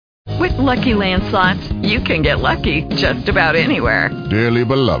With Lucky Land Slots, you can get lucky just about anywhere. Dearly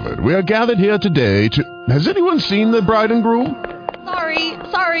beloved, we are gathered here today to... Has anyone seen the bride and groom?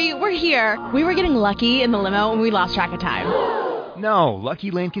 Sorry, we're here. We were getting lucky in the limo and we lost track of time. No,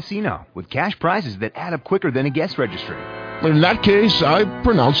 Lucky Land Casino, with cash prizes that add up quicker than a guest registry. In that case, I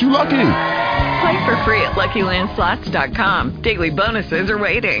pronounce you lucky. Play for free at LuckyLandSlots.com. Daily bonuses are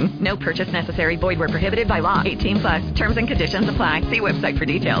waiting. No purchase necessary. Void where prohibited by law. 18+. Terms and conditions apply. See website for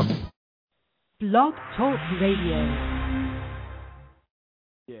details. Blog Talk Radio.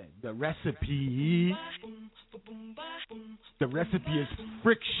 Yeah, the recipe is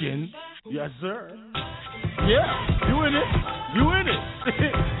friction. Yes, sir. Yeah, you in it.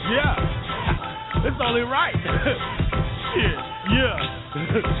 Yeah, it's only right. Shit, yeah.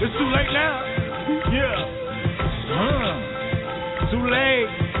 It's too late now. Yeah. Too late.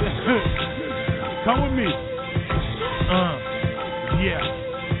 Come with me. Yeah.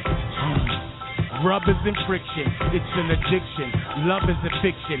 Rub is in friction, it's an addiction. Love is a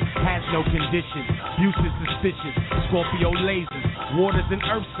fiction, has no conditions. Abuse is suspicious, Scorpio lasers. Waters and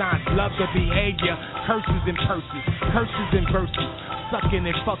earth signs, love the behavior. Curses and purses, curses and verses. Sucking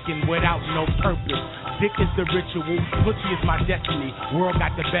and fucking without no purpose. Dick is the ritual, pussy is my destiny. World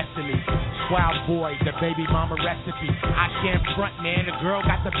got the best of me. Wild boy, the baby mama recipe. I can't front, man, the girl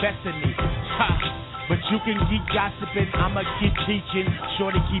got the best of me. Ha! But you can keep gossiping, I'ma keep teaching.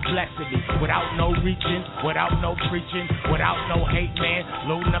 Sure to keep blessing me. Without no reaching, without no preaching, without no hate, man.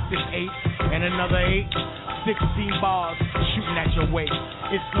 Loading up this 8 and another 8. 16 bars, shooting at your waist.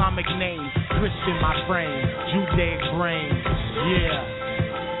 Islamic name, Christian my frame. Judaic brain, yeah.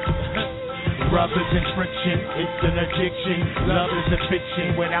 Rub is in friction, it's an addiction. Love is a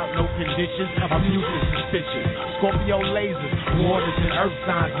fiction without no conditions. Abuse is suspicious. Scorpio lasers, waters and earth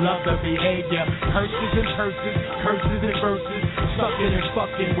signs. Love the behavior. Curses and purses, curses and verses. Sucking and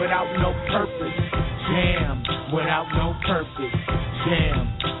fucking without no purpose. Damn, without no purpose. Damn,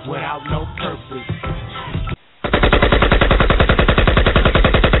 without no purpose.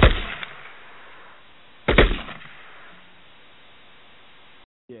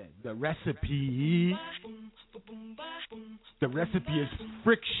 Yeah, the recipe is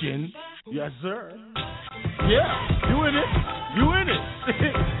friction. Yes, sir. Yeah, you in it.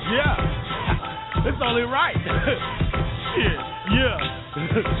 Yeah, it's only right. Shit, yeah.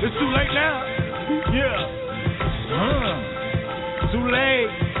 It's too late now. Yeah. Too late.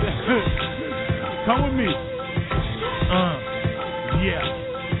 Come with me. Yeah.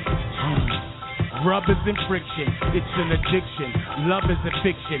 Rub is in friction, it's an addiction. Love is a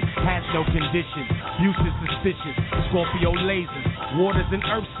fiction, has no conditions. Abuse is suspicious, Scorpio lasers. Waters and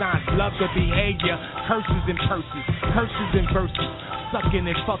earth signs, love the behavior. Curses and purses, curses and verses. Sucking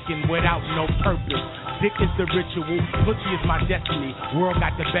and fucking without no purpose. Dick is the ritual, pussy is my destiny. World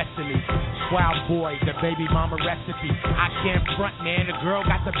got the best of me. Wild boy, the baby mama recipe. I can't front, man, the girl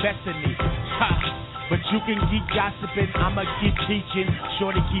got the best of me. Ha! But you can keep gossiping, I'ma keep teaching.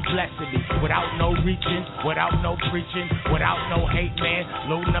 Sure to keep blessing me. Without no reaching, without no preaching, without no hate, man.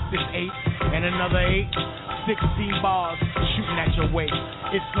 Loading up this 8 and another 8. 16 bars, shooting at your waist.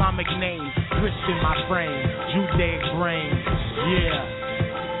 Islamic name, Christian my frame. Judaic brain, yeah.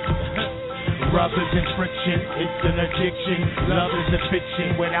 Rub is in friction, it's an addiction. Love is a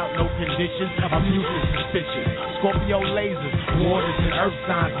fiction without no conditions. Abuse is suspicious. Scorpio lasers, waters and earth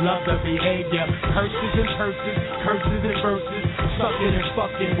signs. Love the behavior. Curses and purses, curses and verses. Sucking and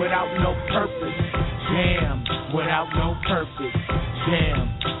fucking without no purpose. Damn, without no purpose. Damn,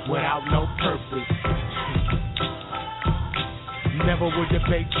 without no purpose. Never would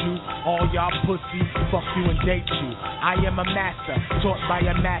debate you, all y'all pussies, fuck you and date you. I am a master, taught by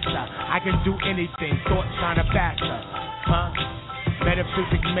a master. I can do anything, thoughts on a bastard. Huh?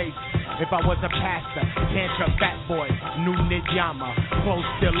 Metaphysics mace, if I was a pastor. Tantra fat boy, new Nijama. Clothes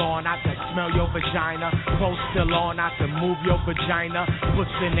still on, I can smell your vagina. Clothes still on, I can move your vagina.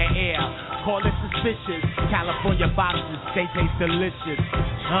 Puss in the air, call it suspicious. California boxes, they taste delicious.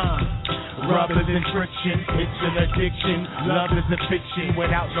 Rub is in friction, it's an addiction. Love is a fiction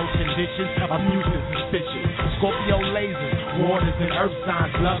without no conditions. Abuse is suspicious. Scorpio lasers, waters and earth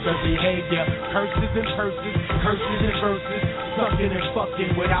signs. Love the behavior. Curses and purses, curses and verses. Sucking and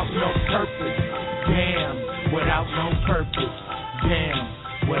fucking without no purpose. Damn, without no purpose.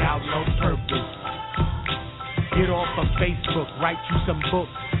 Damn, without no purpose. Get off of Facebook, write you some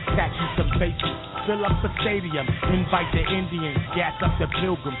books, stack you some faces. Fill up a stadium, invite the Indians, gas up the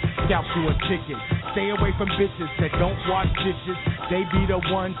pilgrims, scalp you a ticket. Stay away from bitches that don't wash dishes. They be the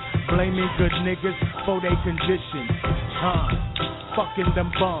ones blaming good niggas for their condition. Fucking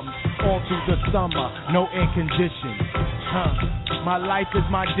them bums all through the summer, no air condition. My life is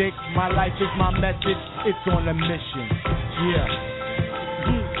my dick, my life is my message. It's on a mission. Yeah.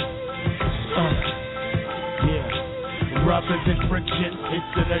 Rub isn't friction,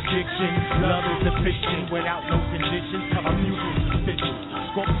 it's an addiction. Love is a fiction without no conditions. I'm mutual suspicious.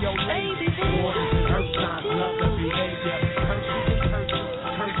 Scorpio lady, waters and earth signs. Love the behavior. Curses and curses,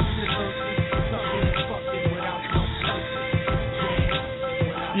 curses and curses. Sucking and fucking without no purpose.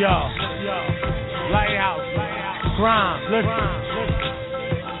 Yo, Lighthouse, Grimes, listen.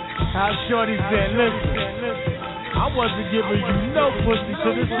 How Shorty said, listen. I wasn't giving you no pussy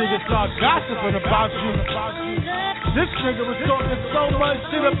till this nigga started gossiping about you. This nigga was talking so much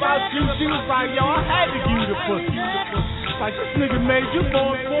shit about you, she was like, yo, I had to give you the pussy. Like, this nigga made you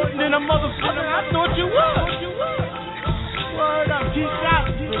more important than a motherfucker I thought you was. Word up, keep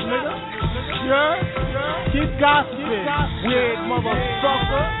gossiping, nigga. Yeah? Keep gossiping, weird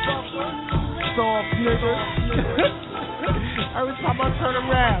motherfucker. Soft nigga. Every time I turn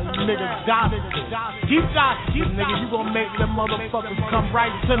around, you niggas gossip. Keep gossiping, nigga. You gonna make them motherfuckers come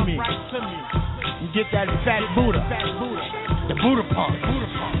right to me. You get that fat Buddha. The Buddha part.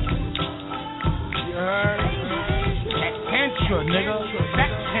 You heard? That tantra, nigga.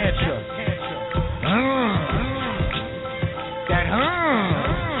 That tantra. That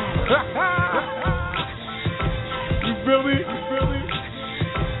You feel me?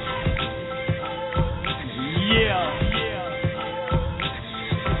 Yeah.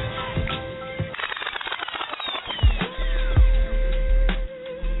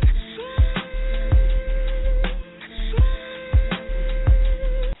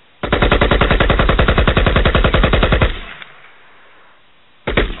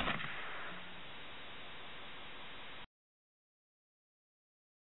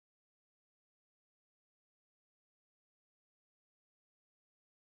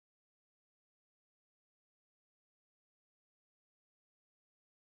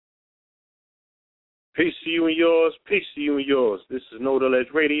 Peace to you and yours. Peace to you and yours. This is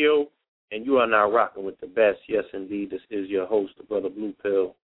KnowTheLedge Radio, and you are now rocking with the best. Yes, indeed. This is your host, the Brother Blue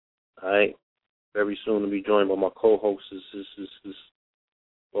Pill. All right. Very soon to be joined by my co-hosts.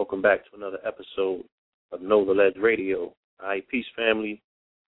 Welcome back to another episode of KnowTheLedge Radio. All right. Peace, family.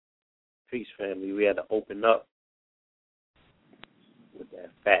 Peace, family. We had to open up with that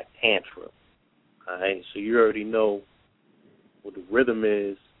fat tantrum. All right. So you already know what the rhythm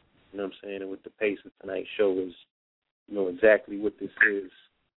is. You know what I'm saying? And with the pace of tonight's show is, you know exactly what this is.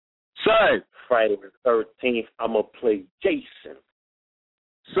 Son. Friday the 13th, I'm going to play Jason.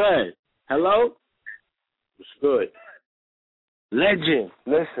 Son. Hello? What's good? Legend.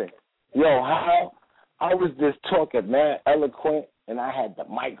 Listen. Yo, how I was just talking, man, eloquent, and I had the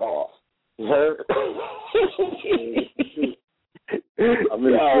mic off. You heard? I'm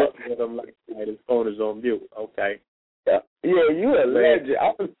in the with him like his phone is on mute. Okay. Yeah, you a legend.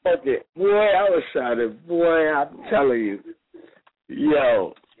 I was fucking, I was shouting, I'm telling you.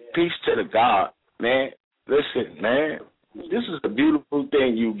 Yo, peace to the God, man. Listen, man, this is a beautiful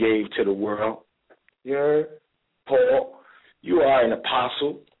thing you gave to the world. You heard? Paul, you are an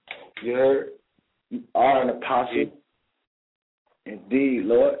apostle. You heard? You are an apostle. Indeed,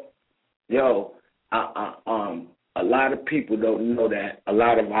 Lord. Yo, a lot of people don't know that a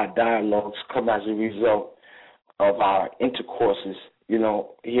lot of our dialogues come as a result of our intercourses, you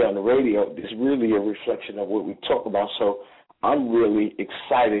know, here on the radio. It's really a reflection of what we talk about. So I'm really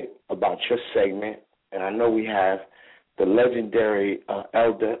excited about your segment, and I know we have the legendary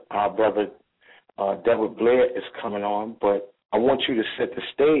elder, our brother Delbert Blair is coming on, but I want you to set the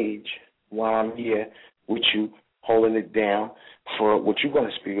stage while I'm here with you, holding it down for what you're going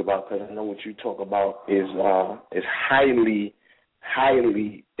to speak about, because I know what you talk about is highly,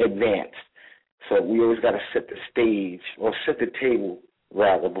 highly advanced. So we always got to set the stage, or set the table,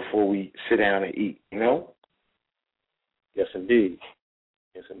 rather, before we sit down and eat, you know? Yes, indeed.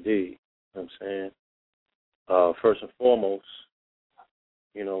 Yes, indeed. You know what I'm saying? First and foremost,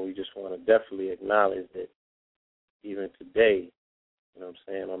 you know, we just want to definitely acknowledge that even today, you know what I'm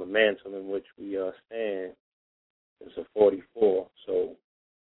saying, on the mantle in which we stand, it's a 44. So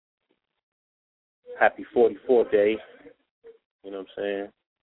happy 44th day, you know what I'm saying?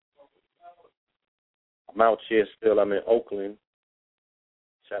 I'm out here still. I'm in Oakland.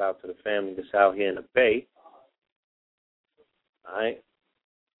 Shout out to the family that's out here in the Bay. All right.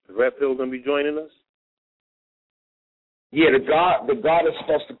 The Red Pill going to be joining us? Yeah, the God is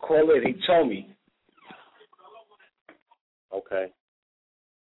supposed to call in. He told me. Okay.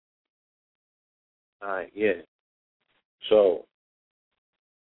 All right, yeah. So,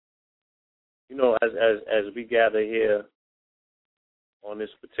 you know, as we gather here on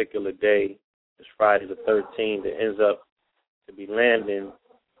this particular day, it's Friday the 13th. It ends up to be landing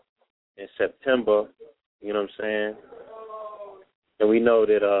in September. You know what I'm saying? And we know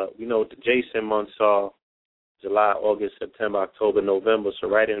that what the Jason months are: July, August, September, October, November. So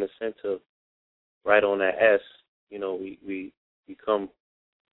right in the center, right on that S, you know, we come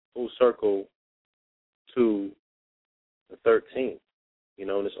full circle to the 13th. You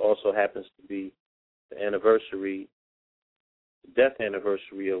know, and this also happens to be the anniversary, the death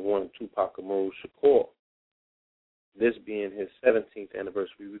anniversary of one Tupac Amaru Shakur. This being his 17th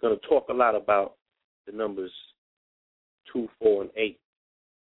anniversary. We're going to talk a lot about the numbers 2, 4, and 8,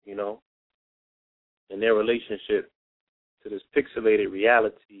 you know, and their relationship to this pixelated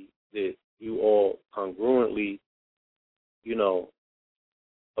reality that you all congruently, you know,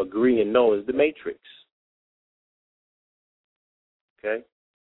 agree and know is the Matrix. Okay?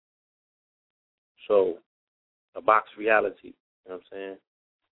 So, a box reality, you know what I'm saying?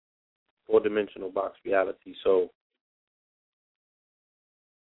 4-dimensional box reality. So,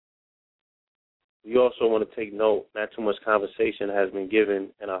 we also want to take note, not too much conversation has been given,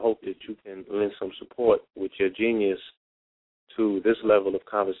 and I hope that you can lend some support with your genius to this level of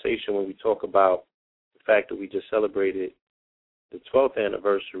conversation when we talk about the fact that we just celebrated the 12th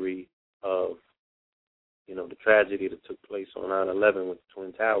anniversary of, you know, the tragedy that took place on 9/11 with the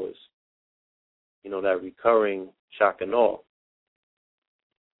Twin Towers. You know, that recurring shock and awe.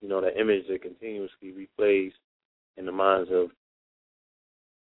 You know, that image that continuously replays in the minds of.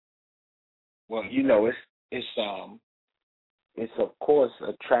 Well, you know, it's of course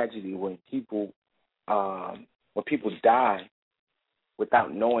a tragedy when people die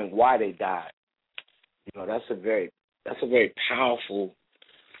without knowing why they died. You know, that's a very powerful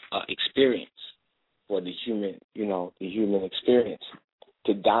experience for the human experience,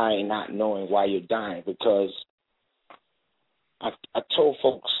 to die and not knowing why you're dying. Because I told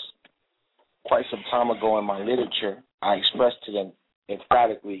folks quite some time ago in my literature, I expressed to them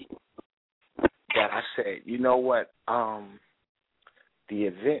emphatically that I said, you know what, the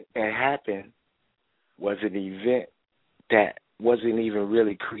event that happened was an event that wasn't even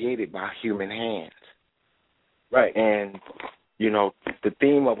really created by human hands. Right. And, you know, the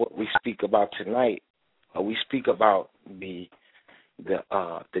theme of what we speak about tonight, we speak about the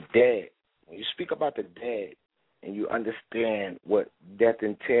dead. When you speak about the dead and you understand what death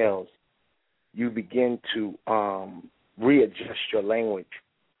entails, you begin to readjust your language.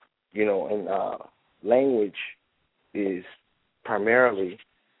 You know, and language is primarily,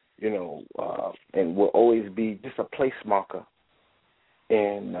 you know, and will always be just a place marker.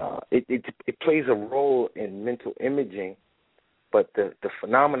 And it plays a role in mental imaging, but the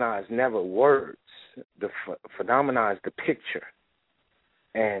phenomena is never words. The phenomena is the picture.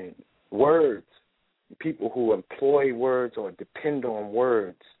 And words, people who employ words or depend on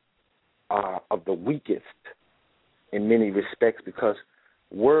words are of the weakest in many respects, because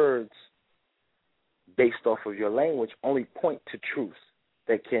words based off of your language only point to truths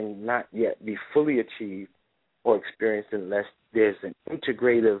that cannot yet be fully achieved or experienced unless there's an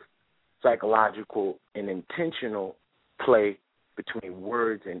integrative, psychological, and intentional play between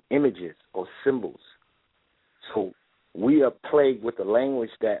words and images or symbols. So we are plagued with a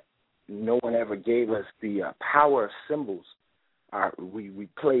language that no one ever gave us the power of symbols. We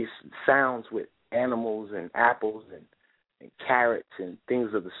place sounds with animals and apples and carrots and things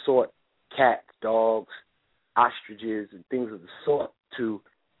of the sort, cats, dogs, ostriches, and things of the sort to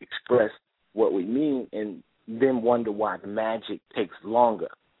express what we mean, and then wonder why the magic takes longer.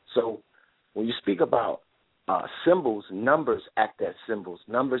 So when you speak about symbols, numbers act as symbols.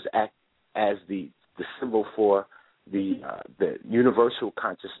 Numbers act as the symbol for the universal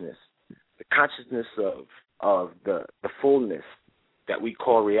consciousness, the consciousness of the fullness that we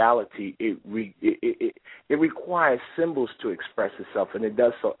call reality. It requires symbols to express itself, and it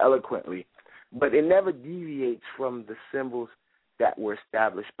does so eloquently. But it never deviates from the symbols that were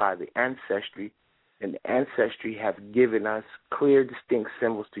established by the ancestry, and the ancestry have given us clear, distinct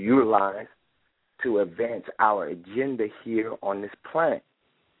symbols to utilize to advance our agenda here on this planet.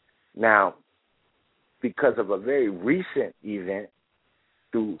 Now, because of a very recent event,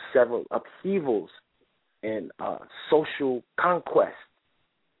 through several upheavals and social conquest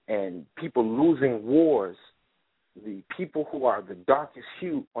and people losing wars, the people who are the darkest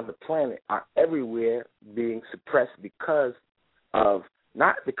hue on the planet are everywhere being suppressed because of,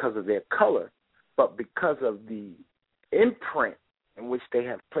 not because of their color, but because of the imprint in which they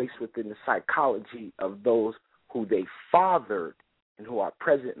have placed within the psychology of those who they fathered and who are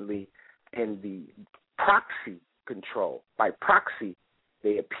presently in the proxy control. By proxy,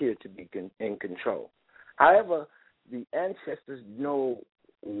 they appear to be in control. However, the ancestors know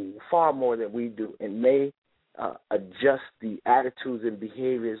far more than we do and may adjust the attitudes and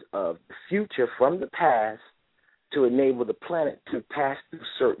behaviors of the future from the past to enable the planet to pass through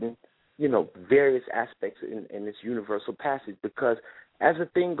certain, various aspects in this universal passage. Because as a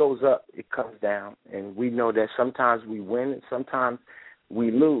thing goes up, it comes down, and we know that sometimes we win and sometimes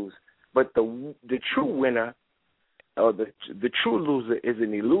we lose. But the true winner or the true loser is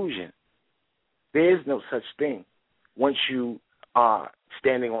an illusion. There is no such thing once you are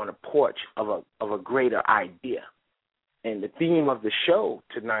standing on a porch of a greater idea. And the theme of the show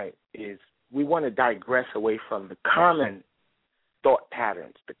tonight is we want to digress away from the common thought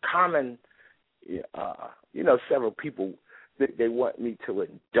patterns, the common, several people, they want me to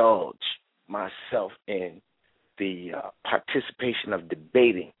indulge myself in the participation of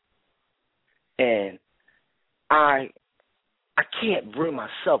debating. And I can't bring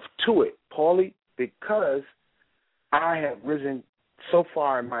myself to it, Paulie, because I have risen so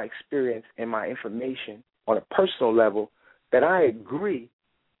far in my experience and my information on a personal level that I agree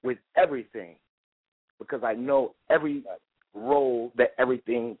with everything, because I know every role that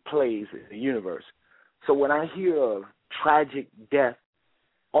everything plays in the universe. So when I hear of tragic death,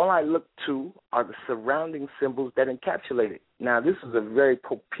 all I look to are the surrounding symbols that encapsulate it. Now, this is a very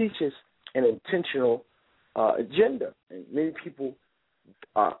propitious and intentional agenda, and many people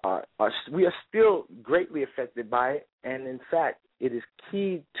we are still greatly affected by it, and in fact, it is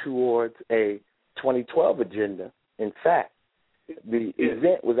keyed towards a 2012 agenda. In fact, the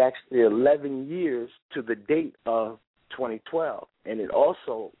event was actually 11 years to the date of 2012, and it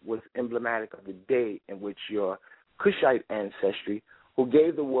also was emblematic of the day in which your Kushite ancestry, who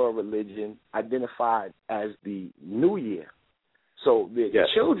gave the world religion, identified as the New Year. So the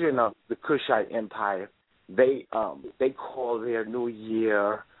children of the Kushite Empire, they call their New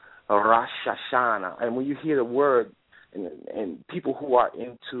Year Rosh Hashanah. And when you hear the word, and people who are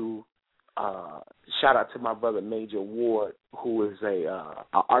into, shout out to my brother Major Ward, who is a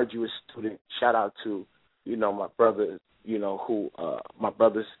arduous student. Shout out to my brothers, my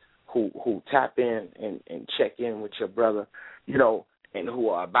brothers who tap in and check in with your brother, and who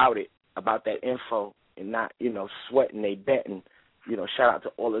are about that info and not sweating they betting. Shout out to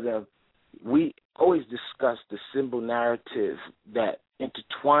all of them. We always discuss the symbol narrative that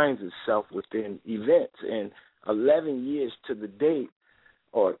intertwines itself within events. And 11 years to the date,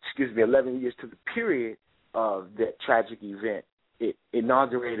 11 years to the period of that tragic event, it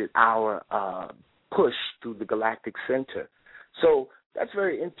inaugurated our push through the galactic center. So that's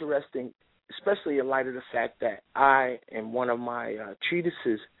very interesting, especially in light of the fact that I, in one of my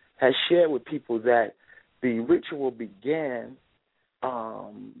treatises, has shared with people that the ritual began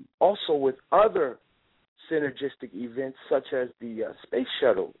also with other synergistic events, such as the space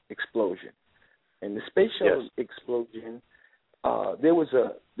shuttle explosion. And the space shuttle explosion, there was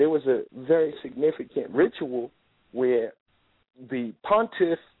a very significant ritual where the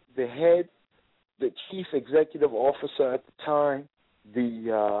pontiff, the head, the chief executive officer at the time,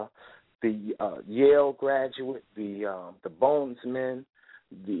 the Yale graduate, the Bonesman,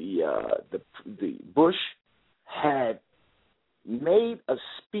 the Bush had made a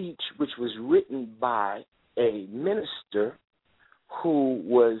speech which was written by a minister who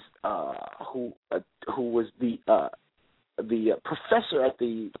was the professor at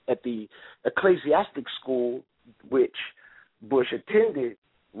the ecclesiastic school which Bush attended,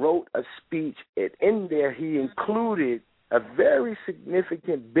 wrote a speech, and in there he included a very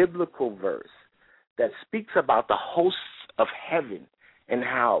significant biblical verse that speaks about the hosts of heaven and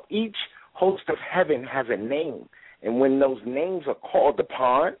how each host of heaven has a name. And when those names are called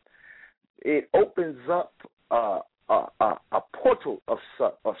upon, it opens up a portal of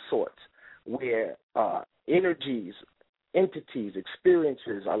sorts where energies, entities,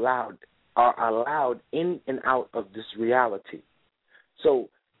 experiences are allowed in and out of this reality. So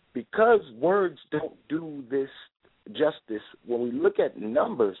because words don't do this justice, when we look at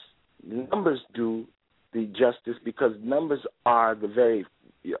numbers do the justice, because numbers are the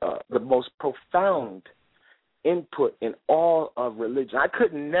most profound input in all of religion. I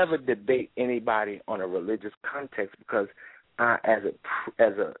could never debate anybody on a religious context because as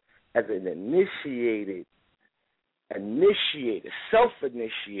an initiated,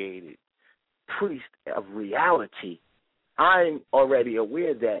 self-initiated priest of reality, I'm already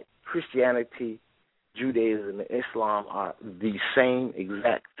aware that Christianity, Judaism, and Islam are the same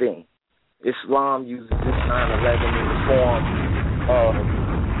exact thing. Islam uses this 9/11 in the form of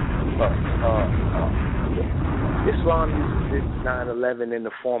Islam uses this 9/11 in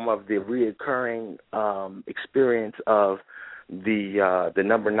the form of the reoccurring experience of the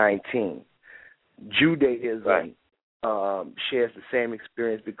number 19. Judaism shares the same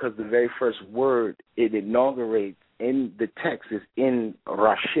experience because the very first word it inaugurates in the text is in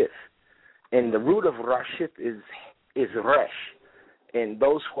Rashid. And the root of Rashid is Resh. And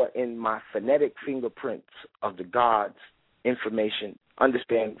those who are in my phonetic fingerprints of the gods information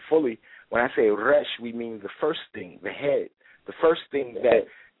understand fully. When I say Resh, we mean the first thing, the head, the first thing that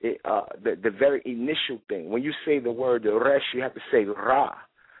the very initial thing. When you say the word Resh, you have to say Ra.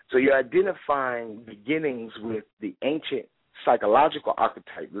 So you're identifying beginnings with the ancient psychological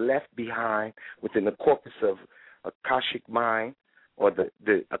archetype left behind within the corpus of Akashic mind, or the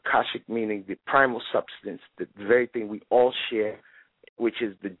Akashic meaning the primal substance, the very thing we all share, which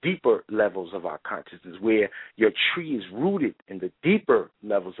is the deeper levels of our consciousness, where your tree is rooted in the deeper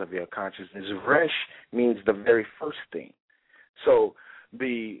levels of your consciousness. Resh means the very first thing. So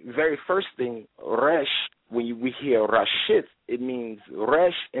the very first thing, Resh, when we hear Rashid, it means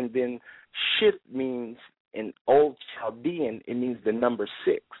Resh, and then Shit means, in Old Chaldean, it means the number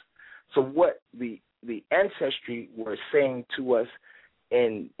 6. So what the ancestry were saying to us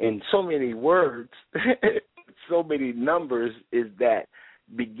in so many words, so many numbers, is that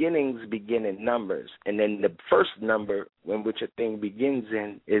beginnings begin in numbers, and then the first number in which a thing begins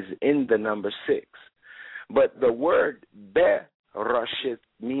in is in the number 6. But the word Be Rashid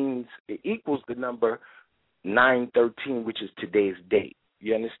means it equals the number 913, which is today's date.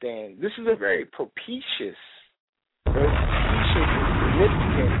 You understand? This is a very propitious and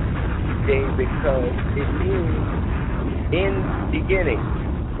significant day because it means in beginning.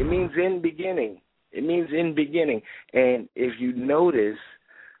 It means in beginning. It means in beginning. And if you notice,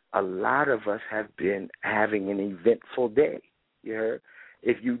 a lot of us have been having an eventful day. You heard?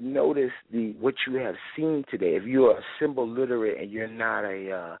 If you notice what you have seen today, if you are symbol literate and you're not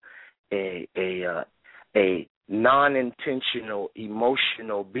a non-intentional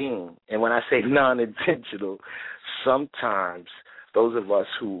emotional being, and when I say non-intentional, sometimes those of us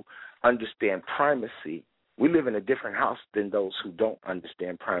who understand primacy, we live in a different house than those who don't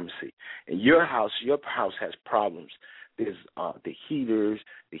understand primacy. In your house has problems. There's the heater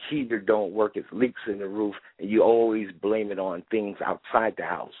don't work, it's leaks in the roof, and you always blame it on things outside the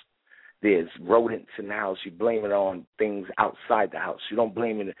house. There's rodents in the house, you blame it on things outside the house. You don't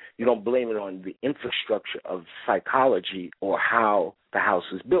blame it on the infrastructure of psychology or how the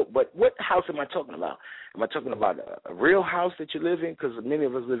house is built. But what house am I talking about? Am I talking about a real house that you live in? Because many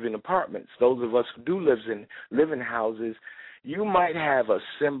of us live in apartments. Those of us who do live in houses, you might have a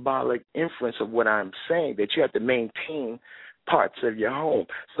symbolic inference of what I'm saying, that you have to maintain parts of your home.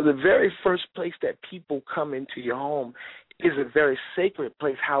 So the very first place that people come into your home is a very sacred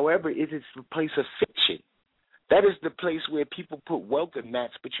place. However, it is the place of fiction. That is the place where people put welcome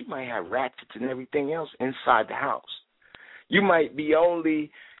mats, but you might have ratchets and everything else inside the house. You might be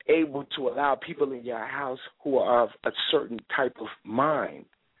only able to allow people in your house who are of a certain type of mind.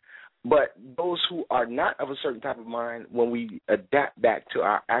 But those who are not of a certain type of mind, when we adapt back to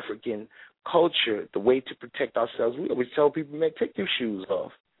our African culture, the way to protect ourselves, we always tell people, man, take your shoes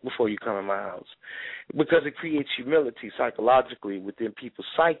off before you come in my house, because it creates humility psychologically within people's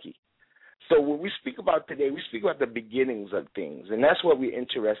psyche. So when we speak about today, we speak about the beginnings of things, and that's what we're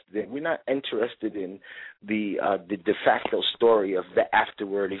interested in. We're not interested in the de facto story of the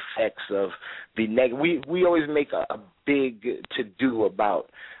afterward effects of the negative. We always make a big to-do about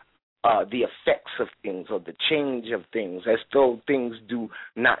the effects of things or the change of things, as though things do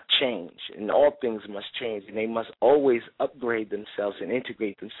not change, and all things must change, and they must always upgrade themselves and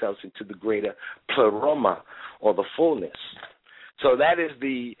integrate themselves into the greater pleroma, or the fullness. So that is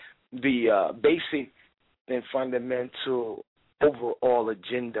the basic and fundamental overall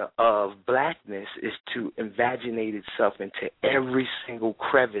agenda of blackness, is to invaginate itself into every single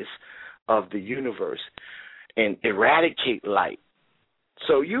crevice of the universe and eradicate light.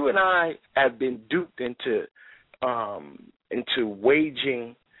 So you and I have been duped into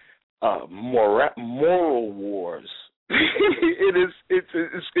waging moral wars. It's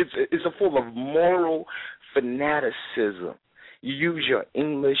a form of moral fanaticism. You use your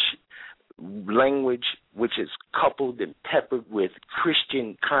English language, which is coupled and peppered with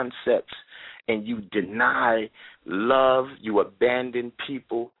Christian concepts, and you deny love, you abandon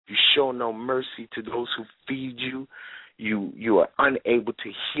people, you show no mercy to those who feed you. You are unable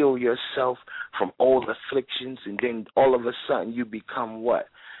to heal yourself from all afflictions, and then all of a sudden you become what?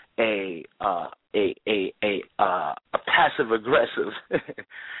 A passive aggressive.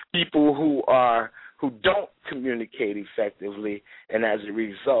 People who don't communicate effectively, and as a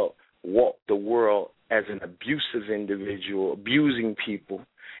result walk the world as an abusive individual, abusing people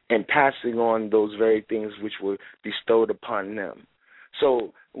and passing on those very things which were bestowed upon them.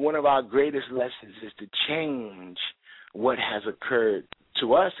 So one of our greatest lessons is to change what has occurred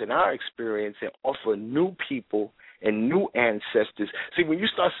to us in our experience and offer new people and new ancestors. See, when you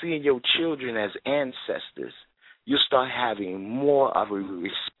start seeing your children as ancestors, you start having more of a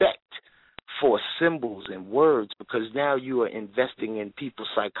respect for symbols and words, because now you are investing in people's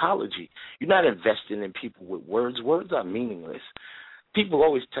psychology. You're not investing in people with words. Words are meaningless. People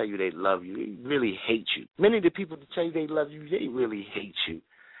always tell you they love you. They really hate you. Many of the people that tell you they love you, they really hate you.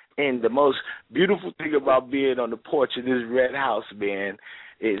 And the most beautiful thing about being on the porch of this red house, man,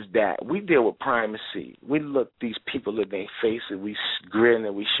 is that we deal with primacy. We look these people in their face and we grin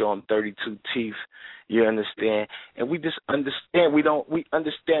and we show them 32 teeth. You understand? And we just understand. We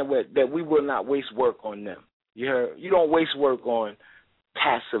understand that we will not waste work on them. You heard? You don't waste work on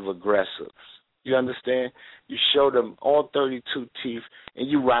passive aggressives. You understand? You show them all 32 teeth and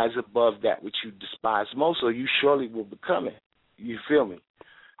you rise above that which you despise most, or you surely will become it. You feel me?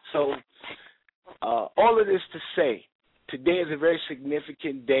 So all of this to say, today is a very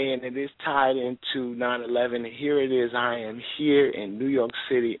significant day, and it is tied into 9/11. Here it is. I am here in New York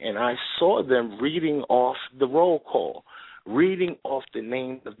City, and I saw them reading off the roll call, reading off the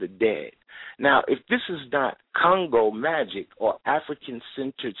names of the dead. Now, if this is not Congo magic or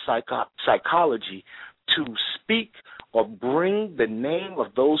African-centered psychology to speak or bring the name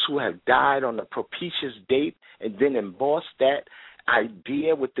of those who have died on a propitious date and then emboss that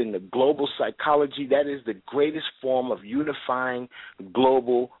idea within the global psychology, that is the greatest form of unifying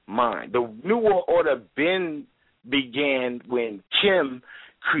global mind. The New World Order began when Kim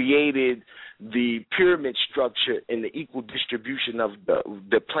created the pyramid structure and the equal distribution of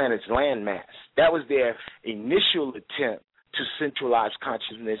the planet's landmass. That was their initial attempt to centralize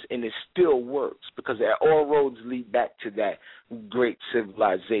consciousness, and it still works because all roads lead back to that great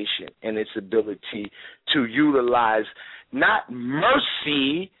civilization and its ability to utilize not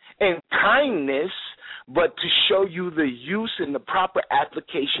mercy and kindness, but to show you the use and the proper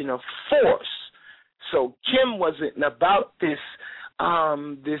application of force. So Kim wasn't about this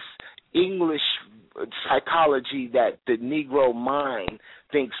English psychology that the Negro mind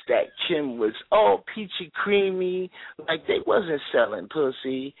thinks that Kim was, peachy creamy, like they wasn't selling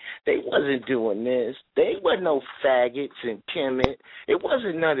pussy, they wasn't doing this, they wasn't no faggots and timid, it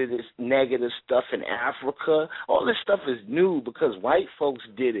wasn't none of this negative stuff in Africa. All this stuff is new because white folks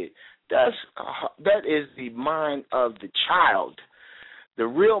did it. That is the mind of the child. The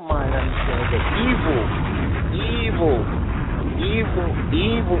real mind understands that evil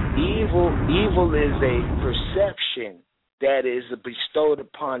is a perception that is bestowed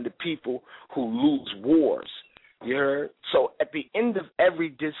upon the people who lose wars. You heard? So at the end of every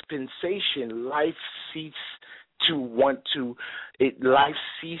dispensation, life ceases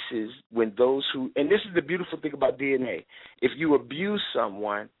when those who, and this is the beautiful thing about DNA, if you abuse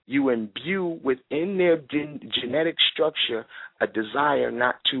someone, you imbue within their genetic structure a desire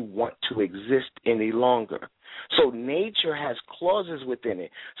not to want to exist any longer. So nature has clauses within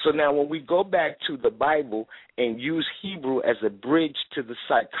it. So now when we go back to the Bible and use Hebrew as a bridge to the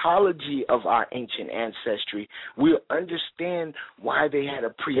psychology of our ancient ancestry, we'll understand why they had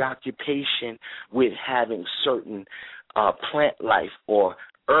a preoccupation with having certain plant life or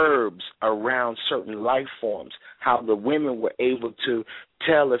herbs around certain life forms, how the women were able to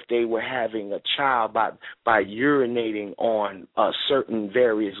tell if they were having a child by urinating on certain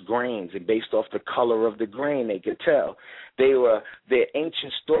various grains, and based off the color of the grain they could tell. Their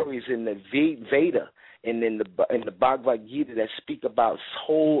ancient stories in the Veda and in the Bhagavad Gita that speak about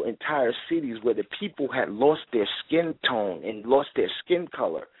whole entire cities where the people had lost their skin tone and lost their skin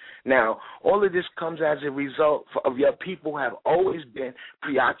color. Now, all of this comes as a result of your people have always been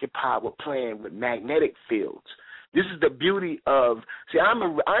preoccupied with playing with magnetic fields. This is the beauty of,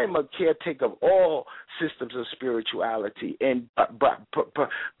 I am a caretaker of all systems of spirituality, and but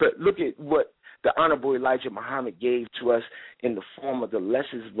look at what the Honorable Elijah Muhammad gave to us in the form of the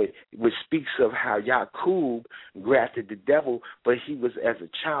lessons, which speaks of how Yaqub grafted the devil, but he was as a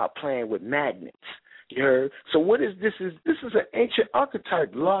child playing with magnets. You heard? So what is this? This is an ancient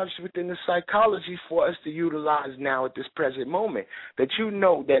archetype lodged within the psychology for us to utilize now at this present moment. That you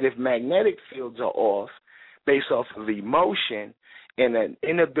know that if magnetic fields are off, based off of emotion and an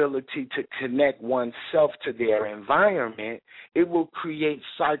inability to connect oneself to their environment, it will create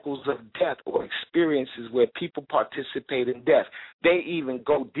cycles of death or experiences where people participate in death. They even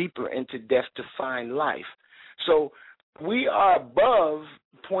go deeper into death to find life. So we are above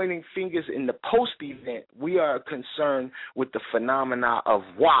pointing fingers in the post-event. We are concerned with the phenomena of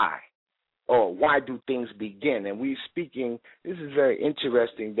why, or why do things begin. And we're speaking, this is very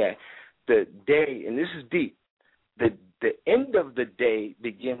interesting, that the day, and this is deep, the the end of the day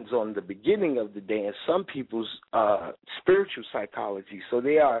begins on the beginning of the day in some people's spiritual psychology. So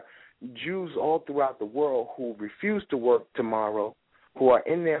there are Jews all throughout the world who refuse to work tomorrow, who are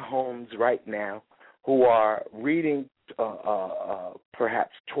in their homes right now, who are reading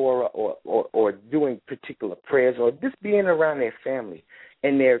perhaps Torah or doing particular prayers or just being around their family,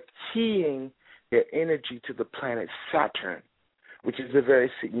 and they're keying their energy to the planet Saturn, which is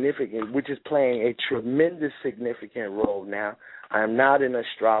which is playing a tremendous significant role now. I am not an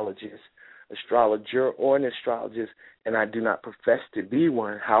astrologer or an astrologist, and I do not profess to be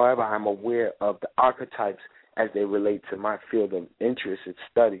one. However, I'm aware of the archetypes as they relate to my field of interest and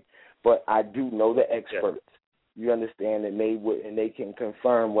study. But I do know the experts. You understand, and they can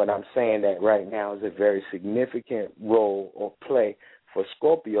confirm what I'm saying, that right now is a very significant role or play for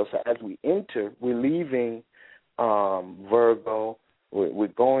Scorpio. So as we enter, we're leaving Virgo. We're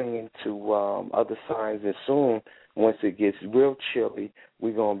going into other signs, and soon, once it gets real chilly,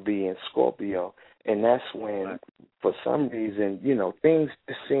 we're going to be in Scorpio. And that's when, for some reason, things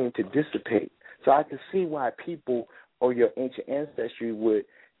just seem to dissipate. So I can see why people or your ancient ancestry would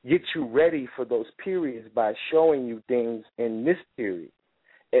get you ready for those periods by showing you things in this period.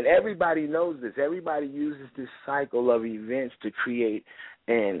 And everybody knows this. Everybody uses this cycle of events to create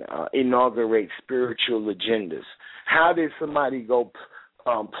and inaugurate spiritual agendas. How did somebody go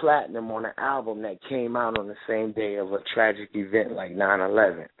platinum on an album that came out on the same day of a tragic event like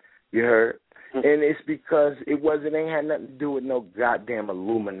 9/11? You heard? And it's because it ain't had nothing to do with no goddamn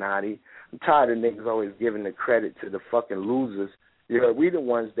Illuminati. I'm tired of niggas always giving the credit to the fucking losers. You know, we the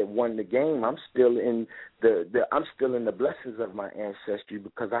ones that won the game. I'm still in the blessings of my ancestry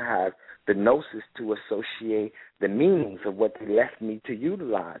because I have the gnosis to associate the meanings of what they left me to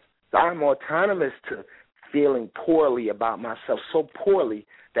utilize. So I'm autonomous to feeling poorly about myself, so poorly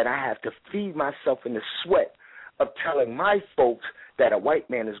that I have to feed myself in the sweat of telling my folks that a white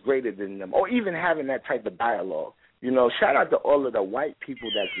man is greater than them, or even having that type of dialogue. You know, shout out to all of the white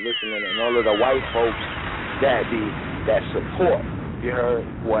people that's listening and all of the white folks that support. You heard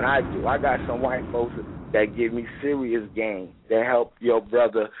what I do. I got some white folks that give me serious game. They help your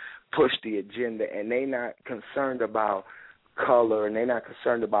brother push the agenda, and they not concerned about color, and they're not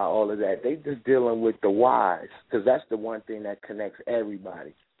concerned about all of that. They just dealing with the whys, because that's the one thing that connects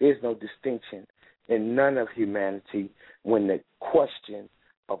everybody. There's no distinction in none of humanity when the question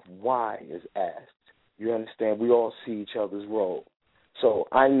of why is asked. You understand? We all see each other's role. So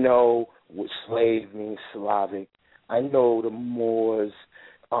I know what slave means, Slavic. I know the Moors,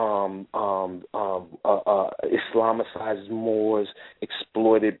 Islamicized Moors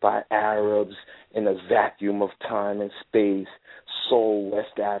exploited by Arabs in a vacuum of time and space, sold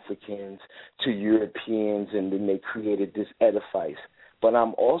West Africans to Europeans, and then they created this edifice. But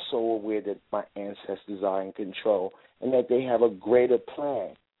I'm also aware that my ancestors are in control and that they have a greater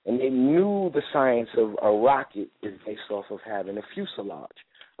plan. And they knew the science of a rocket is based off of having a fuselage.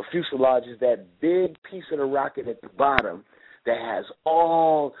 A fuselage is that big piece of the rocket at the bottom that has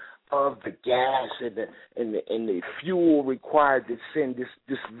all of the gas and the fuel required to send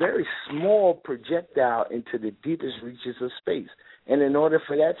this very small projectile into the deepest reaches of space. And in order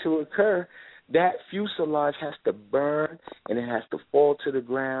for that to occur, that fuselage has to burn and it has to fall to the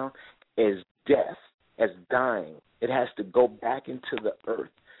ground as death, as dying. It has to go back into the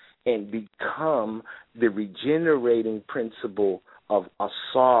earth and become the regenerating principle of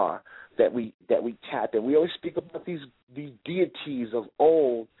Asar that we tap. And we always speak about these deities of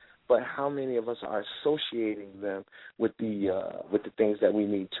old, but how many of us are associating them with the things that we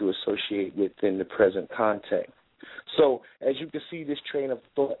need to associate within the present context? So as you can see, this train of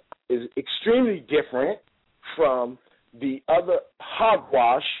thought is extremely different from the other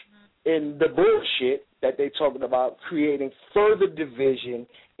hogwash in the bullshit that they're talking about, creating further division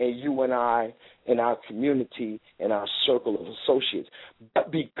in you and I, in our community, in our circle of associates.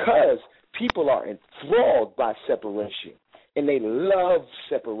 But because people are enthralled by separation, and they love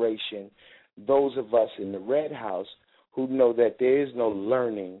separation, those of us in the Red House who know that there is no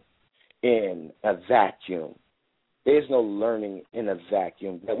learning in a vacuum. There's no learning in a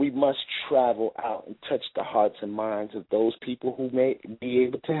vacuum, that we must travel out and touch the hearts and minds of those people who may be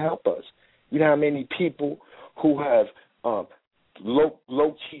able to help us. You know how many people who have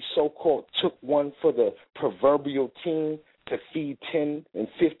low-key so-called took one for the proverbial team to feed 10 and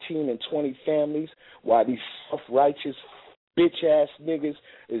 15 and 20 families while these self-righteous bitch-ass niggas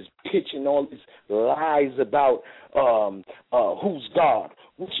is pitching all these lies about who's God.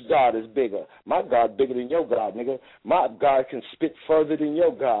 Which God is bigger? My God bigger than your God, nigga. My God can spit further than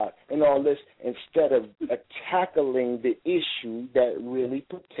your God and all this, instead of tackling the issue that really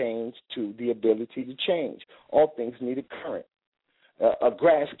pertains to the ability to change. All things need a current. A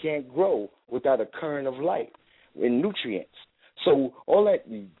grass can't grow without a current of light and nutrients. So all that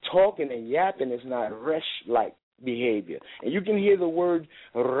talking and yapping is not Resh-like behavior. And you can hear the word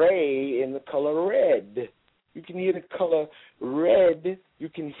Ray in the color red. You can hear the color red. You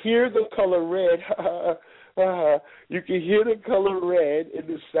can hear the color red. You can hear the color red in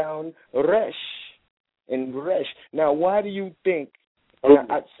the sound Resh. And Resh. Now, why do you think?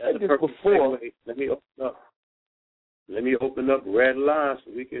 I said this before. Let me open up red lines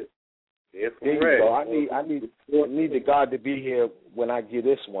so we can hear from there red. You go. I need the God to be here when I get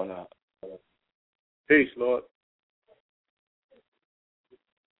this one up. Peace, Lord.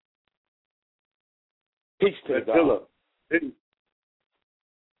 Peace to God. Peace.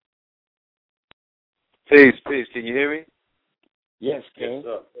 Can you hear me? Yes, King.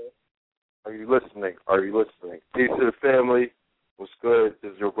 Yes, Are you listening? Peace to the family. What's good?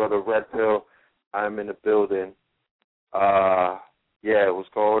 This is your brother Red Pill. I'm in the building. What's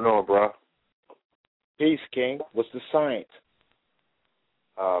going on, bro? Peace, King. What's the science?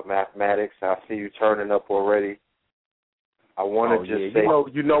 Mathematics. I see you turning up already. I want to say...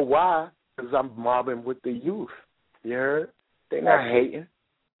 You know why? Because I'm mobbing with the youth. You heard? They're not hating.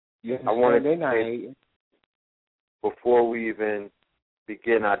 You understand? They're not hating. Before we even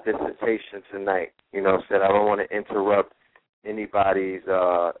begin our dissertation tonight, I don't want to interrupt anybody's,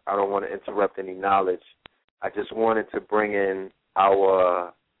 I don't want to interrupt any knowledge. I just wanted to bring in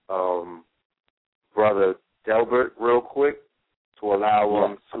our brother Delbert real quick to allow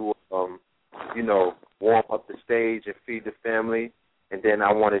him to, warm up the stage and feed the family. And then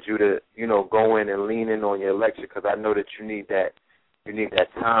I wanted you to, go in and lean in on your lecture, because I know that you need that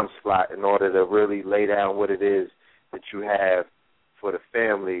time slot in order to really lay down what it is that you have for the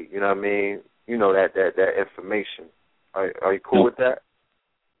family. You know what I mean? That information. Are you cool with that?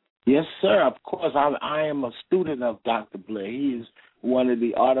 Yes, sir. Of course. I am a student of Dr. Blair. He is one of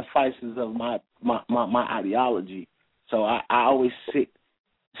the artificers of my ideology. So I always sit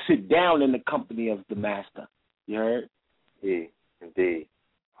down in the company of the master. You heard? Yeah. Indeed.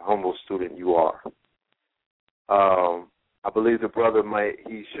 A humble student you are. I believe the brother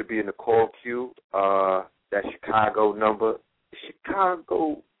he should be in the call queue. That Chicago number. Shout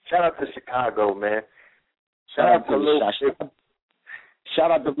out to Chicago, man. Shout out to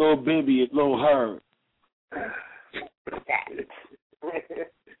little baby and little Herb.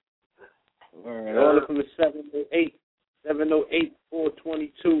 Call from the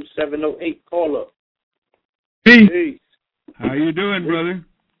 708-422, 708. Call up. Peace. How you doing, brother?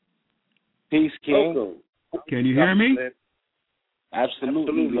 Peace, King. Welcome. Can you hear me?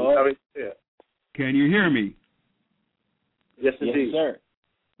 Absolutely, Lord. Can you hear me? Yes, indeed. Yes, sir.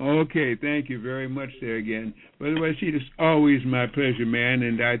 Okay, thank you very much there again. Brother Rashid, it's always my pleasure, man,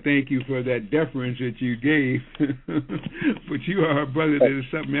 and I thank you for that deference that you gave. But you are a brother that is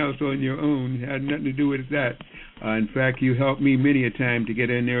something else on your own. It had nothing to do with that. In fact, you helped me many a time to get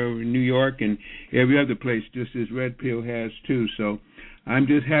in there in New York and every other place, just as Red Pill has too. So I'm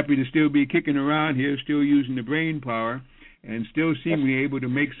just happy to still be kicking around here, still using the brain power, and still seemingly able to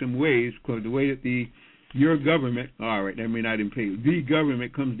make some waves, because the way that your government, all right, I mean, I didn't pay you. The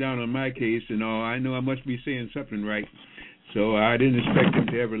government comes down on my case and all. I know I must be saying something right. So I didn't expect them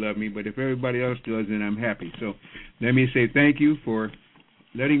to ever love me, but if everybody else does, then I'm happy. So let me say thank you for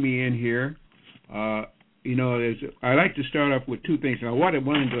letting me in here. I like to start off with two things. I want to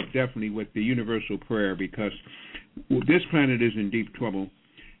wind up definitely with the universal prayer, because this planet is in deep trouble.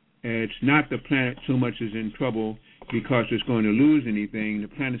 It's not the planet so much as in trouble because it's going to lose anything. The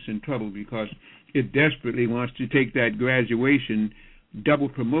planet's in trouble because it desperately wants to take that graduation, double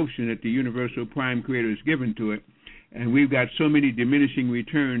promotion that the universal prime creator has given to it. And we've got so many diminishing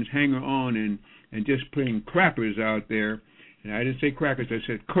returns, hanger on and just putting crappers out there. And I didn't say crackers, I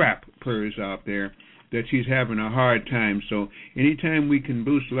said crappers out there, that she's having a hard time. So anytime we can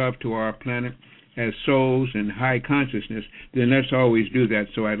boost love to our planet as souls and high consciousness, then let's always do that.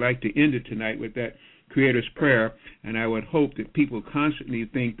 So I'd like to end it tonight with that Creator's Prayer, and I would hope that people constantly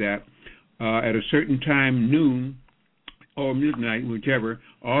think that at a certain time, noon or midnight, whichever,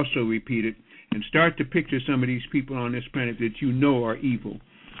 also repeat it, and start to picture some of these people on this planet that you know are evil.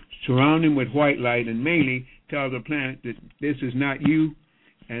 Surround them with white light, and mainly tell the planet that this is not you,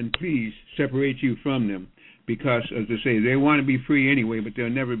 and please separate you from them. because, as I say, they want to be free anyway, but they'll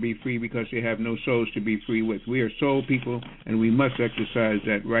never be free because they have no souls to be free with. We are soul people, and we must exercise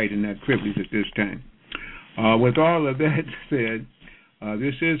that right and that privilege at this time. With all of that said,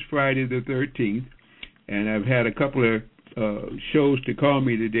 this is Friday the 13th, and I've had a couple of shows to call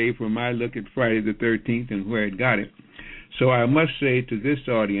me today for my look at Friday the 13th and where it got it. So I must say to this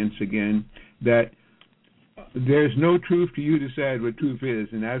audience again that there's no truth till you decide what truth is,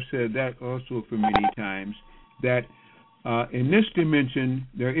 and I've said that also for many times, that in this dimension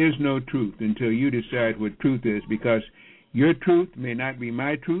there is no truth until you decide what truth is, because your truth may not be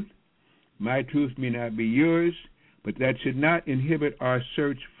my truth may not be yours, but that should not inhibit our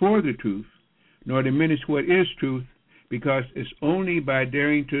search for the truth, nor diminish what is truth, because it's only by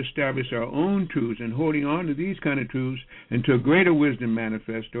daring to establish our own truths and holding on to these kind of truths until greater wisdom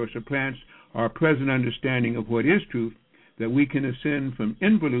manifests or supplants our present understanding of what is truth that we can ascend from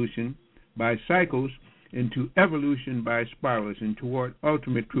involution by cycles into evolution by spirals and toward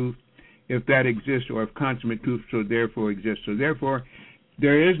ultimate truth, if that exists, or if consummate truth so therefore exists. So therefore,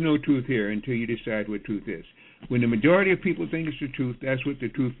 there is no truth here until you decide what truth is. When the majority of people think it's the truth, that's what the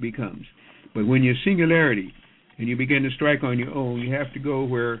truth becomes. But when you're singularity and you begin to strike on your own, you have to go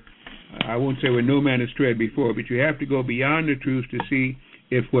where, I won't say where no man has tread before, but you have to go beyond the truth to see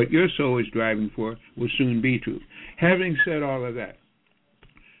if what your soul is driving for will soon be truth. Having said all of that,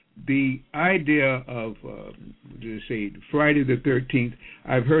 the idea of, Friday the 13th,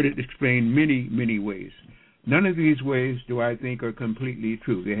 I've heard it explained many, many ways. None of these ways do I think are completely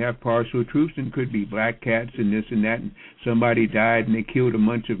true. They have partial truths and could be black cats and this and that, and somebody died and they killed a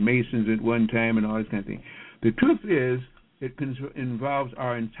bunch of Masons at one time and all this kind of thing. The truth is, it involves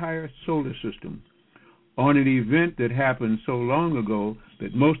our entire solar system on an event that happened so long ago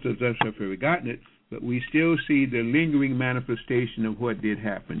that most of us have forgotten it, but we still see the lingering manifestation of what did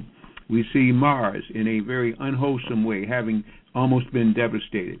happen. We see Mars in a very unwholesome way, having almost been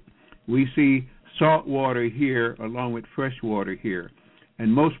devastated. We see salt water here along with fresh water here.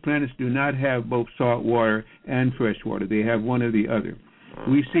 And most planets do not have both salt water and fresh water. They have one or the other.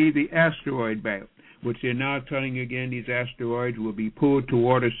 We see the asteroid belt, which they're now telling you again, these asteroids will be pulled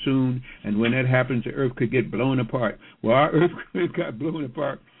toward us soon, and when that happens, the Earth could get blown apart. Well, our Earth got blown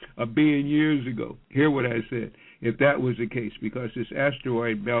apart 1 billion years ago. Hear what I said, if that was the case, because this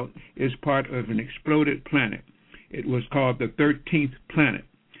asteroid belt is part of an exploded planet. It was called the 13th planet,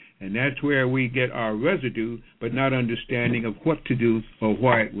 and that's where we get our residue, but not understanding of what to do or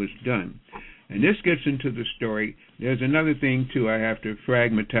why it was done. And this gets into the story. There's another thing, too, I have to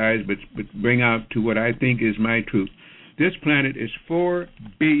fragmentize, but bring out to what I think is my truth. This planet is 4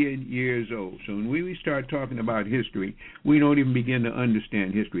 billion years old. So when we start talking about history, we don't even begin to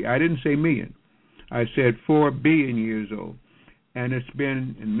understand history. I didn't say million. I said 4 billion years old. And it's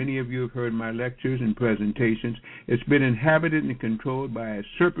been, and many of you have heard my lectures and presentations, it's been inhabited and controlled by a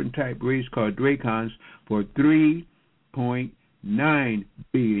serpent-type race called Dracons for 3.9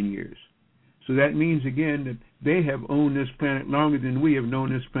 billion years. So that means, again, that they have owned this planet longer than we have known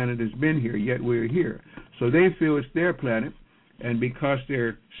this planet has been here, yet we're here. So they feel it's their planet, and because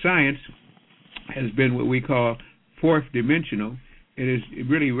their science has been what we call fourth dimensional, it has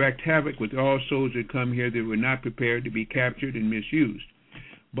really wreaked havoc with all souls that come here that were not prepared to be captured and misused.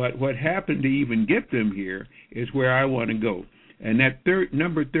 But what happened to even get them here is where I want to go. And that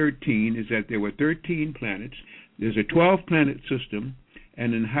number 13 is that there were 13 planets. There's a 12-planet system,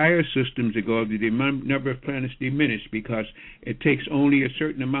 and in higher systems that go, the number of planets diminish because it takes only a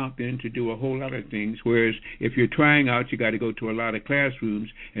certain amount then to do a whole lot of things, whereas if you're trying out, you got to go to a lot of classrooms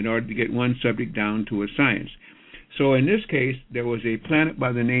in order to get one subject down to a science. So in this case, there was a planet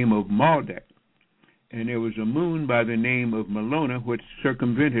by the name of Maldek, and there was a moon by the name of Melona, which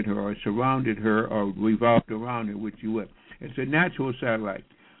circumvented her or surrounded her or revolved around her, which you would. It's a natural satellite,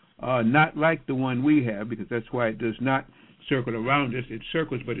 not like the one we have, because that's why it does not circle around us. It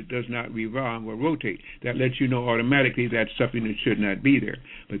circles, but it does not revolve or rotate. That lets you know automatically that's something that should not be there.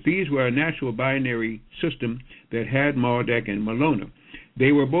 But these were a natural binary system that had Maldek and Melona.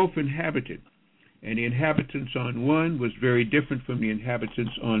 They were both inhabited, and the inhabitants on one was very different from the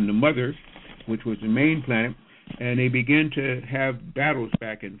inhabitants on the mother, which was the main planet, and they began to have battles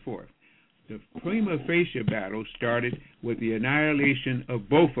back and forth. The prima facie battle started with the annihilation of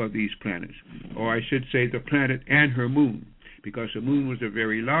both of these planets, or I should say the planet and her moon, because the moon was a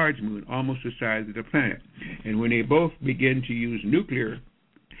very large moon, almost the size of the planet. And when they both began to use nuclear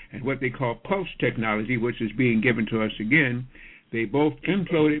and what they call pulse technology, which is being given to us again, they both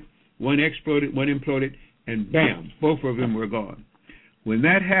imploded, one exploded, one imploded, and bam, both of them were gone. When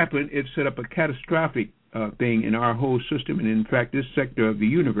that happened, it set up a catastrophic thing in our whole system, and in fact this sector of the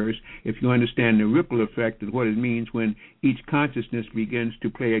universe, if you understand the ripple effect of what it means when each consciousness begins to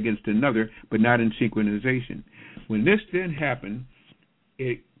play against another, but not in synchronization. When this then happened,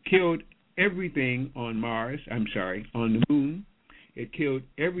 it killed everything on on the moon. It killed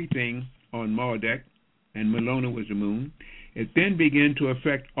everything on Maldek, and Malona was the moon. It then began to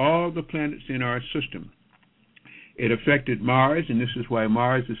affect all the planets in our system. It affected Mars, and this is why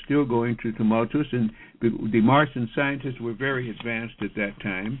Mars is still going through tumultuous, and the Martian scientists were very advanced at that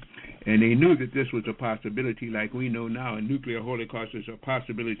time, and they knew that this was a possibility like we know now. A nuclear holocaust is a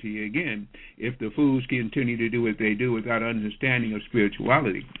possibility again if the fools continue to do what they do without understanding of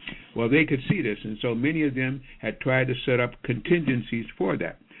spirituality. Well, they could see this, and so many of them had tried to set up contingencies for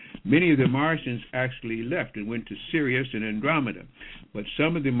that. Many of the Martians actually left and went to Sirius and Andromeda, but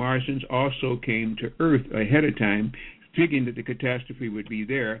some of the Martians also came to Earth ahead of time, thinking that the catastrophe would be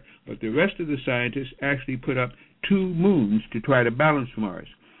there, but the rest of the scientists actually put up 2 moons to try to balance Mars.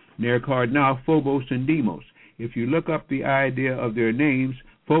 And they're called now Phobos and Deimos. If you look up the idea of their names,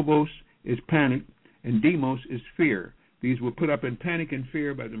 Phobos is panic and Deimos is fear. These were put up in panic and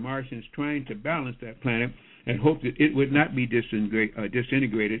fear by the Martians trying to balance that planet and hope that it would not be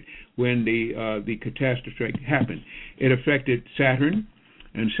disintegrated when the catastrophe happened. It affected Saturn,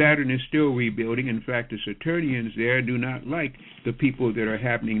 and Saturn is still rebuilding. In fact, the Saturnians there do not like the people that are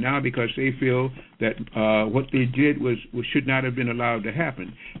happening now because they feel that what they did should not have been allowed to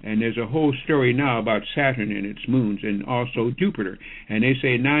happen. And there's a whole story now about Saturn and its moons, and also Jupiter. And they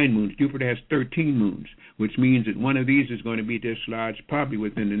say 9 moons. Jupiter has 13 moons, which means that one of these is going to be dislodged probably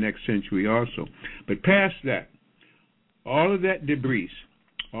within the next century also. But past that, all of that debris,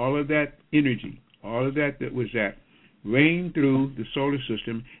 all of that energy, all of that was rained through the solar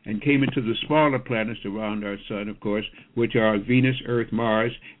system and came into the smaller planets around our sun, of course, which are Venus, Earth,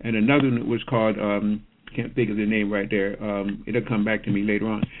 Mars, and another one that was called, can't think of the name right there. It'll come back to me later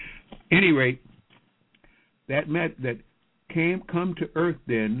on. Any rate, that meant that come to Earth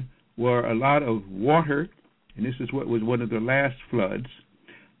then were a lot of water, and this is what was one of the last floods.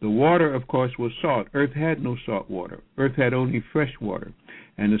 The water, of course, was salt. Earth had no salt water. Earth had only fresh water.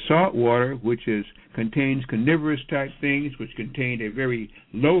 And the salt water, which contains carnivorous type things, which contained a very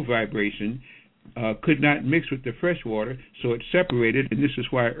low vibration, could not mix with the fresh water, so it separated, and this is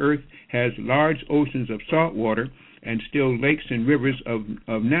why Earth has large oceans of salt water and still lakes and rivers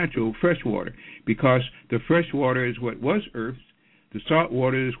of natural fresh water, because the fresh water is what was Earth's. The salt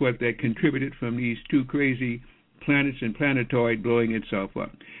water is what that contributed from these 2 crazy planets and planetoid blowing itself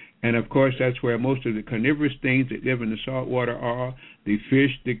up. And, of course, that's where most of the carnivorous things that live in the salt water are, the fish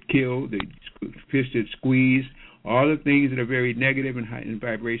that kill, the fish that squeeze, all the things that are very negative and high in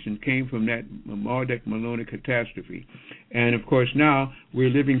vibration came from that Maldek-Malona catastrophe. And, of course, now we're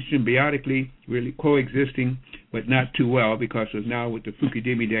living symbiotically, really coexisting, but not too well, because of now with the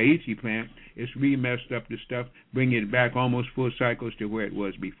Fukudemi Daiichi plant, it's re-messed up the stuff, bringing it back almost full cycles to where it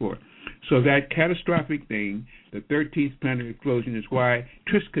was before. So that catastrophic thing, the 13th planet explosion, is why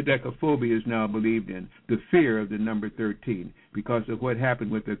triskaidekaphobia is now believed in, the fear of the number 13, because of what happened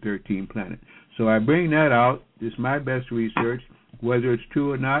with the 13th planet. So I bring that out. It's my best research. Whether it's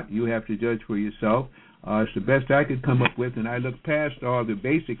true or not, you have to judge for yourself. It's the best I could come up with, and I looked past all the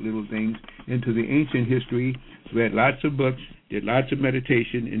basic little things into the ancient history, read lots of books, did lots of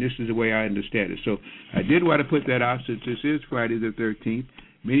meditation, and this is the way I understand it. So I did want to put that out since this is Friday the 13th.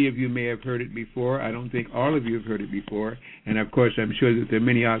 Many of you may have heard it before. I don't think all of you have heard it before. And, of course, I'm sure that there are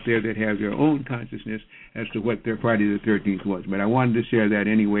many out there that have their own consciousness as to what their Friday the 13th was. But I wanted to share that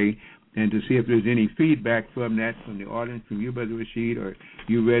anyway, and to see if there's any feedback from that, from the audience, from you, Brother Rashid, or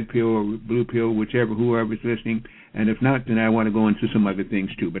you, Red Pill, or Blue Pill, whoever's listening. And if not, then I want to go into some other things,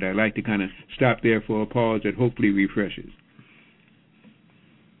 too. But I'd like to kind of stop there for a pause that hopefully refreshes.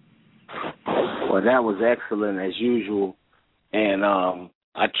 Well, that was excellent, as usual. And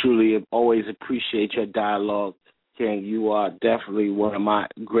I truly always appreciate your dialogue, King. You are definitely one of my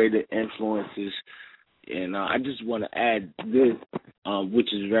greater influences. And I just want to add this,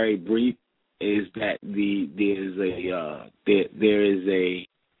 which is very brief, is that there is a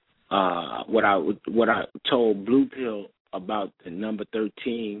what I told Blue Pill about the number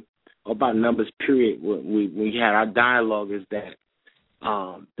 13, about numbers period. When we had our dialogue, is that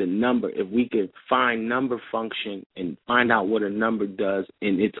the number, if we could find number function and find out what a number does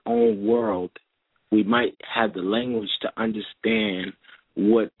in its own world, we might have the language to understand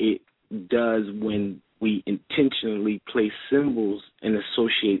what it does when we intentionally place symbols and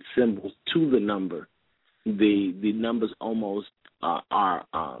associate symbols to the number. The numbers almost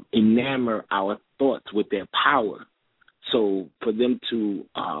enamor our thoughts with their power. So for them to,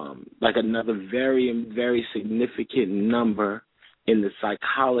 like another very, very significant number in the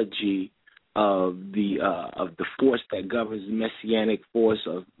psychology of the force that governs the messianic force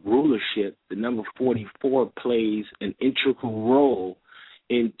of rulership, the number 44 plays an integral role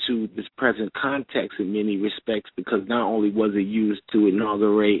into this present context in many respects, because not only was it used to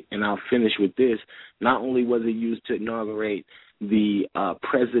inaugurate, and I'll finish with this, not only was it used to inaugurate the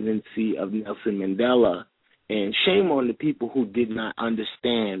presidency of Nelson Mandela, and shame on the people who did not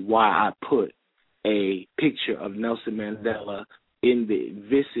understand why I put a picture of Nelson Mandela in the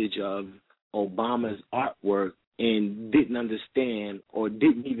visage of Obama's artwork and didn't understand or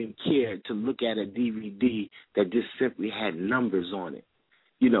didn't even care to look at a DVD that just simply had numbers on it.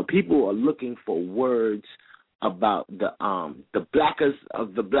 You know, people are looking for words about the blackers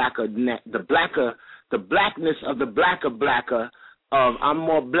of the blacker, the blackness of the blacker of I'm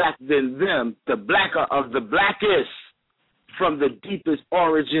more black than them, the blacker of the blackest, from the deepest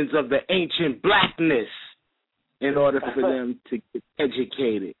origins of the ancient blackness, in order for them to get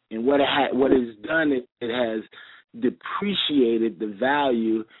educated. And what it's done, it has depreciated the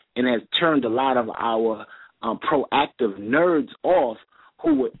value and has turned a lot of our proactive nerds off,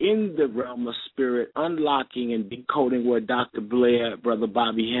 who were in the realm of spirit, unlocking and decoding what Dr. Blair, Brother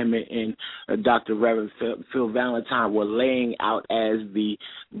Bobby Hemmett, and Dr. Reverend Phil Valentine were laying out as the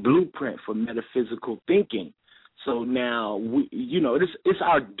blueprint for metaphysical thinking. So now, it's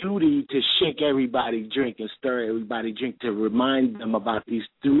our duty to shake everybody drink and stir everybody drink, to remind them about these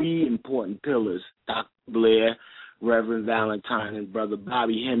three important pillars, Dr. Blair, Reverend Valentine, and Brother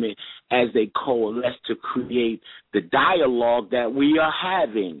Bobby Hemmett, as they coalesce to create the dialogue that we are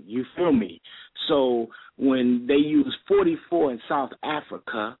having. You feel me? So when they use 44 in South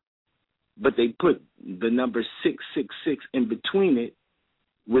Africa, but they put the number 666 in between it,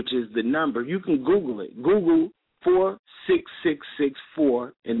 which is the number, you can Google it. Google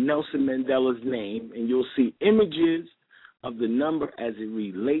 46664 in Nelson Mandela's name, and you'll see images of the number as it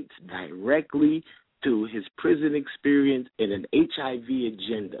relates directly to his prison experience and an HIV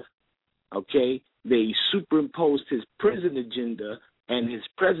agenda. Okay? They superimposed his prison agenda and his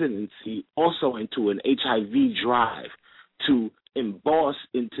presidency also into an HIV drive to emboss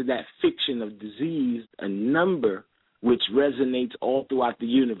into that fiction of disease a number which resonates all throughout the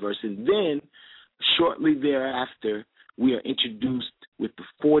universe. And then, shortly thereafter, we are introduced with the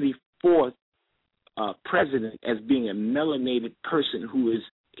 44th president as being a melanated person who is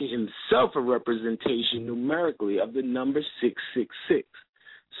himself a representation numerically of the number 666.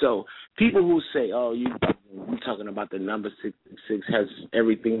 So people who say, oh, you're talking about the number 666 has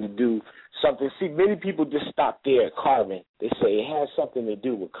everything to do something. See, many people just stop there at carbon. They say it has something to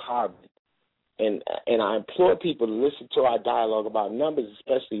do with carbon. And I implore people to listen to our dialogue about numbers,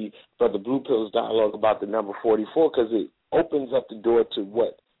 especially Brother Blue Pill's dialogue about the number 44, because it opens up the door to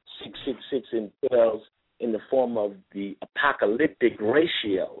what 666 entails in the form of the apocalyptic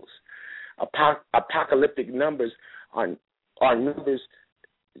ratios. Apocalyptic numbers are numbers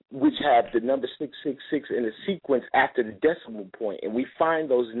which have the number 666 in a sequence after the decimal point, and we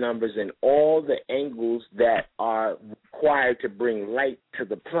find those numbers in all the angles that are required to bring light to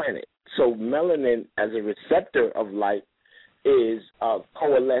the planet. So melanin, as a receptor of light, is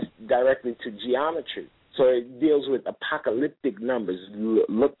coalesced directly to geometry. So it deals with apocalyptic numbers.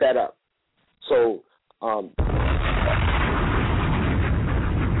 Look that up. So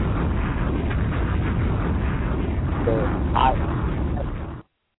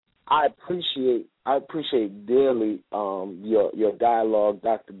I appreciate dearly your dialogue,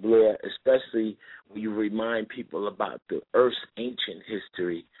 Dr. Blair, especially when you remind people about the Earth's ancient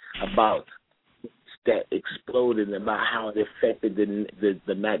history, about that exploded, and about how it affected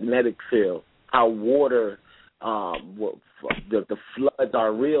the magnetic field, how water, the floods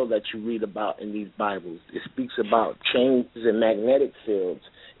are real that you read about in these Bibles. It speaks about changes in magnetic fields,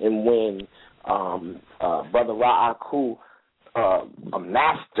 and when Brother Ra'aku, a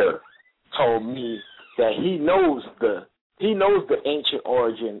master, told me that he knows the ancient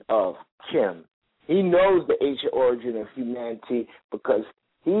origin of Kim. He knows the ancient origin of humanity because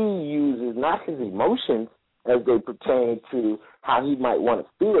he uses not his emotions as they pertain to how he might want to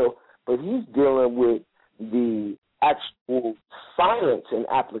feel, but he's dealing with the actual science and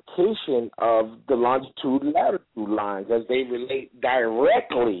application of the longitude and latitude lines as they relate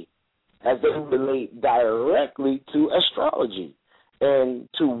directly to astrology and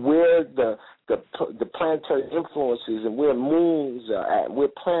to where the planetary influences and where moons are at, where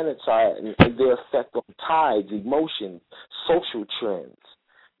planets are at, and their effect on tides, emotions, social trends.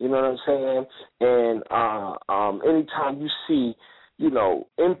 You know what I'm saying? And anytime you see,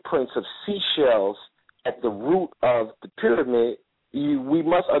 imprints of seashells at the root of the pyramid, we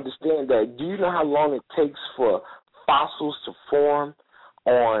must understand that. Do you know how long it takes for fossils to form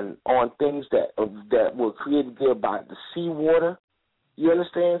on things that were created there by the seawater? You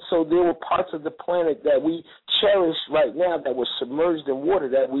understand? So there were parts of the planet that we cherish right now that were submerged in water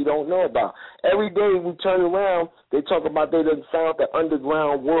that we don't know about. Every day we turn around, they talk about they done found the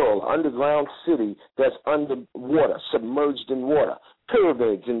underground world, underground city that's underwater, submerged in water,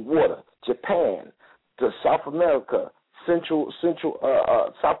 pyramids in water, Japan, the South America,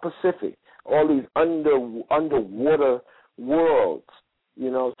 South Pacific, all these underwater worlds,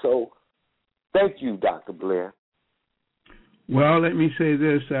 So thank you, Dr. Blair. Well, let me say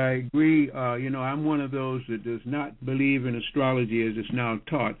this. I agree. I'm one of those that does not believe in astrology as it's now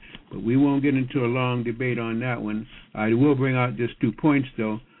taught, but we won't get into a long debate on that one. I will bring out just 2 points,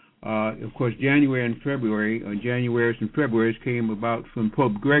 though. Of course, Januaries and Februaries came about from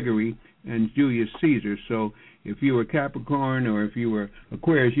Pope Gregory and Julius Caesar. So if you were Capricorn or if you were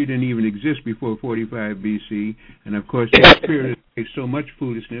Aquarius, you didn't even exist before 45 BC. And, of course, that spirit is so much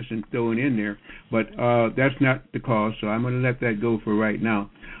foolishness and thrown in there. But that's not the cause, so I'm going to let that go for right now.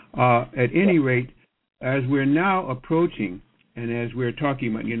 At any rate, as we're now approaching and as we're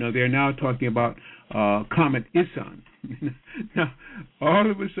talking about, they're now talking about Comet Isan. Now, all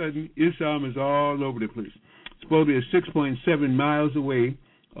of a sudden, Isan is all over the place. Supposed to be 6.7 miles away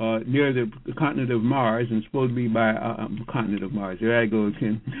near the continent of Mars, and supposed to be by continent of Mars. There I go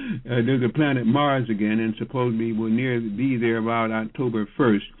again. There's the planet Mars again, and supposedly will be there about October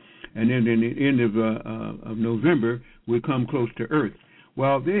 1st, and then in the end of November will come close to Earth.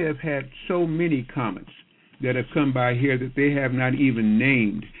 Well, they have had so many comets that have come by here that they have not even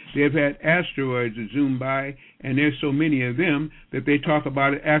named. They've had asteroids that zoom by, and there's so many of them that they talk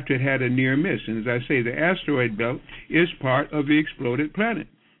about it after it had a near miss. And as I say, the asteroid belt is part of the exploded planet.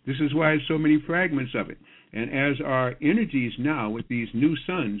 This is why there's so many fragments of it. And as our energies now with these new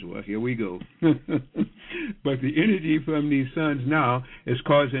suns, well, here we go. But the energy from these suns now is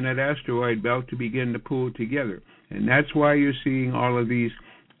causing that asteroid belt to begin to pull together. And that's why you're seeing all of these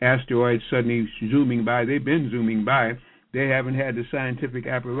asteroids suddenly zooming by. They've been zooming by. They haven't had the scientific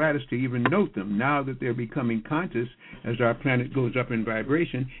apparatus to even note them. Now that they're becoming conscious, as our planet goes up in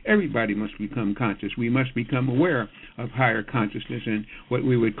vibration, everybody must become conscious. We must become aware of higher consciousness and what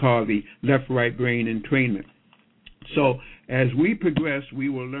we would call the left-right brain entrainment. So as we progress, we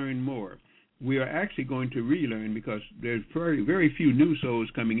will learn more. We are actually going to relearn because there's very, very few new souls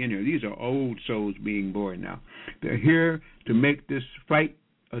coming in here. These are old souls being born now. They're here to make this fight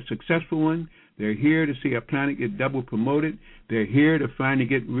a successful one. They're here to see a planet get double promoted. They're here to finally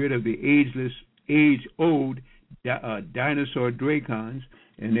get rid of the age-old dinosaur dracons,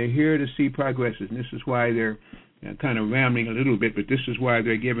 and they're here to see progresses. And this is why they're kind of rambling a little bit, but this is why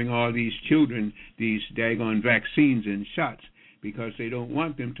they're giving all these children these daggone vaccines and shots, because they don't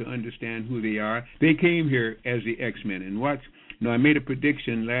want them to understand who they are. They came here as the X-Men. And watch, I made a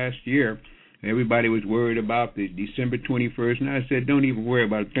prediction last year. Everybody was worried about the December 21st, and I said, don't even worry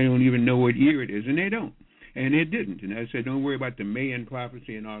about it. They don't even know what year it is, and they don't. And it didn't. And I said, don't worry about the Mayan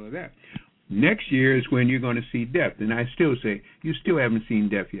prophecy and all of that. Next year is when you're going to see death. And I still say, you still haven't seen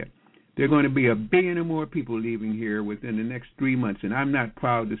death yet. There are going to be 1 billion or more people leaving here within the next 3 months. And I'm not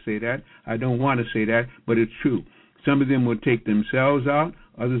proud to say that. I don't want to say that, but it's true. Some of them will take themselves out.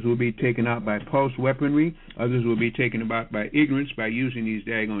 Others will be taken out by pulse weaponry. Others will be taken out by ignorance, by using these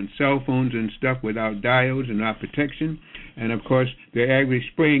daggone cell phones and stuff without diodes and without protection. And, of course, they're actually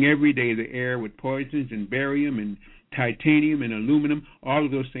spraying every day the air with poisons and barium and titanium and aluminum. All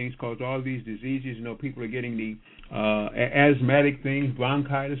of those things cause all these diseases. People are getting the asthmatic things,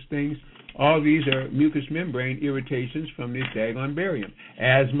 bronchitis things. All these are mucous membrane irritations from this daggone barium.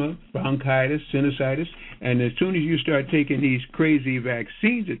 Asthma, bronchitis, sinusitis. And as soon as you start taking these crazy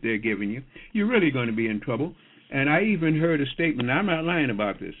vaccines that they're giving you, you're really going to be in trouble. And I even heard a statement, I'm not lying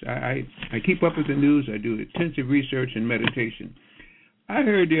about this. I keep up with the news. I do intensive research and meditation. I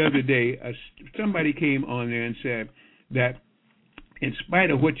heard the other day somebody came on there and said that in spite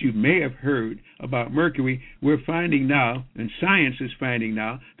of what you may have heard about Mercury, we're finding now, and science is finding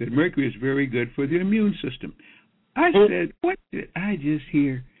now, that Mercury is very good for the immune system. I said, what did I just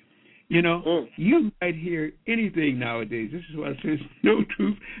hear? You might hear anything nowadays. This is why I say no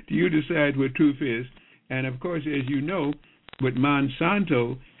truth till you decide what truth is. And, of course, as you know, with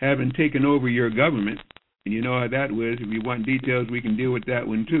Monsanto having taken over your government, and you know how that was, if you want details, we can deal with that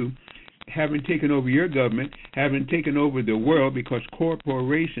one too, having taken over your government, having taken over the world, because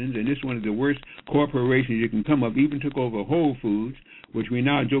corporations, and this is one of the worst corporations you can come up, even took over Whole Foods, which we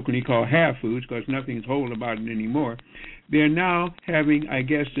now jokingly call half foods because nothing's whole about it anymore. They're now having, I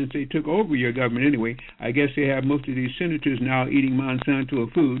guess, since they took over your government anyway, I guess they have most of these senators now eating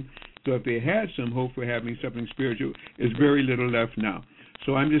Monsanto food. So if they had some hope for having something spiritual, there's very little left now.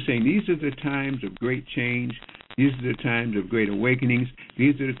 So I'm just saying these are the times of great change. These are the times of great awakenings.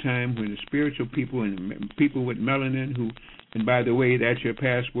 These are the times when the spiritual people and people with melanin who, and by the way, that's your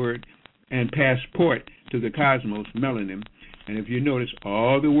password and passport to the cosmos, melanin. And if you notice,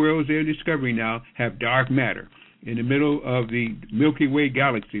 all the worlds they're discovering now have dark matter. In the middle of the Milky Way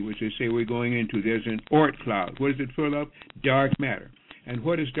galaxy, which they say we're going into, there's an Oort cloud. What is it full of? Dark matter. And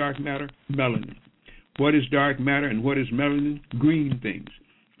what is dark matter? Melanin. What is dark matter and what is melanin? Green things.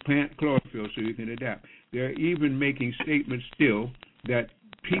 Plant chlorophyll so you can adapt. They're even making statements still that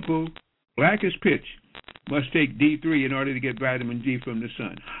people, black as pitch, must take D3 in order to get vitamin D from the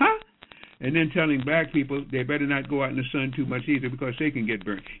sun. Huh? And then telling black people they better not go out in the sun too much either because they can get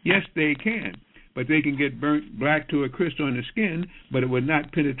burnt. Yes, they can. But they can get burnt black to a crisp on the skin, but it would not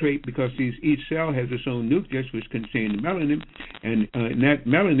penetrate because each cell has its own nucleus, which contains melanin, and that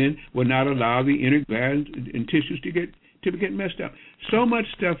melanin will not allow the inner glands and tissues to get messed up. So much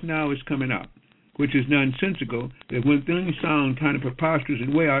stuff now is coming out, which is nonsensical, that when things sound kind of preposterous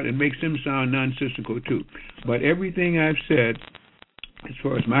and way out, it makes them sound nonsensical too. But everything I've said, as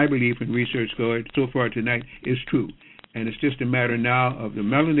far as my belief and research goes so far tonight, is true. And it's just a matter now of the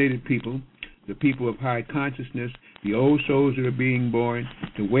melanated people, the people of high consciousness, the old souls that are being born,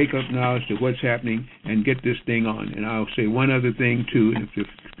 to wake up now as to what's happening and get this thing on. And I'll say one other thing, too, and if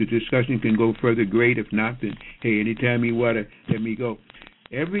the discussion can go further, great. If not, then, hey, anytime you want to, let me go.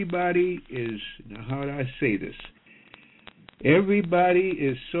 Everybody is, now how do I say this? Everybody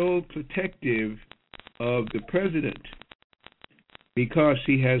is so protective of the president because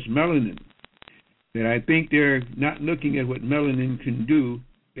he has melanin that I think they're not looking at what melanin can do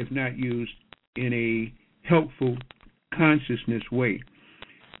if not used in a helpful consciousness way.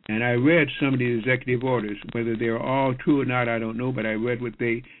 And I read some of the executive orders. Whether they're all true or not, I don't know, but I read what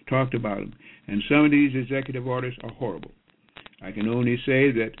they talked about them. And some of these executive orders are horrible. I can only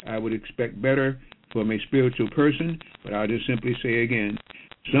say that I would expect better from a spiritual person, but I'll just simply say again,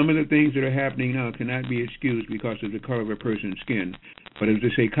 some of the things that are happening now cannot be excused because of the color of a person's skin. But as they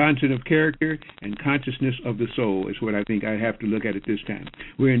say, content of character and consciousness of the soul is what I think I have to look at this time.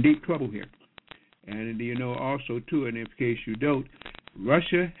 We're in deep trouble here. And you know also, too, and in case you don't,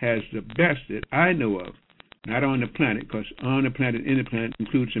 Russia has the best that I know of, not on the planet, because on the planet, in the planet,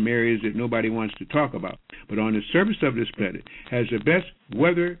 includes some areas that nobody wants to talk about, but on the surface of this planet, has the best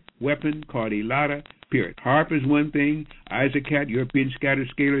weather weapon called a Lada, period. HARP is one thing, Isaacat, European Scatter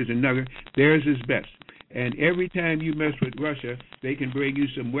Scalar is another. Theirs is best. And every time you mess with Russia, they can bring you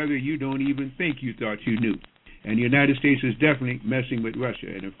some weather you don't even think you thought you knew. And the United States is definitely messing with Russia.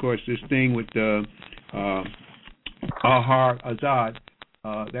 And, of course, this thing with Ahar Azad,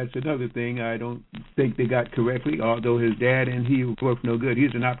 that's another thing I don't think they got correctly, although his dad and he were both no good.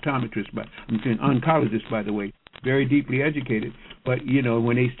 He's an optometrist, but an oncologist, by the way, very deeply educated. But, you know,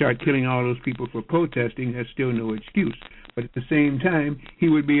 when they start killing all those people for protesting, that's still no excuse. But at the same time, he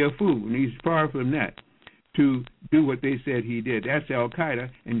would be a fool, and he's far from that, to do what they said he did. That's Al-Qaeda,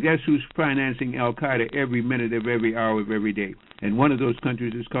 and guess who's financing Al-Qaeda every minute of every hour of every day? And one of those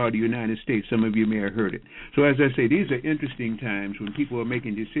countries is called the United States. Some of you may have heard it. So as I say, these are interesting times when people are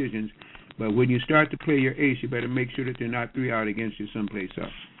making decisions, but when you start to play your ace, you better make sure that they're not 3 out against you someplace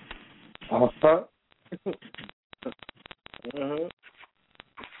else. Uh-huh.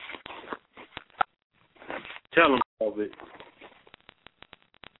 Tell them all of it.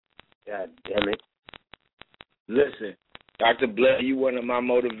 God damn it. Listen, Dr. Blair, you one of my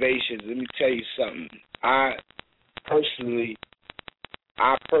motivations. Let me tell you something. I personally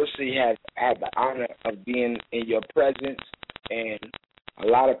have had the honor of being in your presence, and a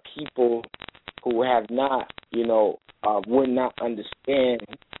lot of people who have not, would not understand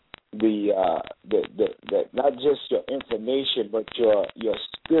the not just your information, but your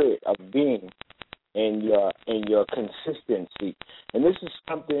spirit of being and your consistency. And this is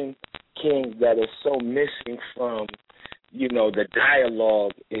something, King, that is so missing from, the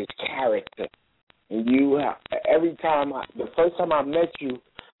dialogue is character. And the first time I met you,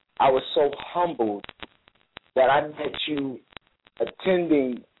 I was so humbled that I met you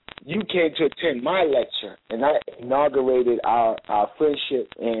you came to attend my lecture, and I inaugurated our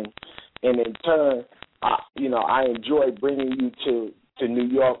friendship, and in turn, I enjoyed bringing you to New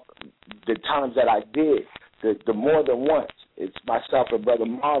York the times that I did, the more than once. It's myself and Brother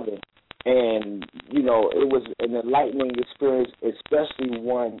Marvin. And, it was an enlightening experience, especially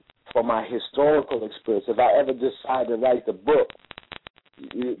one for my historical experience. If I ever decide to write the book,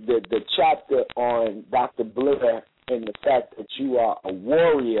 the chapter on Dr. Blair and the fact that you are a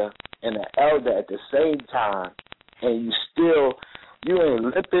warrior and an elder at the same time, and you ain't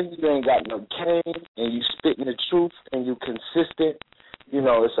lipping, you ain't got no cane, and you spitting the truth, and you consistent.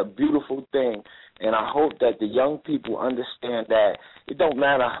 It's a beautiful thing. And I hope that the young people understand that it don't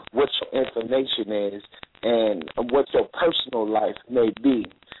matter what your information is and what your personal life may be.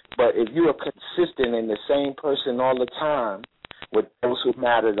 But if you are consistent and the same person all the time with those who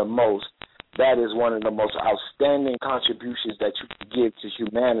matter the most, that is one of the most outstanding contributions that you can give to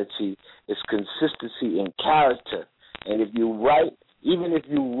humanity is consistency in character. And if you're right, even if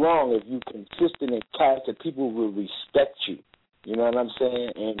you're wrong, if you're consistent in character, people will respect you. You know what I'm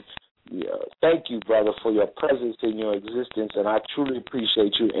saying? And thank you, brother, for your presence and your existence, and I truly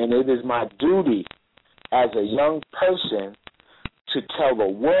appreciate you. And it is my duty as a young person to tell the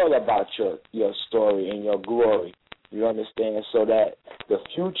world about your story and your glory. You understand? So that the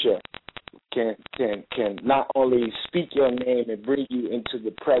future can not only speak your name and bring you into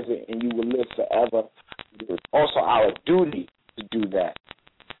the present and you will live forever, it's also our duty to do that.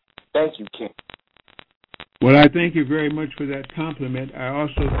 Thank you, King. Well, I thank you very much for that compliment. I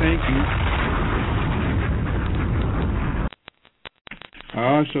also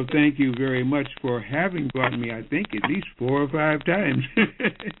thank you very much for having brought me, I think, at least 4 or 5 times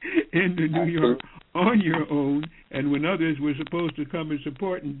into New York on your own, and when others were supposed to come and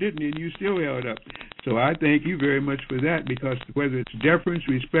support and didn't, and you still held up. So I thank you very much for that, because whether it's deference,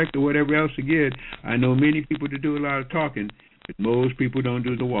 respect, or whatever else, again, I know many people that do a lot of talking, but most people don't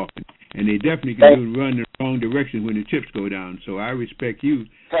do the walking. And they definitely can run the wrong direction when the chips go down. So I respect you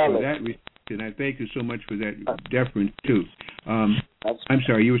for that, and I thank you so much for that deference, too. I'm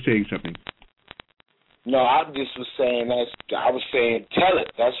sorry, you were saying something. No, I just was saying tell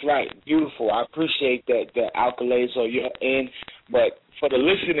it. That's right. Beautiful. I appreciate that the accolades on your end. But for the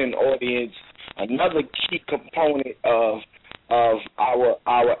listening audience, another key component of our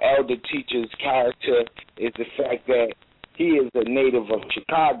elder teacher's character is the fact that he is a native of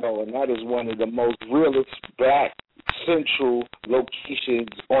Chicago, and that is one of the most realest black central locations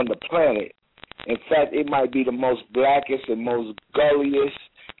on the planet. In fact, it might be the most blackest and most gulliest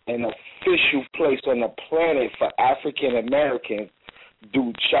and official place on the planet for African Americans.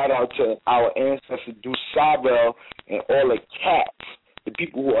 Shout out to our ancestor, Sabel, and all the cats, the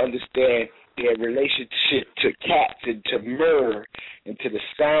people who understand their relationship to cats and to myrrh and to the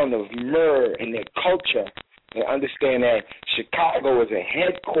sound of myrrh and their culture. And understand that Chicago is a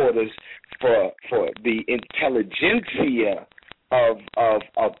headquarters for the intelligentsia of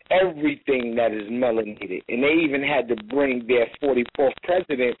everything that is melanated. And they even had to bring their 44th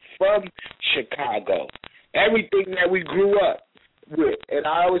president from Chicago. Everything that we grew up with. And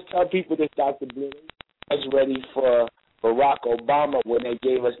I always tell people this, Dr. Blair, I was ready for Barack Obama when they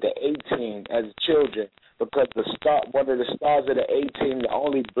gave us the A-team as children, because one of the stars of the A-team, the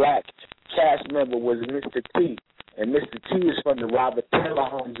only black cast member, was Mr. T. And Mr. T is from the Robert Taylor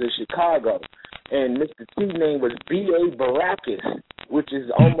homes in Chicago. And Mr. T's name was B.A. Baracus, which is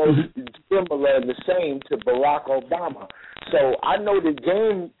almost similar and the same to Barack Obama. So I know this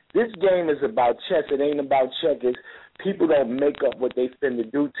game is about chess. It ain't about checkers. People don't make up what they finna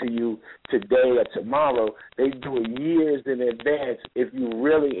do to you today or tomorrow. They do it years in advance if you're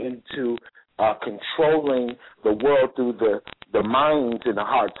really into controlling the world through the minds and the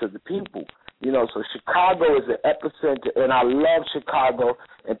hearts of the people. So Chicago is the epicenter, and I love Chicago,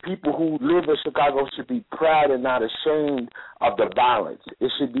 and people who live in Chicago should be proud and not ashamed of the violence.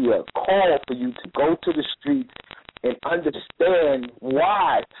 It should be a call for you to go to the streets and understand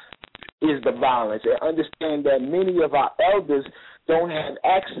why is the violence, and understand that many of our elders don't have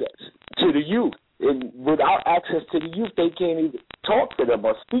access to the youth. And without access to the youth, they can't even talk to them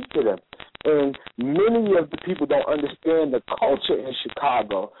or speak to them. And many of the people don't understand the culture in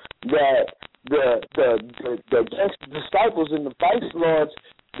Chicago, that the gangster disciples and the vice lords,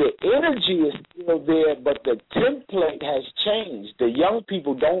 the energy is still there, but the template has changed. The young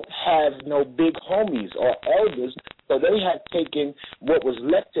people don't have no big homies or elders, so they have taken what was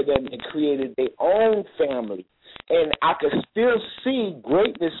left to them and created their own family. And I can still see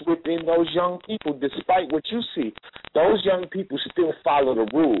greatness within those young people, despite what you see. Those young people still follow the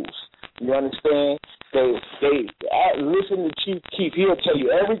rules. You understand? They listen to Chief Keef. He'll tell you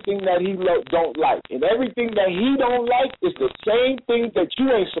everything that he don't like, and everything that he don't like is the same thing that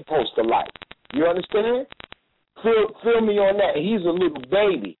you ain't supposed to like. You understand? Feel me on that. He's a little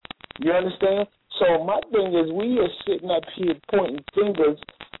baby. You understand? So my thing is, we are sitting up here pointing fingers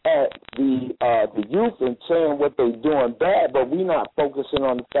at the youth and saying what they're doing bad, but we're not focusing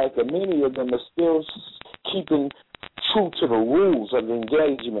on the fact that many of them are still keeping true to the rules of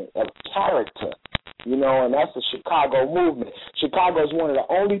engagement, of character, you know, and that's the Chicago movement. Chicago is one of the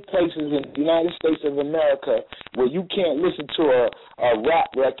only places in the United States of America where you can't listen to a rap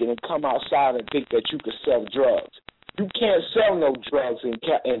record and come outside and think that you could sell drugs. You can't sell no drugs in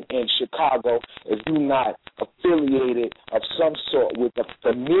Chicago if you're not affiliated of some sort with a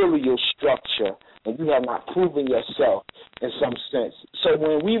familial structure and you have not proven yourself in some sense. So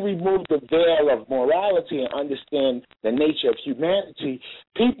when we remove the veil of morality and understand the nature of humanity,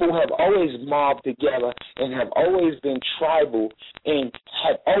 people have always mobbed together and have always been tribal and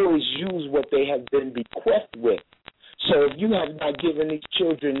have always used what they have been bequeathed with. So if you have not given these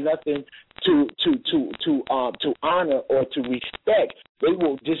children nothing to honor or to respect, they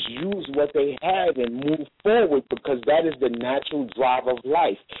will just use what they have and move forward, because that is the natural drive of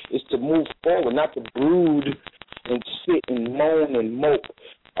life, is to move forward, not to brood and sit and moan and mope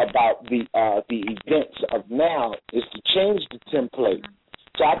about the events of now. Is to change the template.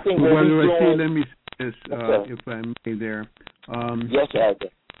 So I think let me say this, if I may there. Yes,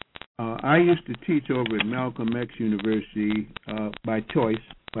 Elder. I used to teach over at Malcolm X University by choice,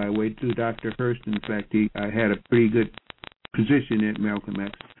 by way to Dr. Hurst. In fact, I had a pretty good position at Malcolm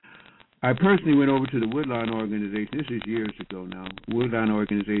X. I personally went over to the Woodlawn organization. This is years ago now. Woodlawn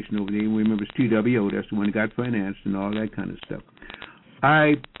organization over there. We remember it's TWO. That's the one that got financed and all that kind of stuff.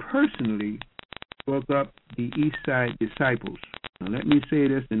 I personally spoke up the East Side Disciples. Now, let me say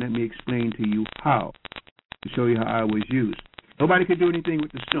this and let me explain to you how, to show you how I was used. Nobody could do anything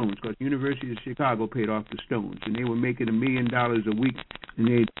with the Stones because the University of Chicago paid off the Stones, and they were making $1 million a week, and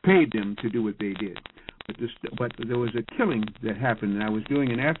they paid them to do what they did. But there was a killing that happened, and I was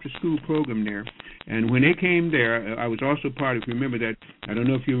doing an after-school program there, and when they came there, I was also part of, remember that, I don't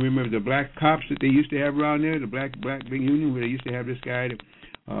know if you remember the black cops that they used to have around there, the black big union, where they used to have this guy that,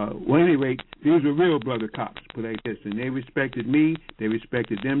 well, at any rate, these were real brother cops, put like this, and they respected me, they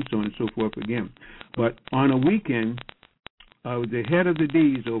respected them, so on and so forth again. But on a weekend, the head of the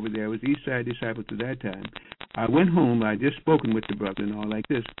D's over there was East Side Disciples at that time. I went home, I just spoken with the brother and all like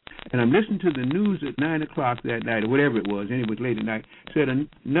this, and I'm listening to the news at 9 o'clock that night, or whatever it was, and it was late at night, said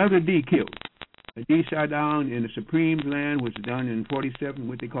another D killed. A D shot down in the Supreme's land, which is down in 47,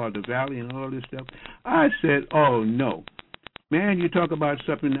 what they call the Valley and all this stuff. I said, oh, no. Man, you talk about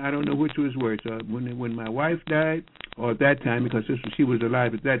something, I don't know which was worse, when my wife died, or at that time, because she was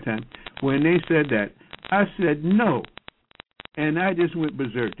alive at that time, when they said that, I said, no. And I just went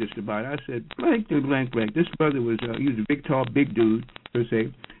berserk just about it. I said, blank to blank, blank. This brother he was a big, tall, big dude, per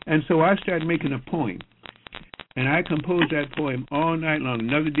se. And so I started making a poem. And I composed that poem all night long.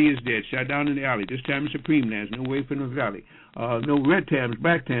 Another D is dead, shot down in the alley. This time in Supreme lands, no way from the valley. No red tabs,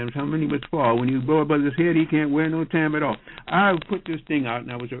 black tabs, how many must fall? When you blow a brother's head, he can't wear no tam at all. I put this thing out,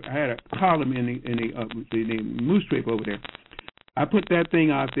 and I had a column in the newspaper over there. I put that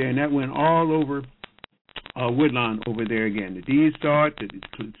thing out there, and that went all over Woodlawn over there again. The D's saw it,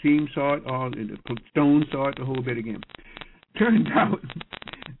 the team saw it, the Stones saw it, the whole bit again. Turned out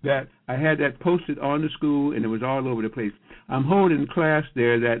that I had that posted on the school, and it was all over the place. I'm holding class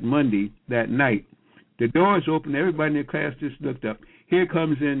there that Monday, that night. The doors open, everybody in the class just looked up. Here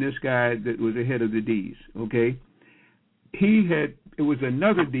comes in this guy that was the head of the D's, okay? It was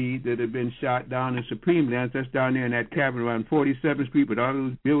another D that had been shot down in Supreme Lands. That's down there in that cabin around 47th Street with all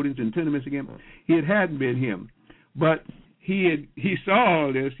those buildings and tenements again. It hadn't been him. But he saw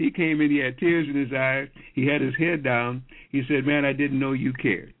all this. He came in, he had tears in his eyes. He had his head down. He said, man, I didn't know you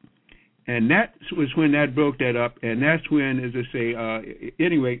cared. And that was when that broke that up, and that's when, as I say,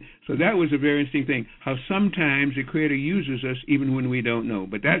 anyway, so that was a very interesting thing, how sometimes the Creator uses us even when we don't know.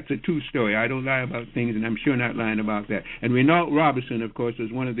 But that's a true story. I don't lie about things, and I'm sure not lying about that. And Renault Robinson, of course,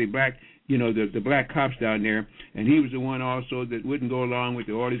 was one of the black, the black cops down there, and he was the one also that wouldn't go along with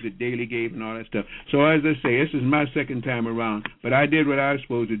the orders that Daley gave and all that stuff. So as I say, this is my second time around, but I did what I was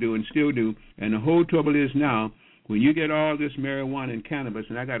supposed to do and still do, and the whole trouble is now, when you get all this marijuana and cannabis,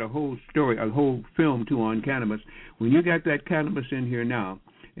 and I got a whole story, a whole film, too, on cannabis, when you got that cannabis in here now,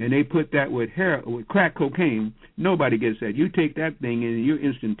 and they put that with crack cocaine, nobody gets that. You take that thing and you're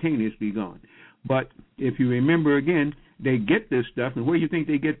instantaneously gone. But if you remember again, they get this stuff, and where you think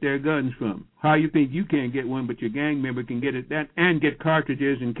they get their guns from? How you think you can't get one, but your gang member can get it that and get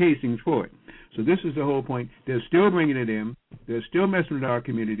cartridges and casings for it? So this is the whole point. They're still bringing it in. They're still messing with our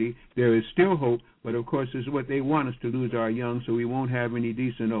community. There is still hope, but of course this is what they want us to lose our young, so we won't have any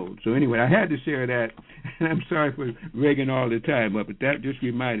decent old. So anyway, I had to share that, and I'm sorry for rigging all the time up, but that just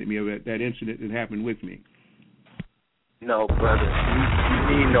reminded me of that incident that happened with me. No, brother,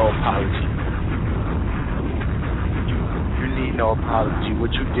 you need no apology. You need no apology.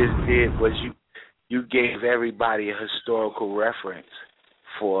 What you just did was you gave everybody a historical reference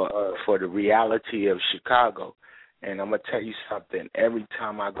for the reality of Chicago. And I'm going to tell you something. Every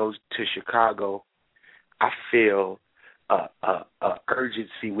time I go to Chicago, I feel a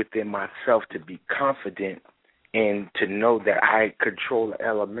urgency within myself to be confident and to know that I control the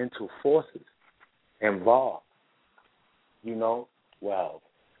elemental forces involved. You know? Well,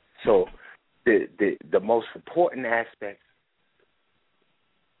 so the most important aspect,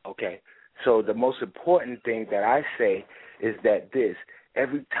 okay, so the most important thing that I say is that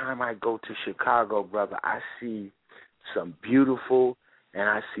every time I go to Chicago, brother, I see some beautiful and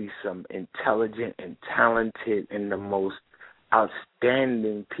I see some intelligent and talented and the most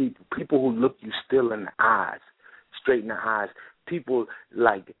outstanding people who look you still in the eyes, straight in the eyes. People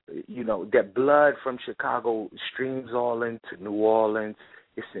like, you know, that blood from Chicago streams all into New Orleans.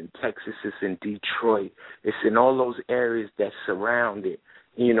 It's in Texas. It's in Detroit. It's in all those areas that surround it,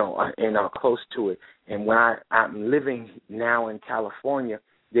 you know, and are close to it. And when I'm living now in California,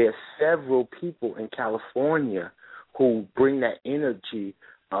 there are several people in California who bring that energy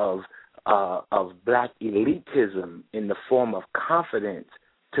of black elitism in the form of confidence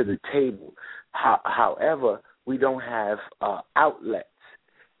to the table. However, we don't have outlets,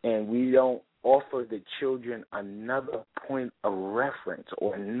 and we don't offer the children another point of reference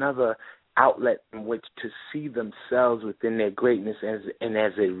or another outlet in which to see themselves within their greatness, and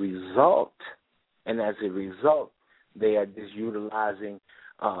as a result, they are just utilizing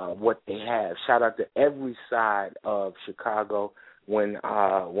what they have. Shout out to every side of Chicago. When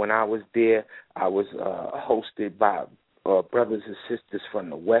I was there, I was hosted by brothers and sisters from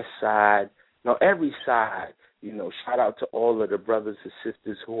the west side. Now, every side, you know, shout out to all of the brothers and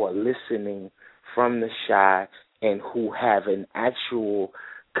sisters who are listening from the Chi and who have an actual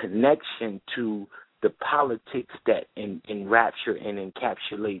connection to the politics that enrapture and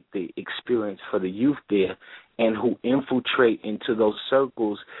encapsulate the experience for the youth there, and who infiltrate into those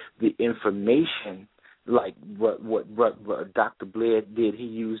circles the information, like what Dr. Blair did. He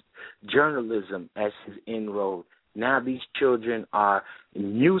used journalism as his inroad. Now these children are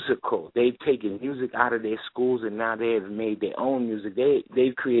musical. They've taken music out of their schools, and now they have made their own music.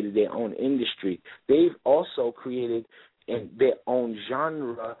 They've created their own industry. They've also created their own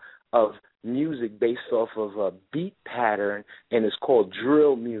genre of music based off of a beat pattern, and it's called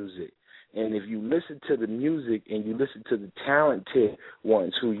drill music. And if you listen to the music and you listen to the talented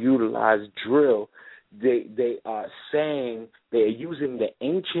ones who utilize drill, they are saying they are using the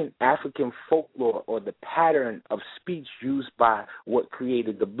ancient African folklore or the pattern of speech used by what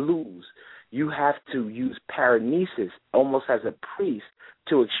created the blues. You have to use paranesis almost as a priest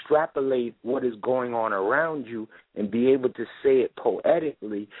to extrapolate what is going on around you and be able to say it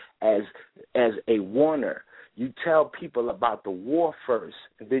poetically as a warner. You tell people about the war first,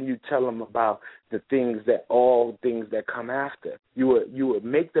 and then you tell them about all things that come after. You would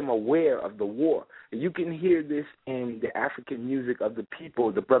make them aware of the war. And you can hear this in the African music of the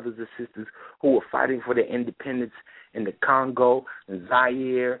people, the brothers and sisters who were fighting for their independence in the Congo and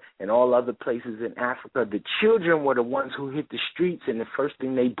Zaire and all other places in Africa. The children were the ones who hit the streets, and the first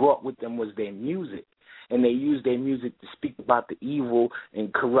thing they brought with them was their music. And they used their music to speak about the evil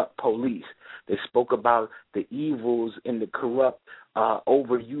and corrupt police. They spoke about the evils and the corrupt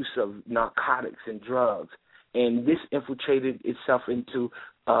overuse of narcotics and drugs. And this infiltrated itself into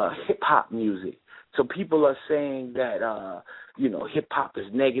hip-hop music. So people are saying that, hip-hop is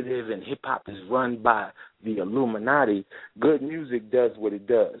negative and hip-hop is run by the Illuminati. Good music does what it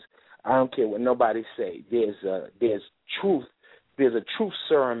does. I don't care what nobody say. There's truth. There's a truth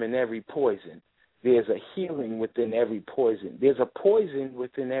serum in every poison. There's a healing within every poison. There's a poison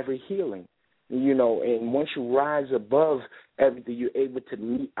within every healing. You know, and once you rise above everything, you're able to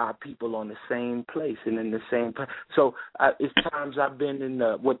meet our people on the same place and in the same place. So it's times I've been in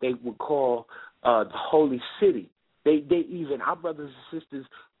what they would call the holy city. They even, our brothers and sisters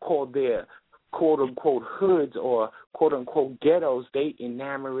call their quote-unquote hoods or quote-unquote ghettos, they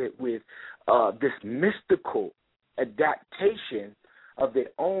enamor it with this mystical adaptation of their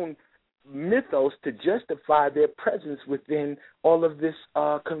own mythos to justify their presence within all of this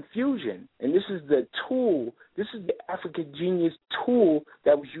confusion. And this is the tool, this is the African genius tool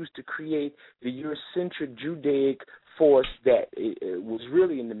that was used to create the Eurocentric Judaic force that it was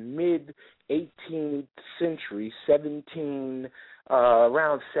really in the mid-18th century,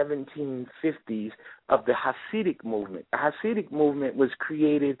 around 1750s, of the Hasidic movement. The Hasidic movement was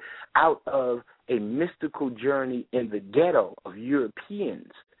created out of a mystical journey in the ghetto of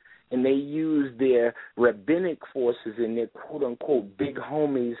Europeans. and they use their rabbinic forces and their quote-unquote big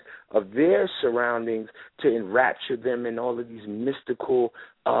homies of their surroundings to enrapture them in all of these mystical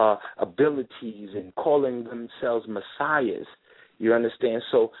abilities and calling themselves messiahs. You understand?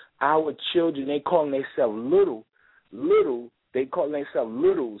 So our children, they call themselves little, they call themselves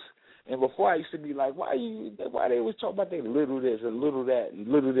littles. And before I used to be like, why they always talk about they little this and little that and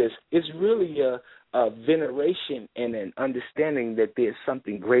little this? It's really a veneration and an understanding that there's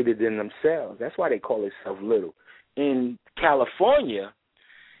something greater than themselves. That's why they call themselves little. In California,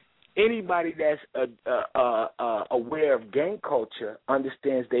 anybody that's aware of gang culture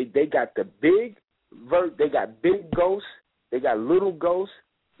understands they got the big ghosts, they got little ghosts,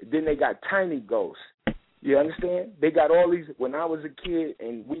 then they got tiny ghosts. You understand? They got all these. When I was a kid,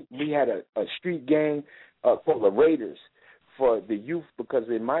 and we had a street gang called the Raiders for the youth, because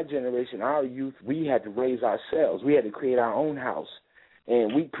in my generation, our youth, we had to raise ourselves. We had to create our own house,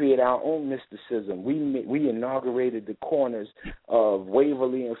 and we created our own mysticism. We inaugurated the corners of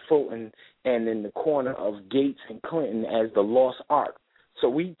Waverly and Fulton, and in the corner of Gates and Clinton as the Lost Ark. So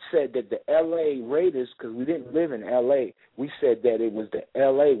we said that the L.A. Raiders, because we didn't live in L.A., we said that it was the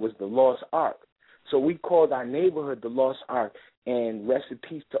L.A. was the Lost Ark. So we called our neighborhood the Lost Ark. And rest in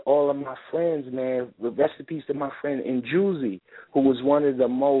peace to all of my friends, man. Rest in peace to my friend in Juicy, who was one of the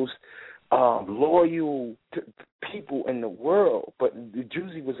most loyal people in the world. But the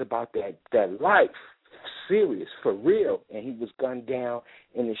Juicy was about that life, serious, for real. And he was gunned down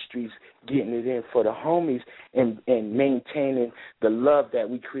in the streets, getting it in for the homies and maintaining the love that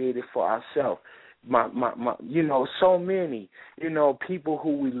we created for ourselves. My so many, people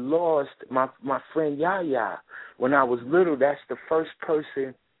who we lost. My friend Yaya, when I was little, that's the first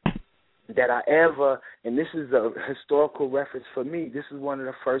person that I ever, and this is a historical reference for me, this is one of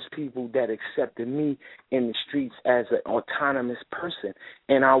the first people that accepted me in the streets as an autonomous person.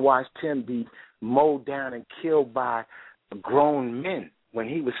 And I watched him be mowed down and killed by grown men when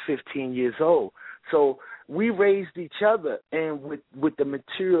he was 15 years old. So we raised each other, and with the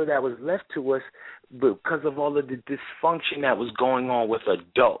material that was left to us because of all of the dysfunction that was going on with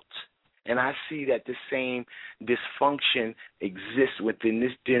adults. And I see that the same dysfunction exists within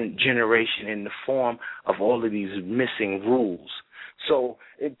this generation in the form of all of these missing rules. So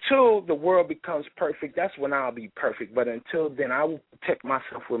until the world becomes perfect, that's when I'll be perfect. But until then, I will protect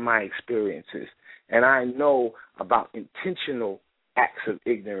myself with my experiences. And I know about intentional acts of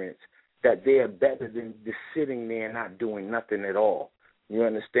ignorance, that they are better than just sitting there and not doing nothing at all. You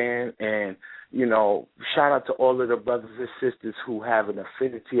understand? And, shout out to all of the brothers and sisters who have an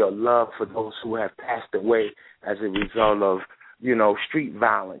affinity or love for those who have passed away as a result of, street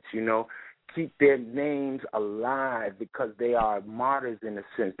violence, Keep their names alive because they are martyrs in a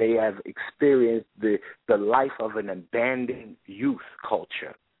sense. They have experienced the life of an abandoned youth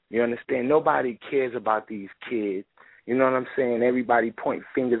culture. You understand? Nobody cares about these kids. You know what I'm saying? Everybody point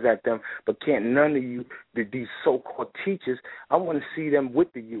fingers at them, but can't none of you, these so-called teachers, I want to see them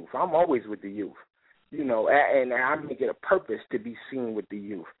with the youth. I'm always with the youth, and I make it a purpose to be seen with the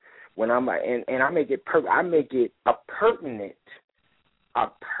youth. When I make it a pertinent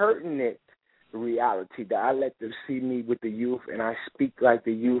reality that I let them see me with the youth, and I speak like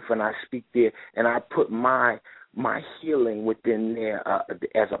the youth, and I speak there, and I put my healing within there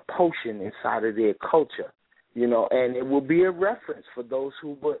as a potion inside of their culture. And it will be a reference for those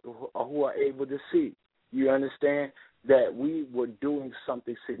who are able to see. You understand that we were doing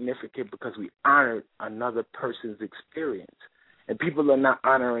something significant because we honored another person's experience. And people are not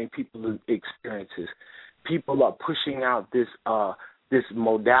honoring people's experiences. People are pushing out this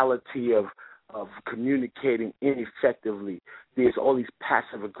modality of communicating ineffectively. There's all these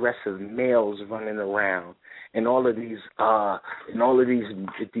passive-aggressive males running around, and all of these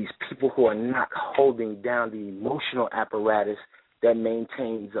people who are not holding down the emotional apparatus that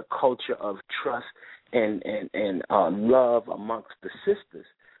maintains a culture of trust and love amongst the sisters.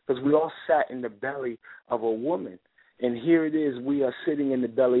 Because we all sat in the belly of a woman. And here it is, we are sitting in the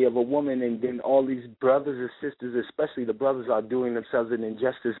belly of a woman, and then all these brothers and sisters, especially the brothers, are doing themselves an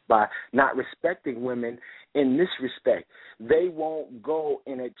injustice by not respecting women in this respect. They won't go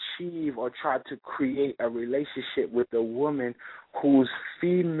and achieve or try to create a relationship with a woman whose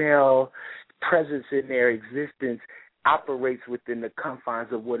female presence in their existence operates within the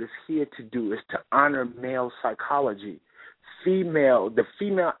confines of what it's here to do, is to honor male psychology. Females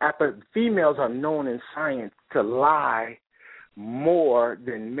are known in science to lie more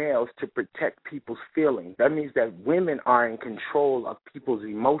than males to protect people's feelings. That means that women are in control of people's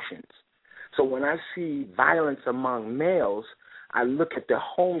emotions. So when I see violence among males, I look at the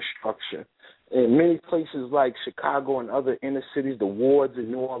home structure In many places like Chicago and other inner cities, the wards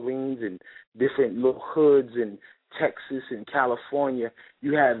in New Orleans and different little hoods in Texas and California,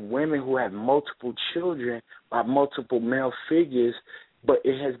 you have women who have multiple children by multiple male figures, but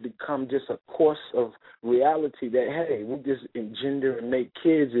it has become just a course of reality that, hey, we just engender and make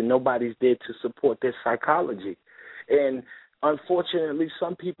kids and nobody's there to support their psychology. And unfortunately,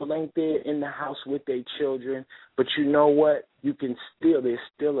 some people ain't there in the house with their children, but you know what? There's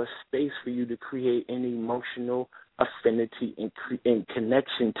still a space for you to create an emotional affinity and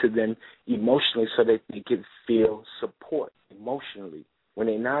connection to them emotionally so that they can feel support emotionally. When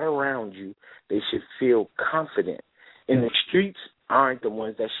they're not around you, they should feel confident. And the streets aren't the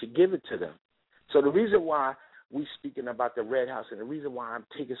ones that should give it to them. So the reason why we're speaking about the Red House and the reason why I'm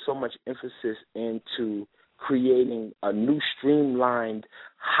taking so much emphasis into creating a new streamlined,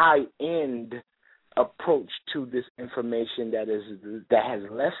 high-end approach to this information that has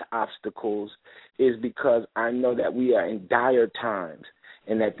less obstacles is because I know that we are in dire times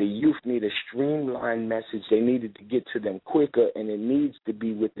and that the youth need a streamlined message. They needed to get to them quicker, and it needs to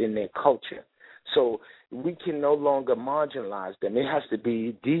be within their culture. So we can no longer marginalize them. It has to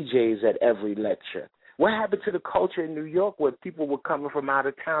be DJs at every lecture. What happened to the culture in New York where people were coming from out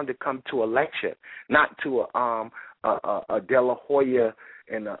of town to come to a lecture, not to a De La Hoya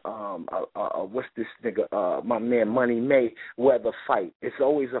and what's this nigga, my man Money May weather fight. It's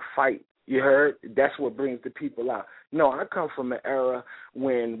always a fight. You heard? That's what brings the people out. No, I come from an era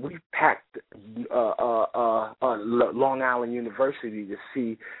when we packed Long Island University to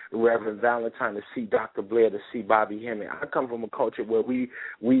see Reverend Valentine, to see Dr. Blair, to see Bobby Hemming. I come from a culture where we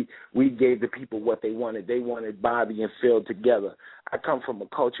gave the people what they wanted. They wanted Bobby and Phil together. I come from a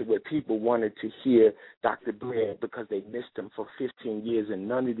culture where people wanted to hear Dr. Blair because they missed him for 15 years, and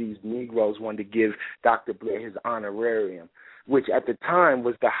none of these Negroes wanted to give Dr. Blair his honorarium, which at the time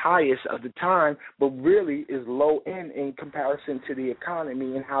was the highest of the time, but really is low end in comparison to the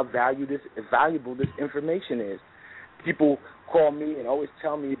economy and how valuable this information is. People call me and always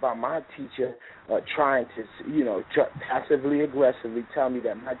tell me about my teacher trying to, passively aggressively tell me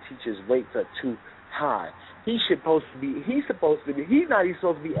that my teacher's rates are too high. He's not even supposed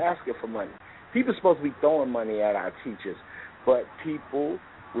to be asking for money. People are supposed to be throwing money at our teachers, but people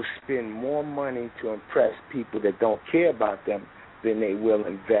will spend more money to impress people that don't care about them than they will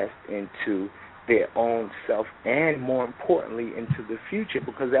invest into their own self and, more importantly, into the future.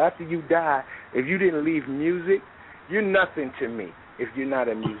 Because after you die, if you didn't leave music, you're nothing to me. If you're not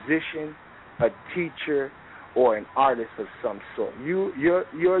a musician, a teacher, or an artist of some sort,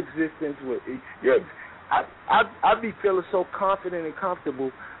 your existence I'd be feeling so confident and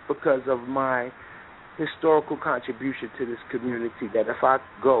comfortable because of my historical contribution to this community that if I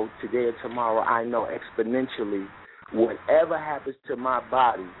go today or tomorrow, I know exponentially whatever happens to my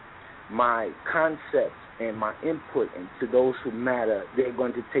body, my concepts and my input into those who matter, they're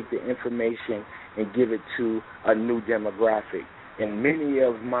going to take the information and give it to a new demographic. And many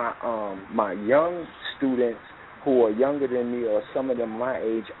of my young students who are younger than me, or some of them my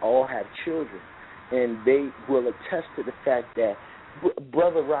age, all have children. And they will attest to the fact that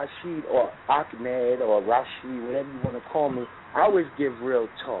Brother Rashid or Ahmed or Rashid, whatever you want to call me, I always give real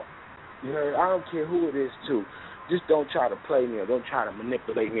talk. You know, I don't care who it is to. Just don't try to play me or don't try to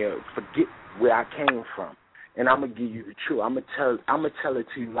manipulate me or forget where I came from. And I'm going to give you the truth. I'm going to tell it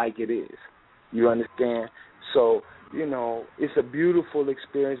to you like it is. You understand? So, it's a beautiful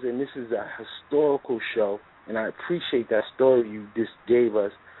experience, and this is a historical show, and I appreciate that story you just gave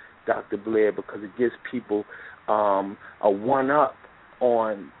us, Dr. Blair, because it gives people a one-up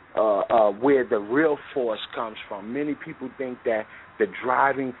on where the real force comes from. Many people think that the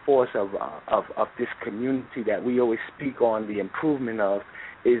driving force of this community that we always speak on, the improvement of,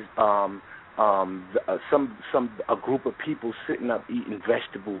 is a group of people sitting up eating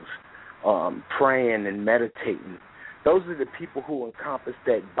vegetables, praying and meditating. Those are the people who encompass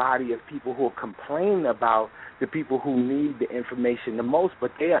that body of people who complain about the people who need the information the most,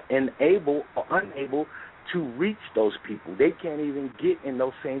 but they are unable to reach those people. They can't even get in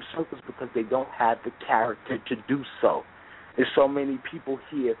those same circles because they don't have the character to do so. There's so many people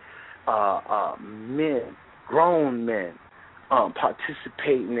here, men, grown men,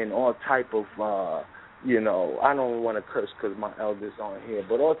 participating in all type of, I don't want to curse because my elders aren't here,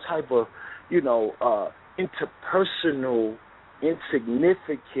 but all type of, interpersonal,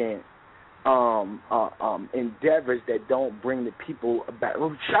 insignificant endeavors that don't bring the people back.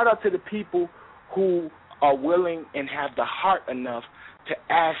 Shout out to the people who are willing and have the heart enough to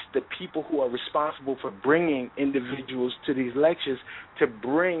ask the people who are responsible for bringing individuals to these lectures to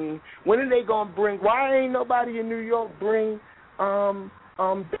bring. When are they going to bring? Why ain't nobody in New York bring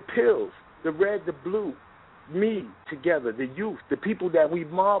the pills? the red, the blue, me together, the youth, the people that we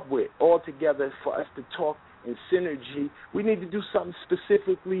mob with, all together for us to talk in synergy. We need to do something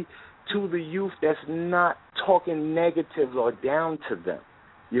specifically to the youth that's not talking negative or down to them.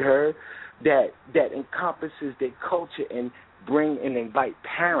 You heard? That encompasses their culture and bring and invite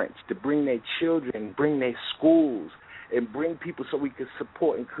parents to bring their children, bring their schools, and bring people so we can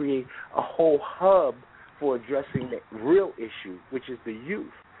support and create a whole hub for addressing the real issue, which is the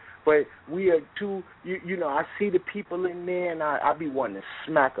youth. But we are too, you know, I see the people in there, and I be wanting to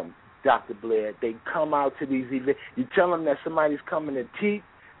smack them, Dr. Blair. They come out to these events. You tell them that somebody's coming to teach,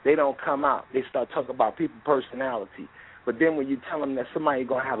 they don't come out. They start talking about people's personality. But then when you tell them that somebody's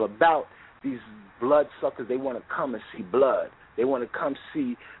going to have a bout, these bloodsuckers, they want to come and see blood. They want to come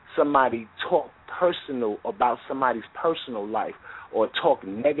see somebody talk personal about somebody's personal life or talk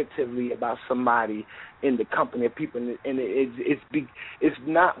negatively about somebody in the company of people. And it's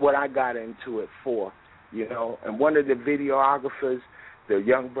not what I got into it for, you know. And one of the videographers, the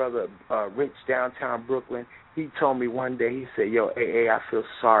young brother, Rich, downtown Brooklyn, he told me one day, he said, yo, AA, I feel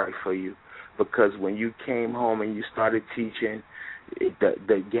sorry for you because when you came home and you started teaching,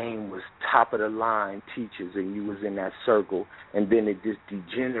 the game was top of the line teachers, and you was in that circle, and then it just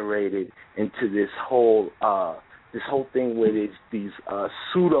degenerated into this whole thing where it's these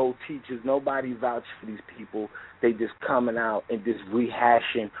pseudo teachers. Nobody vouched for these people. They just coming out and just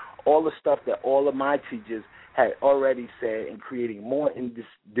rehashing all the stuff that all of my teachers had already said and creating more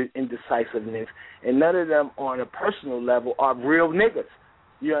indecisiveness. And none of them on a personal level are real niggas.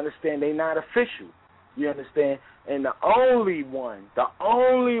 You understand? They not official. You understand? And the only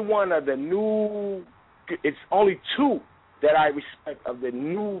one of the new, it's only two that I respect of the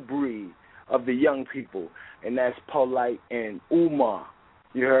new breed of the young people, and that's Polite and Umar.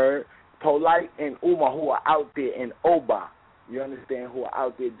 You heard? Polite and Umar, who are out there in Oba. You understand? Who are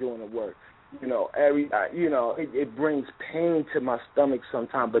out there doing the work. You know, it brings pain to my stomach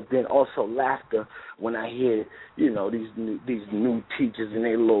sometimes, but then also laughter when I hear, you know, these new teachers and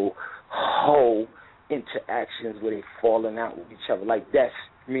their little whole interactions where they falling out with each other. Like that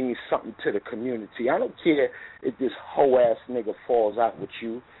means something to the community. I don't care if this whole ass nigga falls out with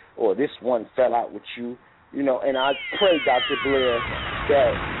you or this one fell out with you, you know. And I pray, Dr. Blair,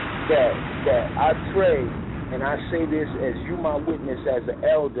 that I pray, and I say this as you my witness as an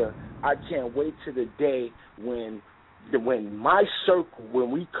elder. I can't wait to the day when my circle,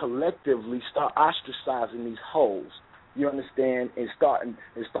 when we collectively start ostracizing these hoes. You understand, and start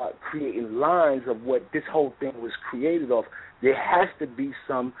creating lines of what this whole thing was created of. There has to be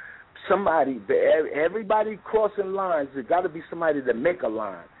somebody. Everybody crossing lines. There's got to be somebody to make a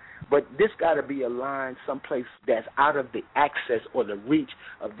line. But this got to be a line someplace that's out of the access or the reach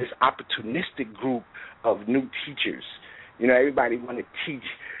of this opportunistic group of new teachers. You know, everybody want to teach.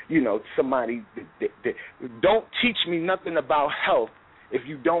 You know, somebody. Don't teach me nothing about health if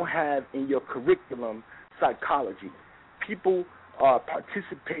you don't have in your curriculum psychology. People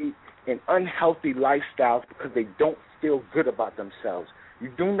participate in unhealthy lifestyles because they don't feel good about themselves. You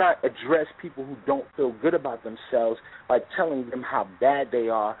do not address people who don't feel good about themselves by telling them how bad they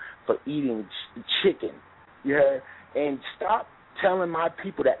are for eating chicken. Yeah, and stop telling my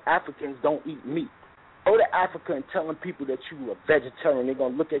people that Africans don't eat meat. Go to Africa and telling people that you are vegetarian. They're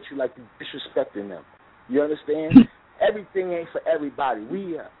gonna look at you like you're disrespecting them. You understand? Everything ain't for everybody.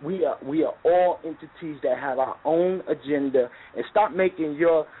 We are all entities that have our own agenda, and stop making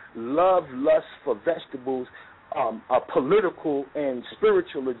your lust for vegetables a political and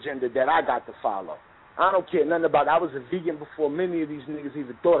spiritual agenda that I got to follow. I don't care nothing about it. I was a vegan before many of these niggas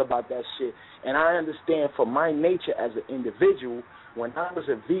even thought about that shit, and I understand from my nature as an individual, when I was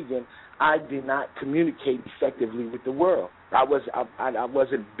a vegan, I did not communicate effectively with the world. I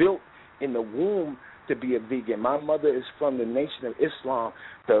wasn't built in the womb to be a vegan. My mother is from the Nation of Islam.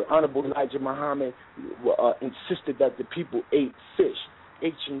 The Honorable Elijah Muhammad insisted that the people ate fish,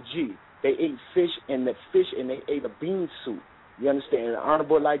 H&G. They ate fish, and they ate a bean soup. You understand? The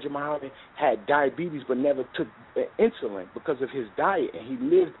Honorable Elijah Muhammad had diabetes but never took insulin because of his diet, and he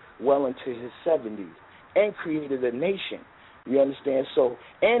lived well into his 70s and created a nation. You understand? So,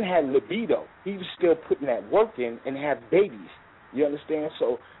 and had libido. He was still putting that work in and have babies. You understand?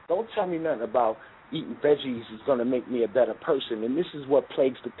 So don't tell me nothing about eating veggies is going to make me a better person. And this is what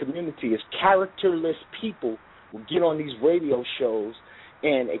plagues the community is characterless people who get on these radio shows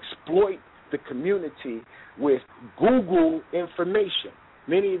and exploit the community with Google information.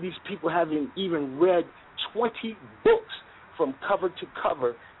 Many of these people haven't even read 20 books from cover to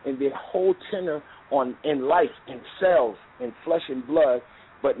cover in their whole tenor in life, in cells, in flesh and blood.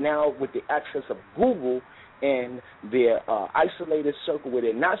 But now with the access of Google in their isolated circle where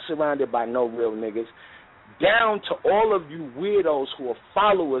they're not surrounded by no real niggas, down to all of you weirdos who are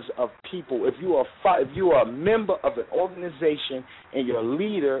followers of people. If you are a member of an organization and your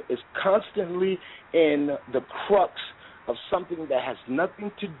leader is constantly in the crux of something that has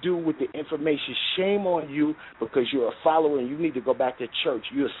nothing to do with the information, shame on you, because you're a follower and you need to go back to church.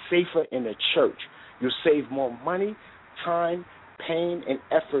 You're safer in the church. You'll save more money, time, pain, and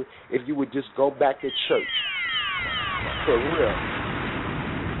effort if you would just go back to church. For real.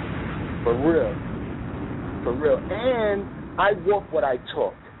 For real. For real. And I walk what I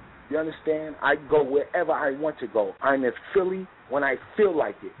talk. You understand? I go wherever I want to go. I'm in Philly when I feel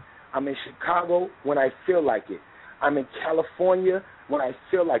like it. I'm in Chicago when I feel like it. I'm in California when I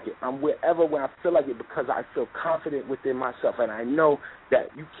feel like it. I'm wherever when I feel like it because I feel confident within myself. And I know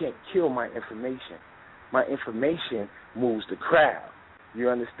that you can't kill my information. My information moves the crowd. You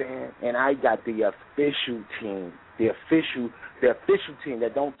understand? And I got the official team, the official team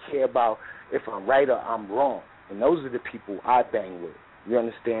that don't care about if I'm right or I'm wrong. And those are the people I bang with. You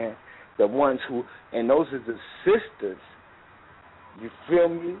understand? The ones who, and those are the sisters, you feel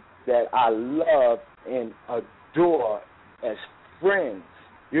me, that I love and adore as friends.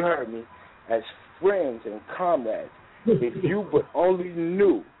 You heard me? As friends and comrades. If you but only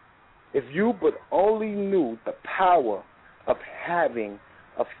knew the power of having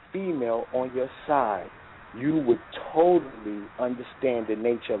a female on your side, you would totally understand the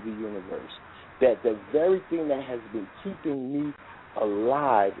nature of the universe. That the very thing that has been keeping me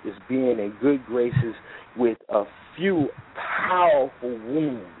alive is being in good graces with a few powerful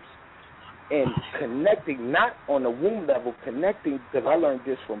wombs and connecting, not on the womb level, connecting, because I learned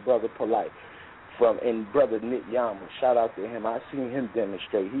this from Brother Polite and Brother Nick Yama. Shout out to him. I've seen him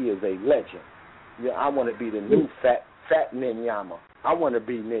demonstrate. He is a legend. Yeah, I want to be the new fat Nick Yama. I want to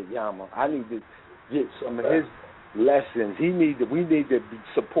be Nick Yama. I need to get some of his lessons. We need to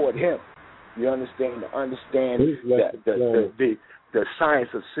support him. You understand? To understand the science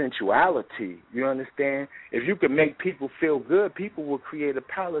of sensuality. You understand? If you can make people feel good, people will create a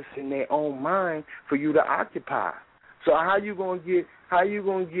palace in their own mind for you to occupy. So how you gonna get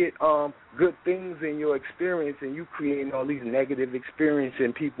good things in your experience, and you creating all these negative experiences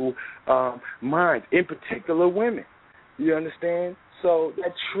in people's minds, in particular women? You understand? So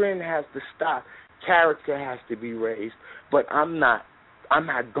that trend has to stop. Character has to be raised. But I'm not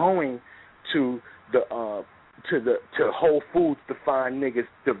going to Whole Foods to find niggas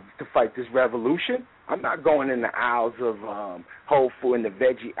to fight this revolution. I'm not going in the aisles of Whole Foods, in the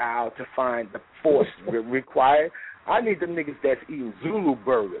veggie aisle, to find the force required. I need them niggas that's eating Zulu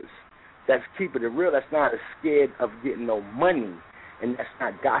burgers, that's keeping it real, that's not scared of getting no money, and that's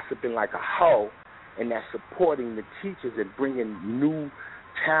not gossiping like a hoe, and that's supporting the teachers and bringing new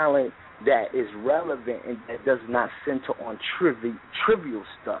talent that is relevant and that does not center on trivial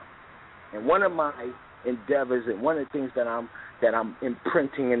stuff. And one of my endeavors and one of the things that I'm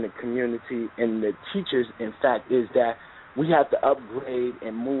imprinting in the community and the teachers, in fact, is that we have to upgrade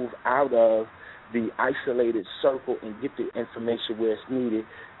and move out of the isolated circle and get the information where it's needed.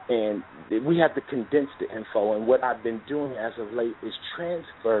 And we have to condense the info. And what I've been doing as of late is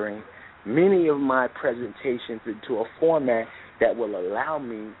transferring many of my presentations into a format that will allow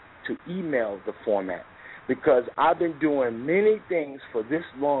me to email the format, because I've been doing many things for this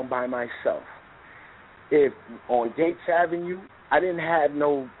long by myself. If on Gates Avenue, I didn't have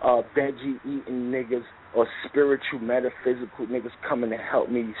no veggie-eating niggas or spiritual, metaphysical niggas coming to help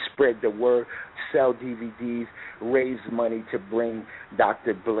me spread the word, sell DVDs, raise money to bring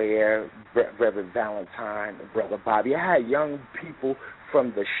Dr. Blair, Reverend Valentine, Brother Bobby. I had young people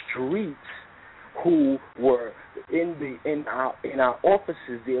from the streets who were in our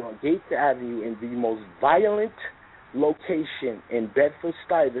offices there on Gates Avenue, in the most violent location in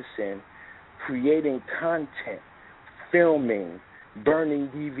Bedford-Stuyvesant, creating content, filming, burning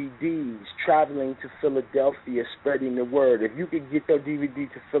DVDs, traveling to Philadelphia, spreading the word. If you could get your DVD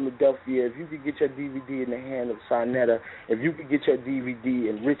to Philadelphia, if you could get your DVD in the hand of Sonetta, if you could get your DVD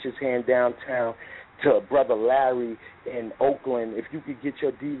in Richard's hand downtown to Brother Larry in Oakland, if you could get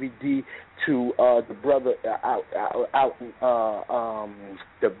your DVD to the brother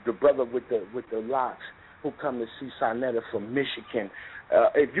the brother with the locks who come to see Sonetta from Michigan.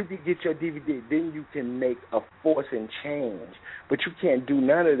 If you could get your DVD, then you can make a force and change. But you can't do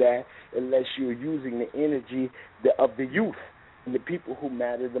none of that unless you're using the energy of the youth and the people who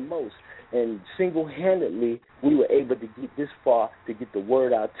matter the most. And single-handedly, we were able to get this far, to get the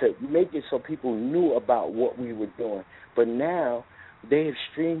word out, to make it so people knew about what we were doing. But now they have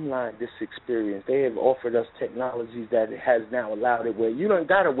streamlined this experience. They have offered us technologies that has now allowed it where you don't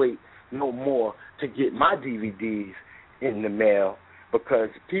got to wait no more to get my DVDs in the mail, because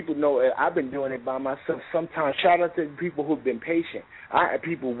people know I've been doing it by myself sometimes. Shout out to the people who've been patient. I had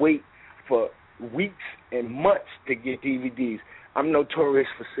people wait for weeks and months to get DVDs. I'm notorious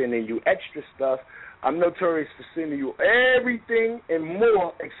for sending you extra stuff. I'm notorious for sending you everything and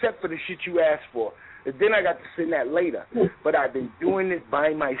more except for the shit you asked for. And then I got to send that later. But I've been doing it by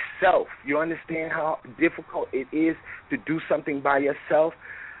myself. You understand how difficult it is to do something by yourself?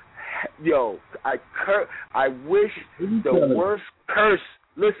 Yo, I wish the worst curse,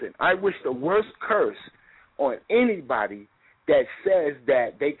 listen, I wish the worst curse on anybody that says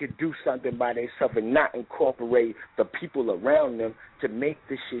that they could do something by themselves and not incorporate the people around them to make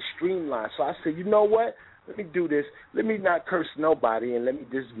this shit streamlined. So I said, you know what? Let me do this. Let me not curse nobody, and let me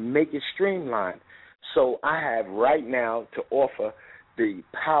just make it streamlined. So I have right now to offer the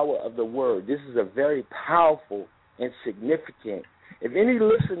power of the word. This is a very powerful and significant. If any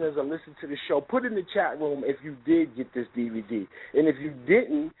listeners are listening to the show, put in the chat room if you did get this DVD. And if you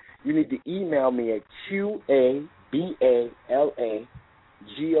didn't, you need to email me at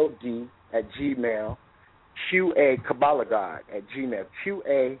QABALAGOD@gmail, Qabala God @gmail,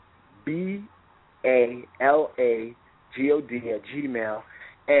 QABALAGOD@gmail,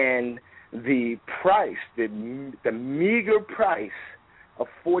 and the price, the meager price of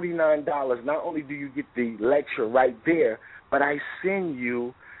 $49. Not only do you get the lecture right there, but I send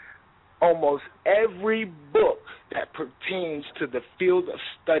you almost every book that pertains to the field of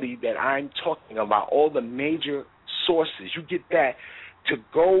study that I'm talking about, all the major sources. You get that to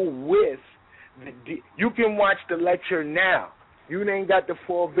go with you can watch the lecture now. You ain't got to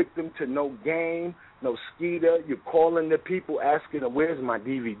fall victim to no game, no skeeter. You're calling the people asking, where's my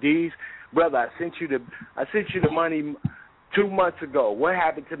DVDs? Brother, I sent you the money 2 months ago. What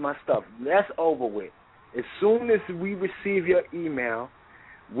happened to my stuff? That's over with. As soon as we receive your email,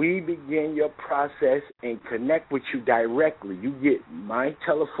 we begin your process and connect with you directly. You get my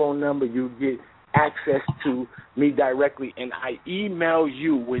telephone number. You get access to me directly, and I email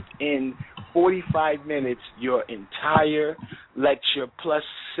you within 45 minutes your entire lecture plus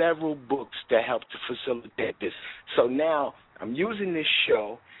several books that help to facilitate this. So now I'm using this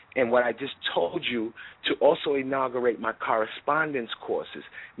show and what I just told you to also inaugurate my correspondence courses.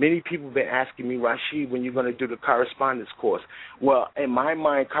 Many people have been asking me, Rashid, when you're going to do the correspondence course. Well, in my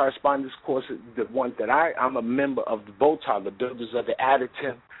mind, correspondence course is the one that I'm a member of the BOTAG, the Builders of the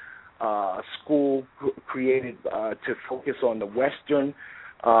Additive School, created to focus on the Western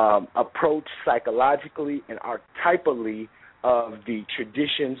approach psychologically and archetypally of the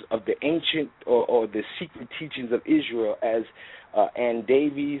traditions of the ancient or the secret teachings of Israel, as Ann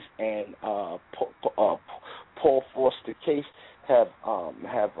Davies and Paul Foster Case have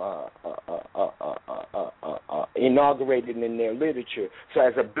inaugurated in their literature. So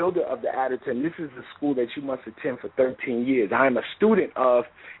as a builder of the additive, this is a school that you must attend for 13 years. I am a student of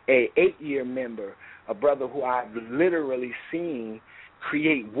a 8-year member, a brother who I've literally seen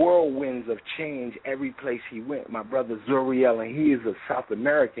create whirlwinds of change every place he went. My brother Zuriel, and he is a South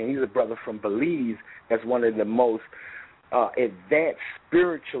American. He's a brother from Belize. That's one of the most advanced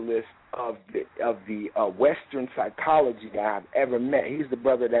spiritualists of the Western psychology that I've ever met. He's the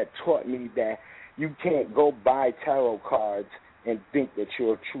brother that taught me that you can't go buy tarot cards and think that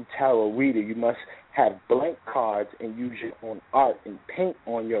you're a true tarot reader. You must have blank cards and use your own art and paint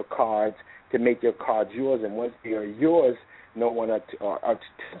on your cards to make your cards yours. And once they are yours, no one are to touch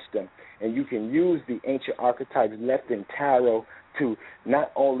them. And you can use the ancient archetypes left in tarot to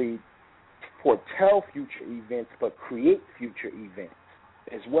not only foretell future events, but create future events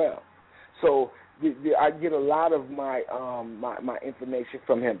as well. So I get a lot of my my information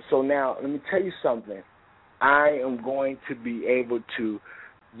from him. So now let me tell you something. I am going to be able to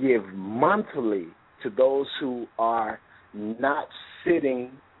give monthly to those who are not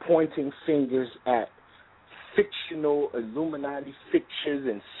sitting pointing fingers at fictional Illuminati fixtures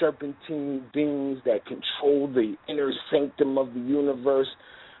and serpentine beings that control the inner sanctum of the universe.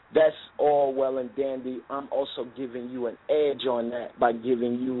 That's all well and dandy. I'm also giving you an edge on that by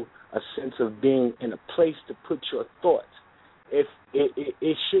giving you a sense of being in a place to put your thoughts. If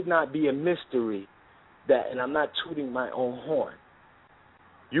it should not be a mystery that, and I'm not tooting my own horn,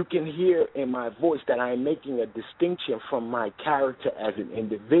 you can hear in my voice that I am making a distinction from my character as an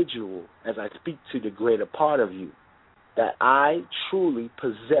individual as I speak to the greater part of you, that I truly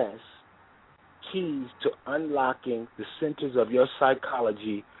possess keys to unlocking the centers of your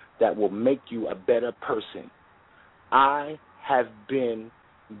psychology that will make you a better person. I have been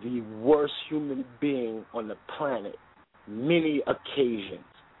the worst human being on the planet many occasions,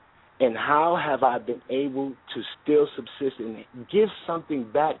 And how have I been able to still subsist and give something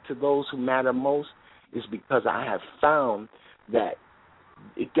back to those who matter most is because I have found that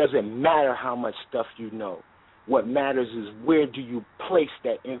it doesn't matter how much stuff you know. What matters is where do you place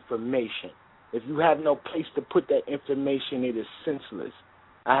that information. If you have no place to put that information, it is senseless.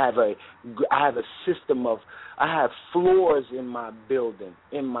 I have a system of, I have floors in my building,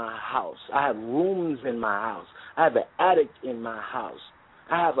 in my house. I have rooms in my house. I have an attic in my house.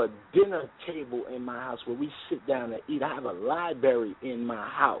 I have a dinner table in my house where we sit down and eat. I have a library in my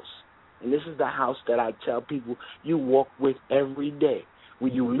house. And this is the house that I tell people you walk with every day.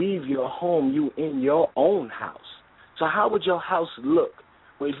 When you leave your home, you in your own house. So how would your house look?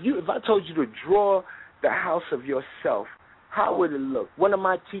 Well, if I told you to draw the house of yourself, how would it look? One of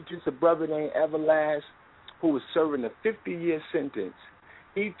my teachers, a brother named Everlast, who was serving a 50-year sentence,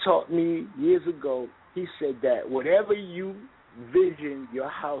 he taught me years ago, he said that whatever you vision your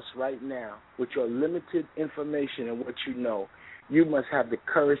house right now with your limited information and what you know, you must have the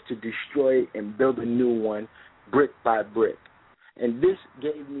courage to destroy it and build a new one brick by brick. And this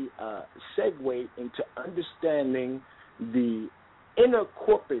gave me a segue into understanding the inner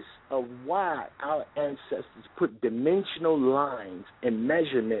corpus of why our ancestors put dimensional lines and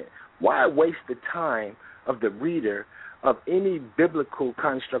measurement. Why waste the time of the reader of any biblical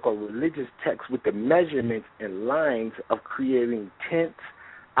construct or religious text with the measurements and lines of creating tents,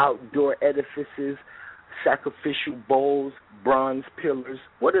 outdoor edifices, sacrificial bowls, bronze pillars?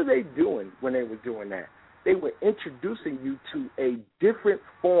 What are they doing when they were doing that? They were introducing you to a different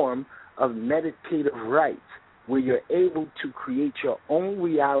form of meditative rites where you're able to create your own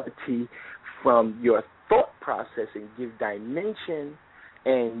reality from your thought process and give dimension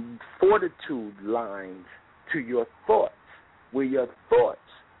and fortitude lines to your thoughts, where your thoughts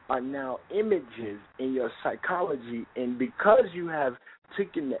are now images in your psychology. And because you have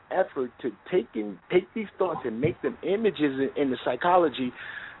taken the effort to take these thoughts and make them images in the psychology,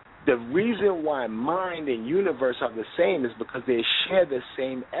 the reason why mind and universe are the same is because they share the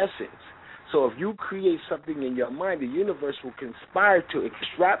same essence. So if you create something in your mind, the universe will conspire to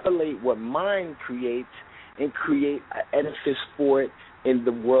extrapolate what mind creates and create an edifice for it in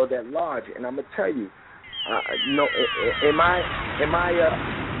the world at large. And I'm gonna tell you, am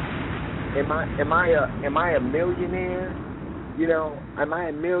I a millionaire? You know, am I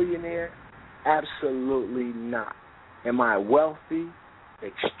a millionaire? Absolutely not. Am I wealthy?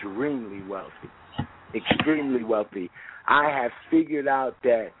 Extremely wealthy. Extremely wealthy. I have figured out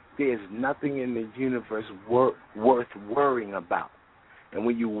that there's nothing in the universe worth worrying about. And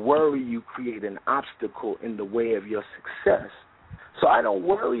when you worry, you create an obstacle in the way of your success. So I don't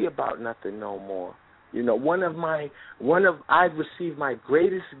worry about nothing no more. You know, I received my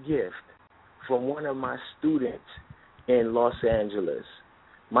greatest gift from one of my students in Los Angeles.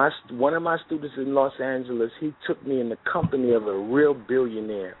 One of my students in Los Angeles, he took me in the company of a real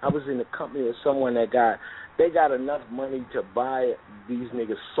billionaire. I was in the company of someone that got enough money to buy these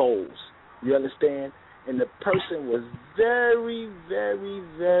niggas' souls. You understand? And the person was very, very,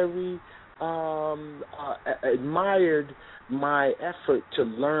 very admired my effort to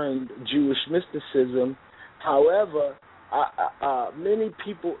learn Jewish mysticism. However, many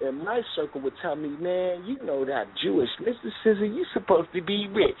people in my circle would tell me, man, you know that Jewish mysticism, you supposed to be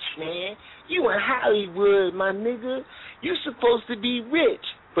rich, man. You in Hollywood, my nigga. You supposed to be rich.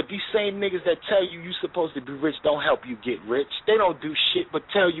 But these same niggas that tell you you supposed to be rich don't help you get rich. They don't do shit but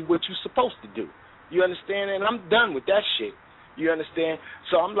tell you what you supposed to do. You understand? And I'm done with that shit. You understand?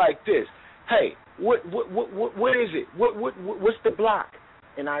 So I'm like this. Hey, what is it? What's the block?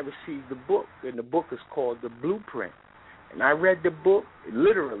 And I received the book, and the book is called The Blueprint. And I read the book,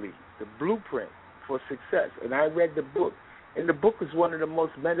 literally, The Blueprint for Success. And I read the book, and the book is one of the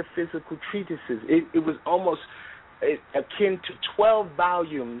most metaphysical treatises. It was almost akin to 12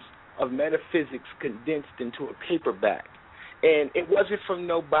 volumes of metaphysics condensed into a paperback. And it wasn't from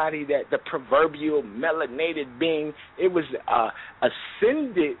nobody that the proverbial melanated being. It was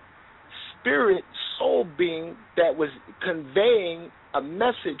ascended spirit soul being that was conveying a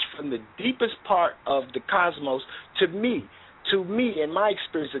message from the deepest part of the cosmos to me in my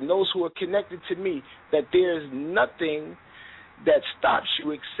experience, and those who are connected to me, that there's nothing that stops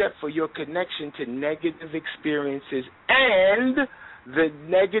you except for your connection to negative experiences and the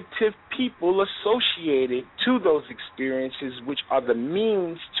negative people associated to those experiences, which are the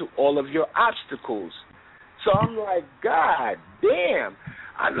means to all of your obstacles. So I'm like, God damn,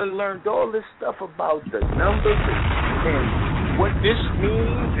 I done learned all this stuff about the numbers and what this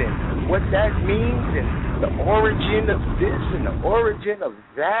means and what that means and the origin of this and the origin of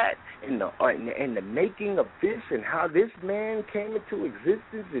that and the making of this and how this man came into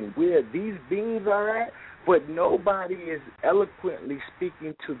existence and where these beings are at, but nobody is eloquently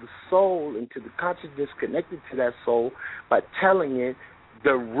speaking to the soul and to the consciousness connected to that soul by telling it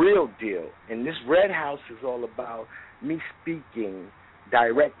the real deal. And this Red House is all about me speaking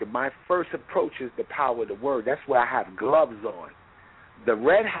direct. My first approach is the power of the word. That's why I have gloves on. The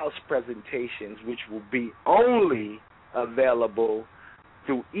Red House presentations, which will be only available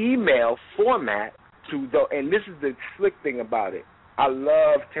through email format, and this is the slick thing about it. I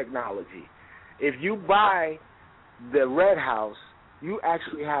love technology. If you buy the Red House, you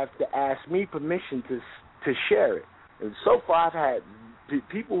actually have to ask me permission to share it. And so far, I've had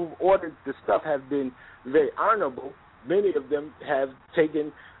people who've ordered the stuff have been very honorable. Many of them have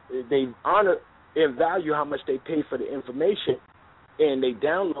they honor and value how much they pay for the information, and they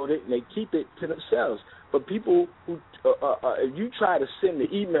download it and they keep it to themselves. But people who, if you try to send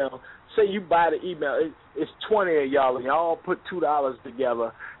the email, say you buy the email, it's 20 of y'all, and y'all put $2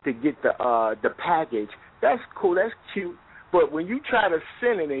 together to get the package. That's cool, that's cute. But when you try to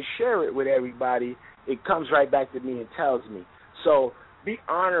send it and share it with everybody, it comes right back to me and tells me. So be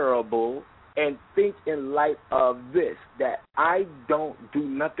honorable and think in light of this, that I don't do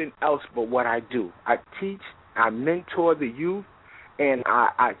nothing else but what I do. I teach, I mentor the youth, and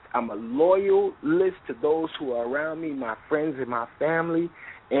I'm a loyalist to those who are around me, my friends and my family,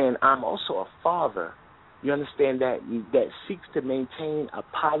 and I'm also a father. You understand that seeks to maintain a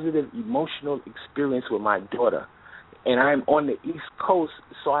positive emotional experience with my daughter. And I'm on the East Coast,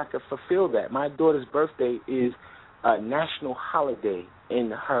 so I can fulfill that. My daughter's birthday is a national holiday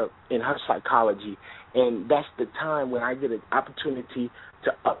in her psychology, and that's the time when I get an opportunity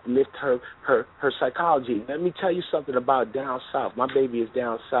to uplift her psychology. Let me tell you something about down south. My baby is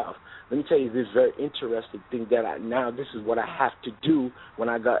down south. Let me tell you this very interesting thing that this is what I have to do when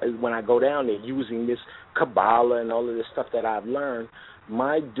I go down there using this Qabala and all of this stuff that I've learned.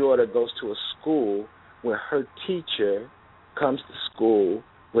 My daughter goes to a school where her teacher comes to school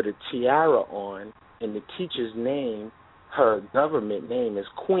with a tiara on, and the teacher's name, her government name, is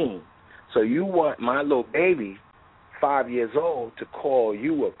Queen. So you want my little baby, 5 years old, to call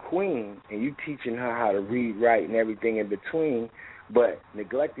you a queen, and you teaching her how to read, write, and everything in between, but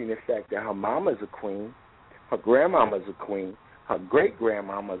neglecting the fact that her mama's a queen, her grandmama's a queen, her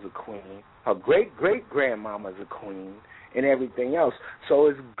great-grandmama's a queen, her great-great-grandmama's a queen, and everything else. So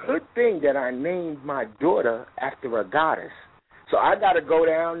it's a good thing that I named my daughter after a goddess. So I got to go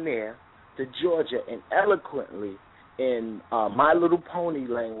down there to Georgia and eloquently, in My Little Pony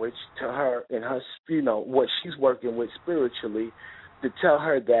language, to her in her, what she's working with spiritually, to tell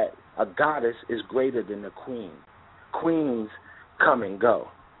her that a goddess is greater than a queen. Queens come and go,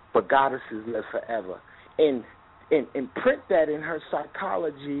 but goddesses live forever. And print that in her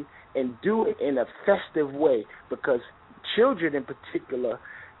psychology and do it in a festive way, because children in particular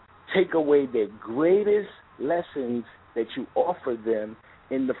take away their greatest lessons that you offer them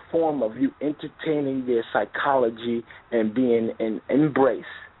in the form of you entertaining their psychology and being an embrace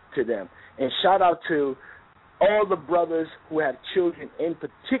to them. And shout out to all the brothers who have children, in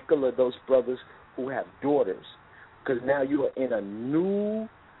particular those brothers who have daughters, because now you are in a new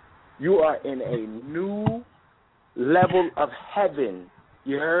level of heaven,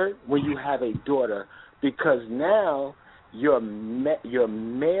 you heard, when you have a daughter, because now your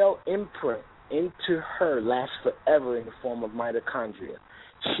male imprint into her lasts forever in the form of mitochondria.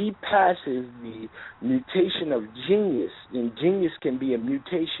 She passes the mutation of genius, and genius can be a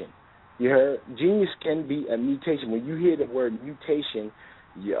mutation. You heard? Genius can be a mutation. When you hear the word mutation,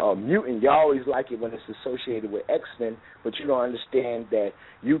 mutant, you always like it when it's associated with X-Men, but you don't understand that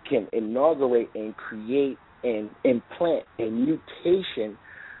you can inaugurate and create and implant a mutation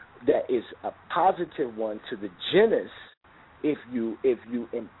that is a positive one to the genus if you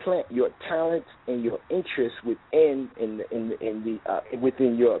implant your talents and your interests within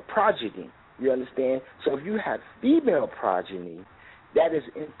within your progeny. You understand? So if you have female progeny, that is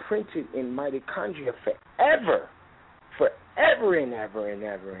imprinted in mitochondria forever and ever and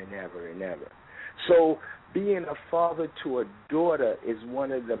ever and ever and ever. So being a father to a daughter is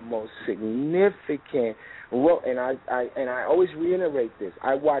one of the most significant. And I always reiterate this.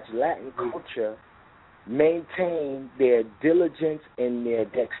 I watch Latin culture maintain their diligence and their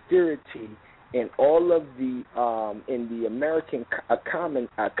dexterity in all of the in the American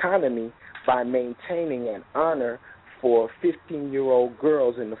economy by maintaining an honor for 15-year-old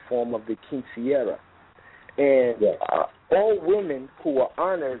girls in the form of the quinceañera. And all women who are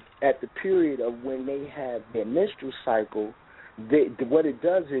honored at the period of when they have their menstrual cycle what it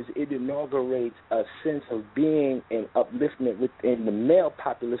does is it inaugurates a sense of being and upliftment within the male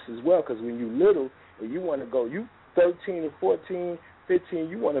populace as well. Because when you little and you want to go, you 13 and 14, 15,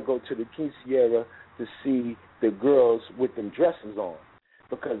 you want to go to the quinceañera to see the girls with them dresses on.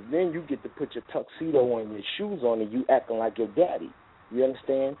 Because then you get to put your tuxedo on and your shoes on and you acting like your daddy. You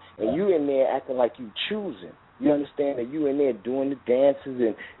understand? And you in there acting like you choosing. You understand that you in there doing the dances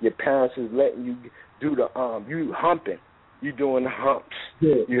and your parents is letting you do the you humping. You doing the humps.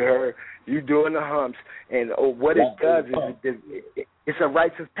 Yeah. You heard? You doing the humps. And what it does is it's a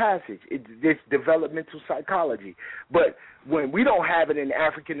rites of passage. It's developmental psychology. But when we don't have it in the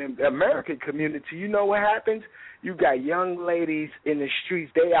African American community, you know what happens? You got young ladies in the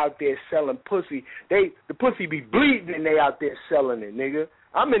streets. They out there selling pussy. The pussy be bleeding and they out there selling it, nigga.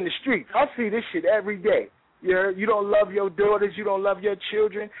 I'm in the streets. I see this shit every day. You don't love your daughters. You don't love your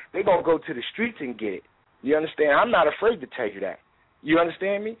children. They going to go to the streets and get it. You understand? I'm not afraid to tell you that. You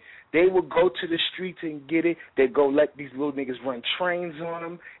understand me? They will go to the streets and get it. They go let these little niggas run trains on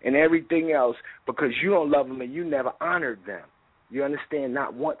them and everything else because you don't love them and you never honored them. You understand?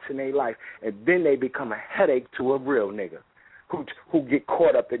 Not once in their life. And then they become a headache to a real nigga who get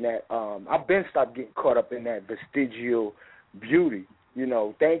caught up in that. I've been stopped getting caught up in that vestigial beauty. You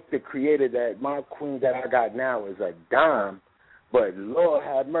know, thank the creator that my queen that I got now is a dime. But Lord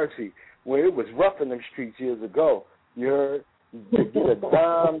have mercy, when it was rough in them streets years ago, you heard, to get a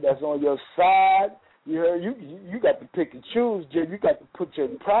dime that's on your side, you heard, you got to pick and choose, Jim. You got to put your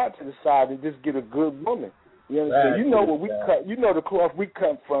pride to the side and just get a good woman. You understand? You know where we cut. You know the cloth we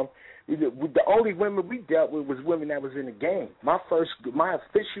come from. The only women we dealt with was women that was in the game. My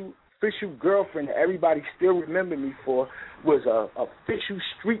official girlfriend that everybody still remember me for was a official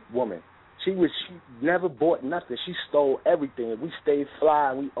street woman. She never bought nothing. She stole everything. We stayed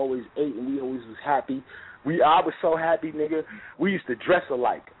fly. We always ate, and we always was happy. I was so happy, nigga. We used to dress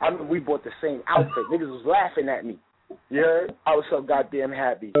alike. I mean, we bought the same outfit. Niggas was laughing at me. You heard? I was so goddamn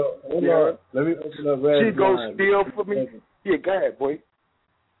happy. Let me open up Red. She go steal for me. Yeah, go ahead, boy.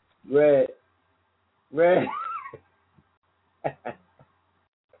 Red.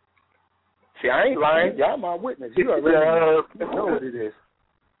 See, I ain't lying. Y'all my witness. You already know what it is.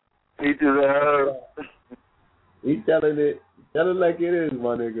 He telling it like it is,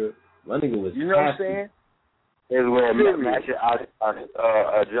 my nigga. My nigga was You know happy. what I'm saying? Is wearing matching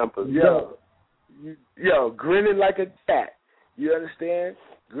jumpers. Yo, grinning like a cat. You understand?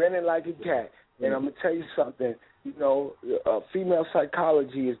 Grinning like a cat. And I'm going to tell you something. You know, female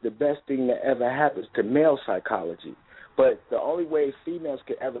psychology is the best thing that ever happens to male psychology. But the only way females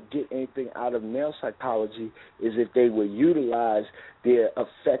could ever get anything out of male psychology is if they would utilize their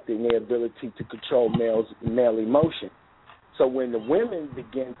effect and their ability to control male emotion. So when the women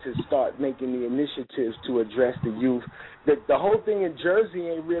begin to start making the initiatives to address the youth, the whole thing in Jersey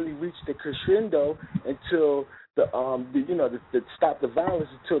ain't really reached the crescendo until the stop the violence,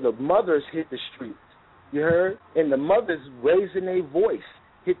 until the mothers hit the streets. You heard? And the mothers raising their voice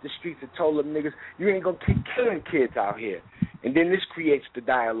hit the streets and told them niggas, you ain't gonna keep killing kids out here. And then this creates the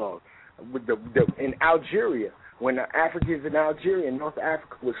dialogue with in Algeria, when the Africans in Algeria and North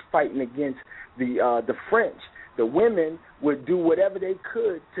Africa was fighting against the French. The women would do whatever they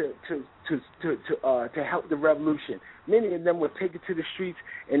could to help the revolution. Many of them would take it to the streets,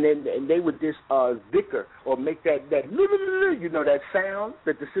 and they would just zikr or make that that sound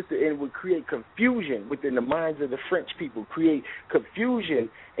that the sister, and it would create confusion within the minds of the French people, create confusion,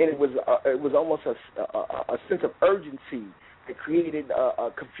 and it was almost a sense of urgency that created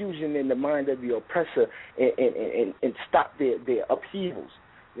a confusion in the mind of the oppressor and stopped their upheavals.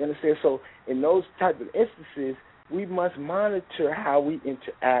 You understand? So in those type of instances, we must monitor how we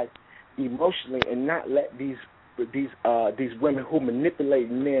interact emotionally and not let these women who manipulate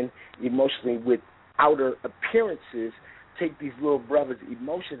men emotionally with outer appearances take these little brothers'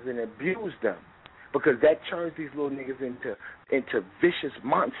 emotions and abuse them, because that turns these little niggas into vicious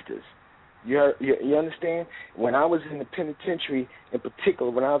monsters. You understand? When I was in the penitentiary, in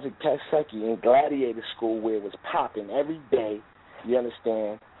particular, when I was at Kaseki in Gladiator School, where it was popping every day. You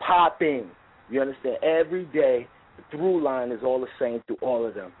understand? Popping. You understand? Every day, the through line is all the same through all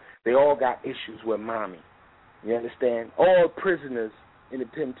of them. They all got issues with mommy. You understand? All prisoners in the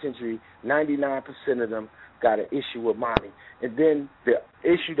penitentiary, 99% of them got an issue with mommy. And then the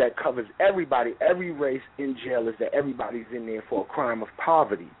issue that covers everybody, every race in jail, is that everybody's in there for a crime of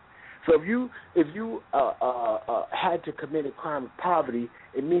poverty. So if you had to commit a crime of poverty,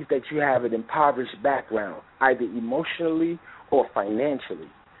 it means that you have an impoverished background, either emotionally or financially.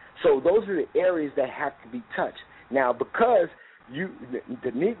 So those are the areas that have to be touched. Now, because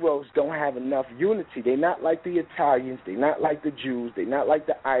the Negroes don't have enough unity. They're not like the Italians. They're not like the Jews. They're not like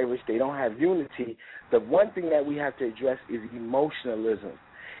the Irish. They don't have unity. The one thing that we have to address is emotionalism.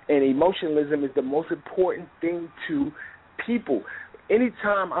 And emotionalism is the most important thing to people.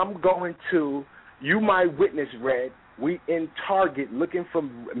 Anytime I'm going to, you might witness, Red, we in Target looking for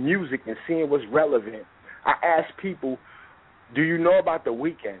music and seeing what's relevant. I ask people, do you know about The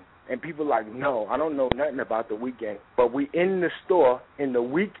Weeknd? And people are like, no, I don't know nothing about The Weeknd. But we in the store, in the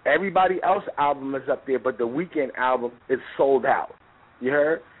week, everybody else's album is up there, but The Weeknd album is sold out. You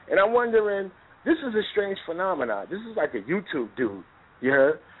heard? And I'm wondering, this is a strange phenomenon. This is like a YouTube dude. You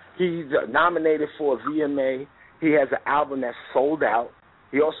heard? He's nominated for a VMA. He has an album that's sold out.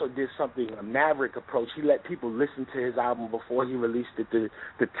 He also did something, a maverick approach. He let people listen to his album before he released it to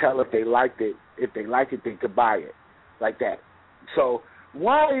tell if they liked it. If they like it, they could buy it, like that. So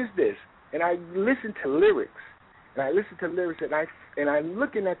why is this? And I listen to lyrics, and I'm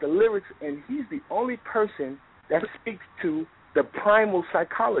looking at the lyrics, and he's the only person that speaks to the primal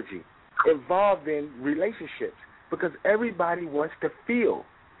psychology involved in relationships, because everybody wants to feel.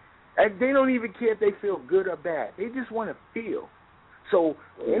 And they don't even care if they feel good or bad. They just want to feel. So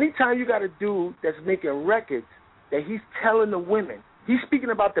anytime you got a dude that's making records that he's telling the women, he's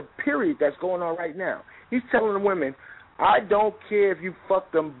speaking about the period that's going on right now. He's telling the women, I don't care if you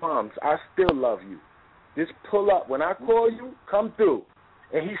fuck them bums. I still love you. Just pull up. When I call you, come through.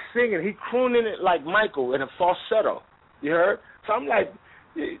 And he's singing. He's crooning it like Michael in a falsetto. You heard? So I'm like,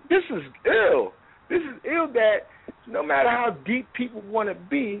 this is ill. This is ill that no matter how deep people want to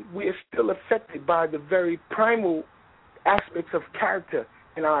be, we are still affected by the very primal aspects of character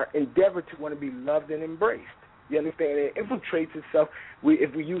in our endeavor to want to be loved and embraced. You understand? It infiltrates itself.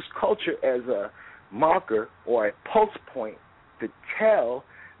 If we use culture as a marker or a pulse point to tell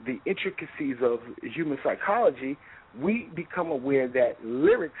the intricacies of human psychology, we become aware that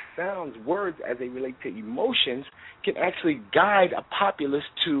lyrics, sounds, words as they relate to emotions can actually guide a populace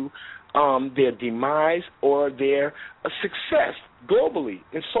to their demise or their success globally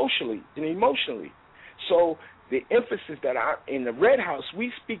and socially and emotionally. So the emphasis that in the Red House,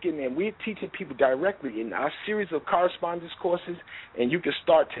 we speaking and we're teaching people directly in our series of correspondence courses, and you can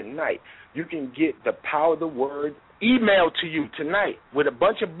start tonight. You can get the power of the word emailed to you tonight with a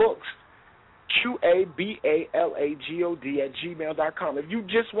bunch of books, QABALAGOD@gmail.com. If you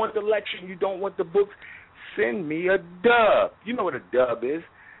just want the lecture and you don't want the books, send me a dub. You know what a dub is.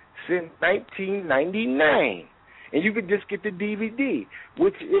 Send $19.99, and you can just get the DVD,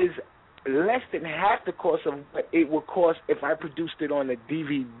 which is less than half the cost of what it would cost if I produced it on a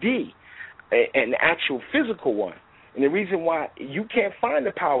DVD, an actual physical one. And the reason why you can't find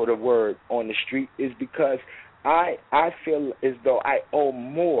the power of the word on the street is because I feel as though I owe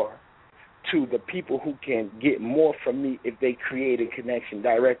more to the people who can get more from me if they create a connection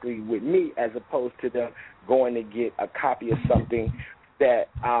directly with me, as opposed to them going to get a copy of something that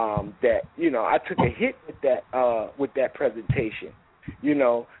I took a hit with that presentation,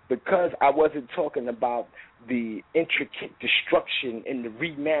 because I wasn't talking about the intricate destruction and the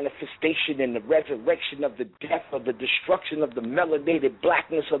remanifestation and the resurrection of the death of the destruction of the melanated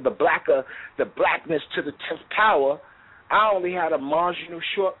blackness of the blackness to the 10th power. I only had a marginal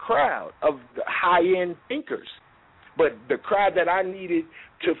short crowd of the high-end thinkers. But the crowd that I needed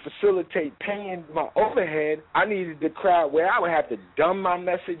to facilitate paying my overhead, I needed the crowd where I would have to dumb my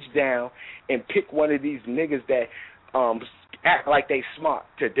message down and pick one of these niggas that act like they smart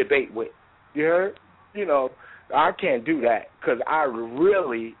to debate with. You heard? I can't do that because I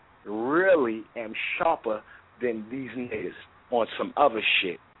really, really am sharper than these niggas on some other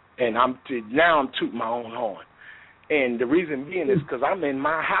shit. And I'm tooting my own horn. And the reason being is because I'm in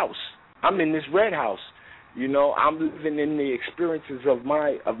my house. I'm in this Red House. I'm living in the experiences of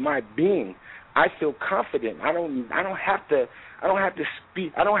my being. I feel confident. I don't have to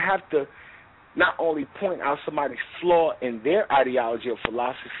speak. I don't have to not only point out somebody's flaw in their ideology or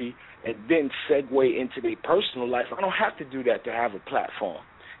philosophy and then segue into their personal life. I don't have to do that to have a platform.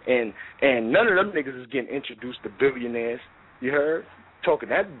 And none of them niggas is getting introduced to billionaires. You heard? Talking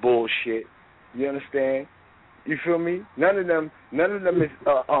that bullshit. You understand? You feel me? None of them is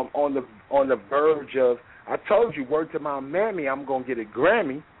on the verge of. I told you, word to my mammy, I'm gonna get a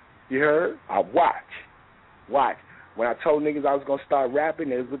Grammy. You heard? I watch. When I told niggas I was gonna start rapping,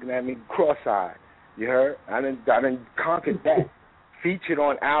 they was looking at me cross-eyed. You heard? I done conquered that. Featured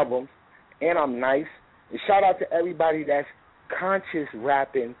on albums, and I'm nice. And shout out to everybody that's conscious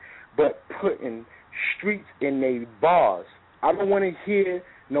rapping, but putting streets in their bars. I don't want to hear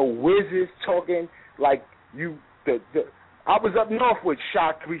no whizzes talking like you. I was up north with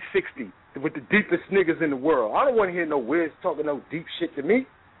Shot 360. with the deepest niggas in the world. I don't want to hear no Wiz talking no deep shit to me.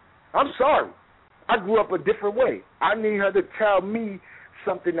 I'm sorry. I grew up a different way. I need her to tell me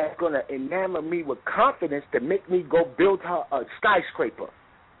something that's going to enamor me with confidence to make me go build her a skyscraper.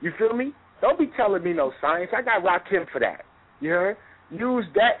 You feel me? Don't be telling me no science. I got Rakim for that. You heard? Use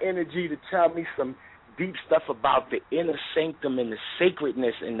that energy to tell me some deep stuff about the inner sanctum and the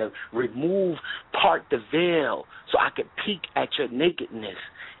sacredness and the part the veil so I can peek at your nakedness.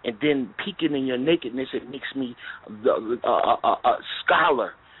 And then peeking in your nakedness, it makes me a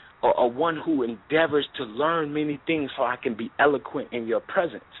scholar or one who endeavors to learn many things so I can be eloquent in your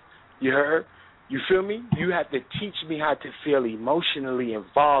presence. You heard? You feel me? You have to teach me how to feel emotionally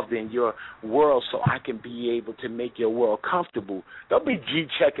involved in your world so I can be able to make your world comfortable. Don't be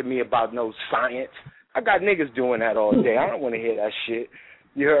G-checking me about no science. I got niggas doing that all day. I don't want to hear that shit.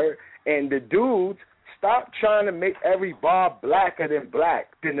 You heard? And the dudes, stop trying to make every bar blacker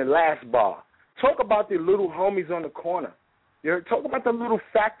than the last bar. Talk about the little homies on the corner. You heard? Talk about the little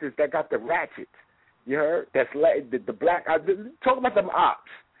factors that got the ratchets. You heard? That's the black. Talk about them ops.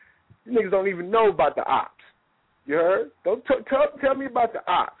 You niggas don't even know about the ops. You heard? Don't tell me about the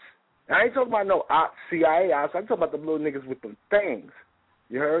ops. I ain't talking about no ops, CIA ops. I'm talking about the little niggas with them things.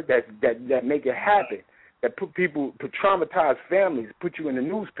 You heard? That make it happen. That put traumatize families, put you in the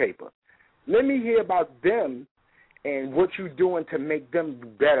newspaper. Let me hear about them and what you doing to make them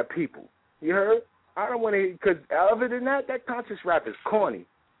better people. You heard? I don't want to, because other than that conscious rap is corny.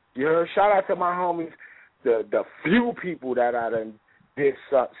 You heard? Shout out to my homies, the few people that I done did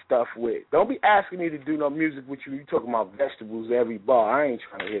stuff with. Don't be asking me to do no music with you. You talking about vegetables every bar. I ain't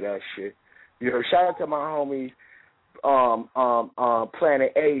trying to hear that shit. You heard? Shout out to my homies,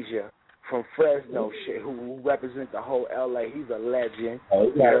 Planet Asia from Fresno, shit, who represent the whole LA. He's a legend.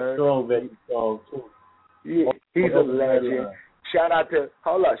 Oh, he got a strong too. Yeah, he's a legend. Shout out to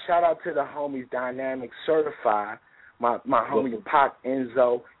the homies Dynamic Certified, my homie Pac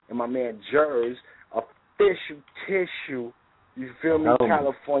Enzo and my man Jers, Official Tissue. You feel me?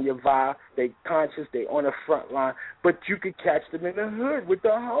 California vibe. They conscious. They on the front line, but you could catch them in the hood with the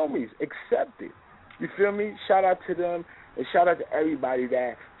homies. Accept it. You feel me? Shout out to them. And shout out to everybody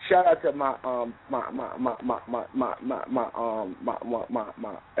that. Shout out to my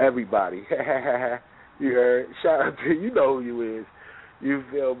everybody. You heard? Shout out to, you know who you is. You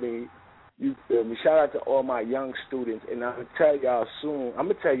feel me? You feel me? Shout out to all my young students. And I'm gonna tell y'all soon. I'm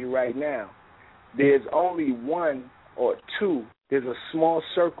gonna tell you right now. There's only one or two. There's a small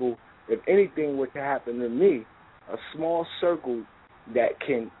circle. If anything were to happen to me, a small circle that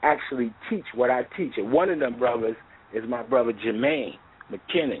can actually teach what I teach. And one of them brothers is my brother Jermaine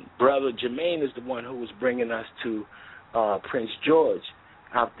McKinnon. Brother Jermaine is the one who was bringing us to Prince George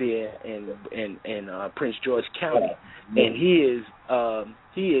out there in Prince George County, and he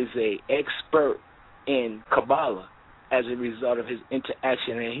is a expert in Qabala as a result of his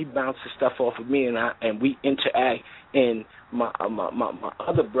interaction, and he bounces stuff off of me, and we interact. And my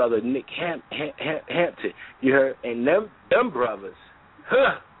other brother Nick Hampton, you heard, and them brothers,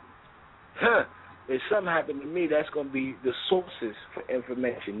 if something happened to me, that's going to be the sources for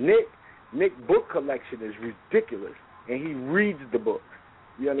information. Nick book collection is ridiculous, and he reads the book.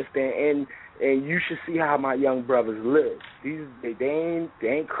 You understand? And you should see how my young brothers live. They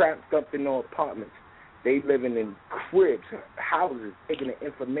ain't cramped up in no apartments. They living in cribs, houses, taking the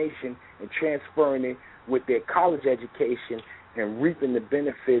information and transferring it with their college education and reaping the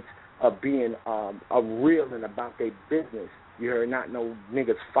benefits of being a real and about their business. You heard? Not no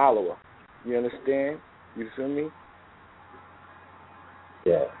niggas follower. You understand? You feel me?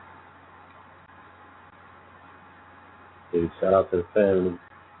 Yeah. Hey, shout out to the family.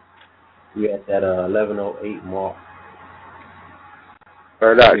 We at that 11:08 mark.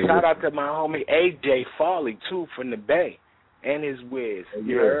 Shout out to my homie AJ Farley too from the Bay and his Wiz.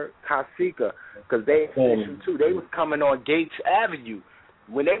 You heard? Kasika, because they official too. They was coming on Gates Avenue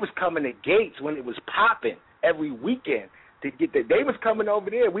when they was coming to Gates when it was popping every weekend. To get they was coming over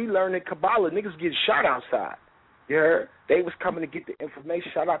there. We learning Qabala. Niggas getting shot outside. You heard? They was coming to get the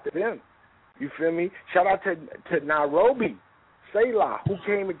information. Shout out to them. You feel me? Shout out to Nairobi, Selah, who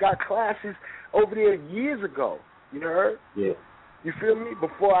came and got classes over there years ago. You heard? Yeah. You feel me?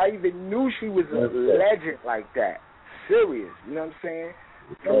 Before I even knew she was a legend like that. Serious. You know what I'm saying?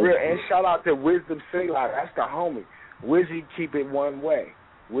 For real. And shout out to Wisdom Selah. That's the homie. Wizzy keep it one way.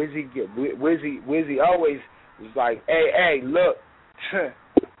 Wizzy always was like, hey, look,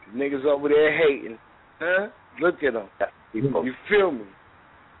 niggas over there hating. Huh? Look at them. You feel me?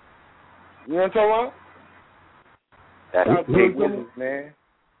 You know what I'm talking about? Shout out to Big Wizards, man.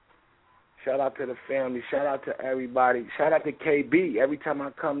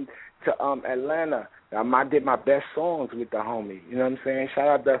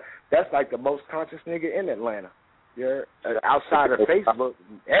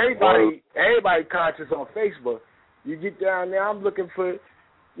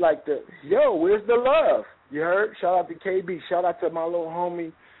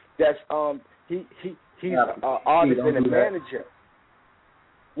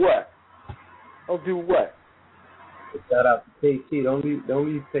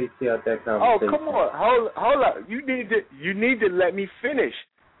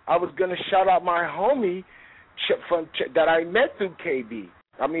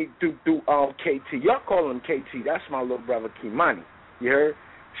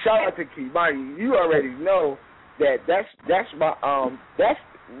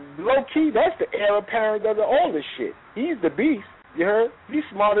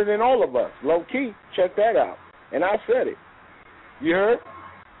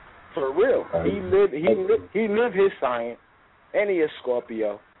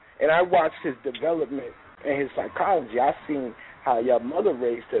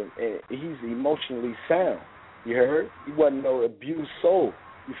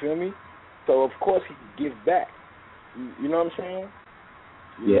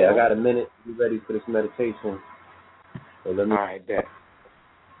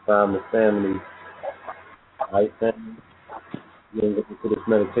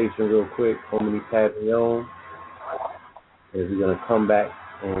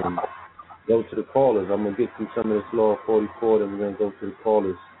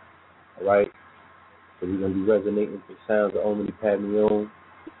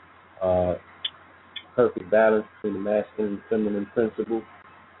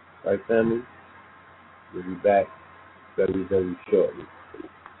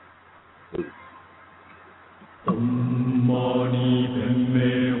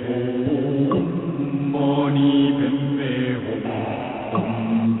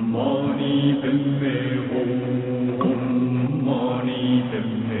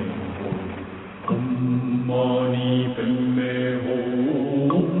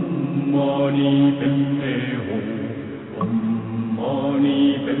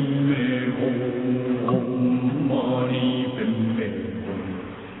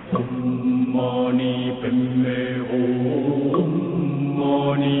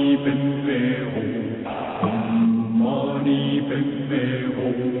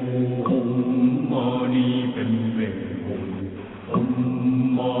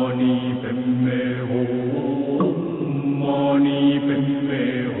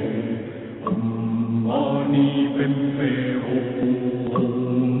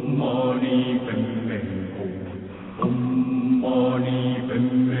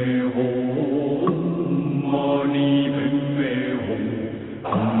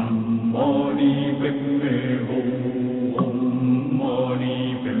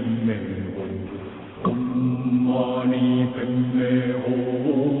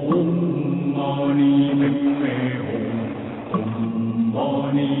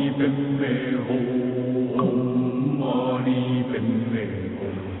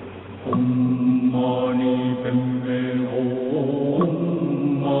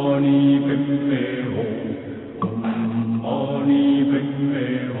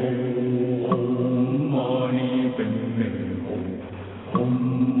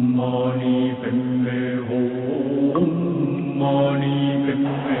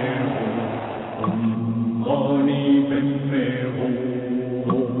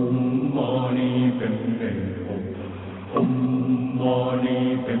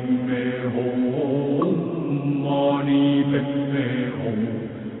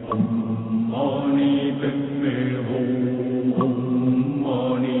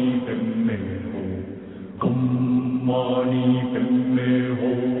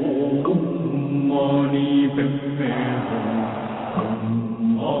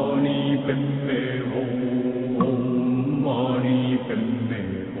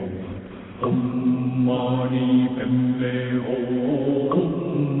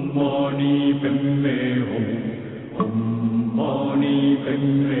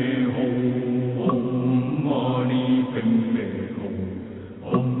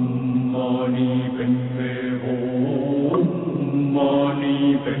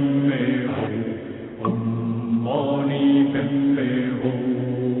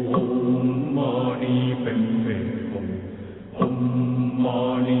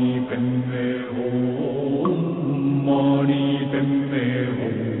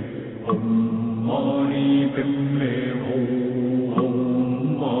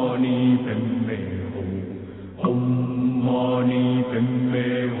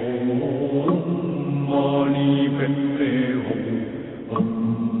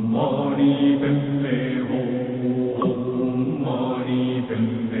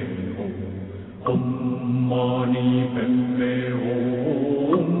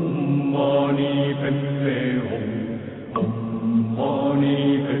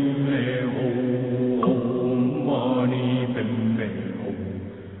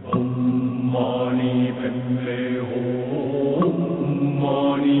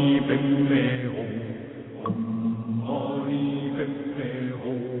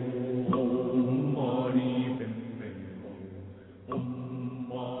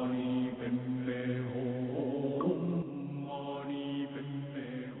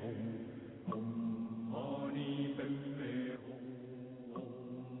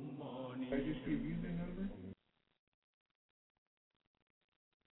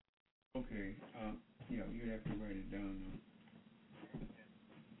 Okay. Yeah, you'd have to write it down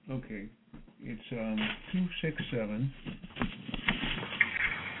now. Okay. It's 267.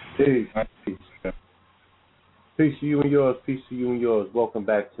 Peace. Peace to you and yours. Peace to you and yours. Welcome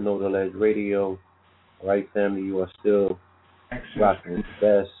back to KnowTheLedge Radio. All right, family, you are still rocking with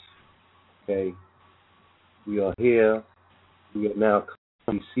the best. Okay. We are here. We are now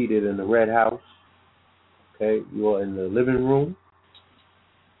seated in the Red House. Okay. You are in the living room.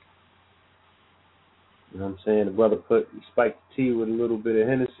 You know what I'm saying? The brother he spiked the tea with a little bit of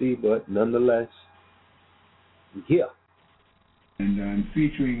Hennessy, but nonetheless, we're here. And I'm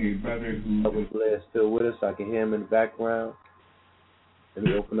featuring a brother who... Delbert Blair still with us. I can hear him in the background. Let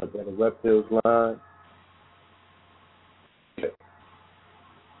me open up Brother Reptile's line.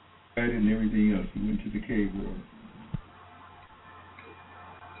 And everything else. He went to the cave world.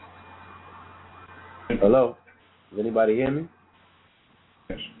 Hello? Does anybody hear me?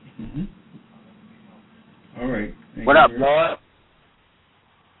 Yes. Mm-hmm. All right. What up, Lord?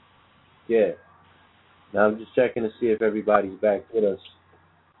 Yeah. Now I'm just checking to see if everybody's back with us.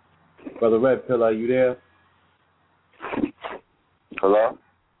 Brother Red Pill, are you there? Hello?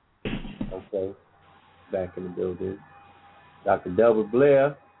 Okay. Back in the building. Dr. Delbert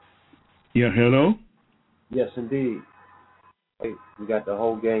Blair. Yeah, hello? Yes, indeed. Hey, we got the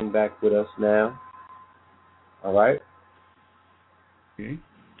whole gang back with us now. All right? Okay.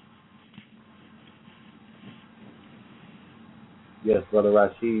 Yes, Brother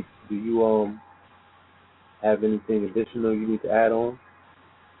Rashid, do you have anything additional you need to add on?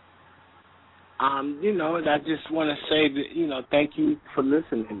 I just want to say that, thank you for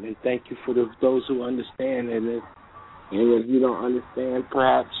listening, and thank you for those who understand. And if you don't understand,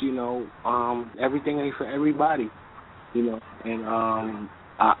 perhaps, everything ain't for everybody, And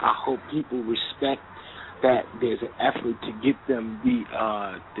I hope people respect that there's an effort to get them the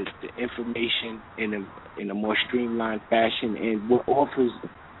information in a more streamlined fashion, and what offers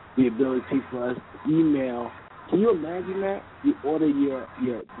the ability for us to email. Can you imagine that? You order your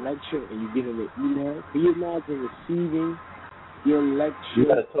lecture and you get it in an email. Can you imagine receiving your lecture? You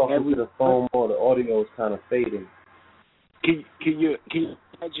got to talk into the phone more. The audio is kind of fading. Can you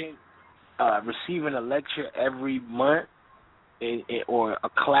imagine receiving a lecture every month? Or a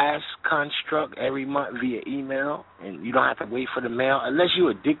class construct every month via email, and you don't have to wait for the mail, unless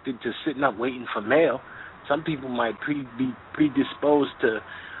you're addicted to sitting up waiting for mail. Some people might be predisposed to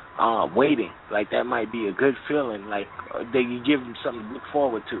waiting. Like, that might be a good feeling. Like, they can give them something to look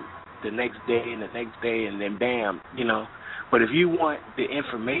forward to the next day and the next day, and then bam, But if you want the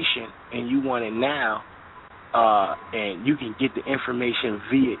information and you want it now, and you can get the information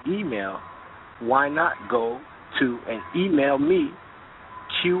via email, why not go to and email me,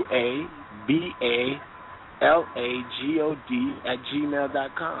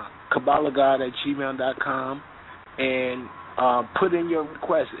 QABALAGOD@gmail.com, Qabala God @gmail.com, and put in your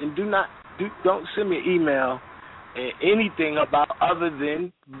request. And don't send me an email anything about other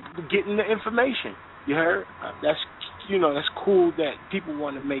than getting the information. You heard? That's cool that people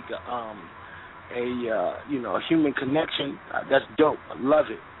want to make a human connection. That's dope. I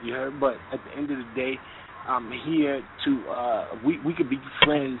love it. You heard? But at the end of the day, I'm here to we could be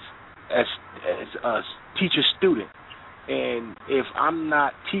friends as teacher-student, and if I'm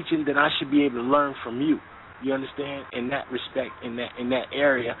not teaching, then I should be able to learn from you. You understand? In that respect, in that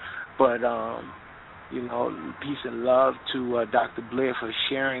area. But peace and love to Dr. Blair for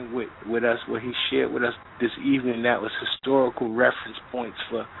sharing with us what he shared with us this evening. That was historical reference points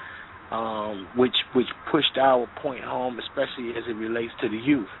for which pushed our point home, especially as it relates to the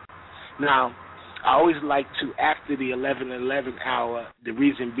youth. Now, I always like to, after the 11:11 hour, the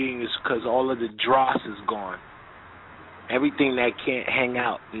reason being is because all of the dross is gone. Everything that can't hang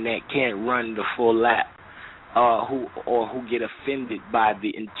out and that can't run the full lap who get offended by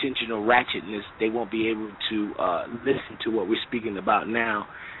the intentional ratchetness, they won't be able to listen to what we're speaking about now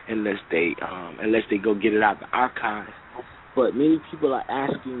unless they go get it out the archives. But many people are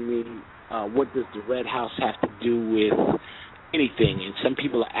asking me, what does the Red House have to do with anything? And some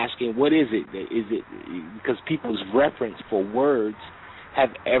people are asking, what is it? Is it because people's reference for words have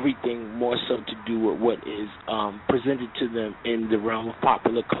everything more so to do with what is presented to them in the realm of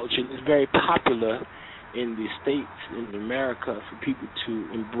popular culture. And it's very popular in the States, in America, for people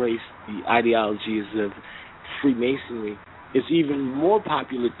to embrace the ideologies of Freemasonry. It's even more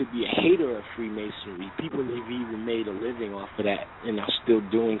popular to be a hater of Freemasonry. People have even made a living off of that and are still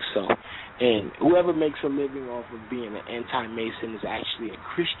doing so. And whoever makes a living off of being an anti-Mason is actually a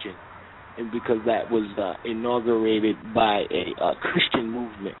Christian. And because that was inaugurated by a Christian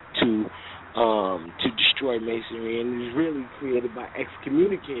movement to destroy Masonry, and it was really created by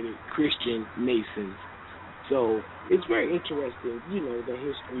excommunicated Christian Masons. So it's very interesting, that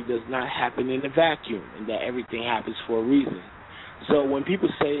history does not happen in a vacuum and that everything happens for a reason. So when people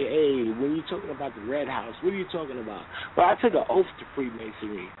say, hey, when you're talking about the Red House, what are you talking about? Well, I took an oath to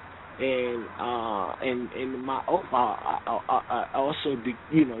Freemasonry. And my oath, I also,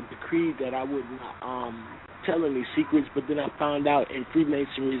 decreed that I would not tell any secrets. But then I found out in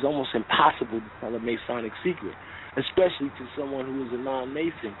Freemasonry it's almost impossible to tell a Masonic secret, especially to someone who is a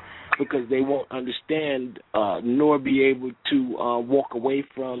non-Mason, because they won't understand nor be able to walk away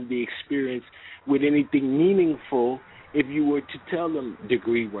from the experience with anything meaningful if you were to tell them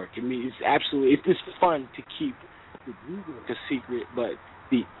degree work. I mean, it's just fun to keep degree work a secret, but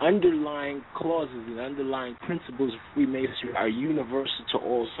the underlying clauses and underlying principles of Freemasonry are universal to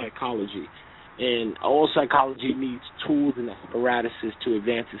all psychology. And all psychology needs tools and apparatuses to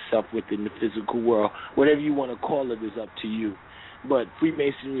advance itself within the physical world. Whatever you want to call it is up to you. But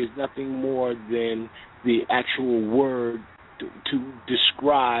Freemasonry is nothing more than the actual word to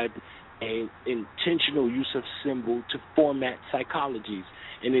describe an intentional use of symbol to format psychologies.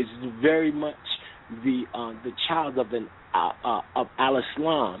 And it's very much the child of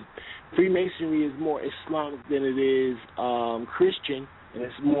Al-Islam. Freemasonry is more Islamic than it is Christian, and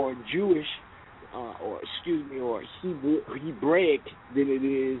it's more Jewish, or Hebraic than it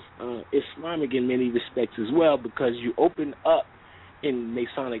is Islamic in many respects as well, because you open up in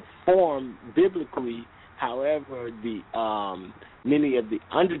Masonic form biblically. However, the many of the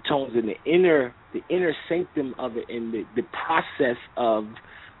undertones and the inner sanctum of it, and the process of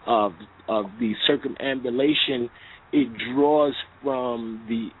the circumambulation, it draws from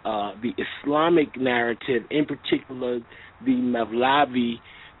the Islamic narrative, in particular the Mevlavi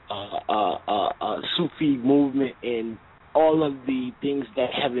Sufi movement, and all of the things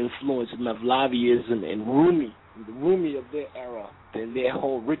that have influenced Mevlaviism and the Rumi of their era, and their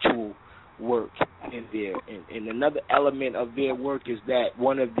whole ritual work in there. And another element of their work is that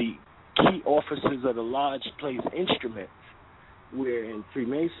one of the key officers of the lodge plays instruments, where in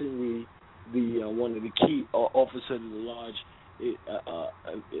Freemasonry, one of the key officers of the lodge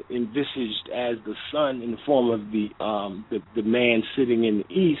envisaged as the sun in the form of the man sitting in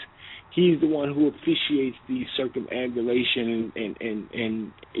the east. He's the one who officiates the circumambulation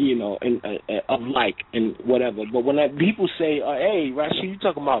and of like and whatever. But when people say, "Hey, Rashid, you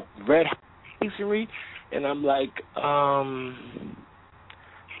talking about Red Masonry?" and I'm like,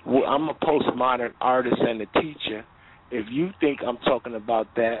 well, I'm a postmodern artist and a teacher. If you think I'm talking about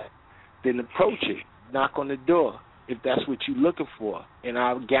that, then approach it. Knock on the door if that's what you're looking for. And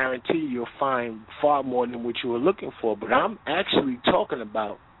I'll guarantee you'll find far more than what you were looking for. But I'm actually talking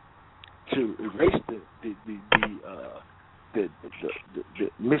about to erase the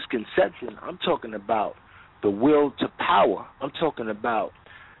misconception. I'm talking about the will to power. I'm talking about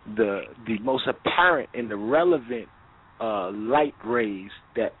the most apparent and the relevant light rays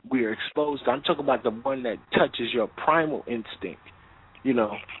that we are exposed to. I'm talking about the one that touches your primal instinct.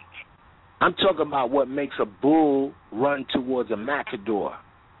 I'm talking about what makes a bull run towards a matador.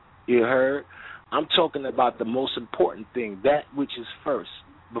 You heard? I'm talking about the most important thing, that which is first.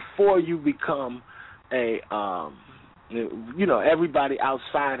 Before you become everybody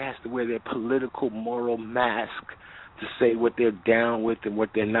outside has to wear their political moral mask to say what they're down with and what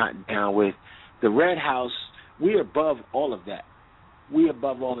they're not down with. The Red House, we're above all of that. We're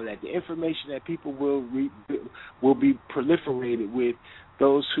above all of that. The information that people will be proliferated with,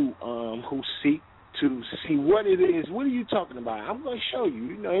 those who seek to see what it is. What are you talking about? I'm going to show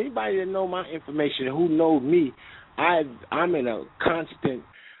you. Anybody that know my information and who knows me, I'm in a constant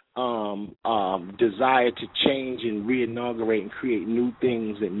desire to change and reinaugurate and create new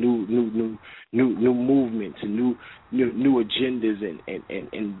things and new movements and new agendas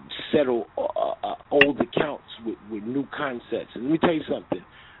and settle old accounts with new concepts. And let me tell you something.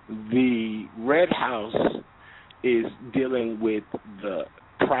 The Red House is dealing with the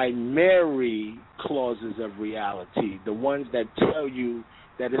primary clauses of reality, the ones that tell you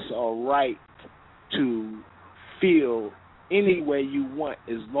that it's all right to feel any way you want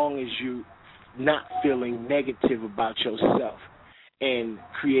as long as you're not feeling negative about yourself and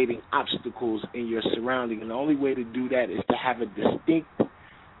creating obstacles in your surrounding. And the only way to do that is to have a distinct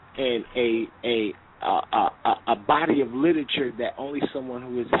and a body of literature that only someone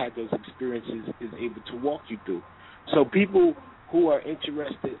who has had those experiences is able to walk you through. So people who are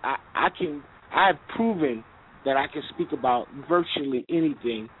interested, I have proven that I can speak about virtually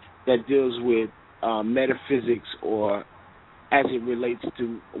anything that deals with metaphysics or as it relates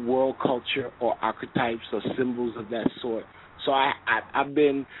to world culture or archetypes or symbols of that sort. So I've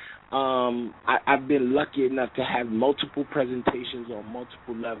been lucky enough to have multiple presentations on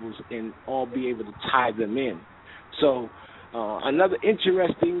multiple levels and all be able to tie them in. So another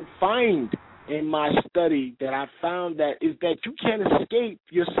interesting find in my study that I found that is that you can't escape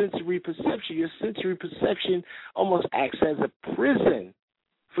your sensory perception. Your sensory perception almost acts as a prison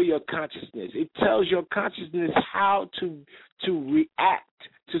for your consciousness. It tells your consciousness how to react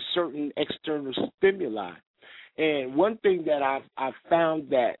to certain external stimuli. And one thing that I've found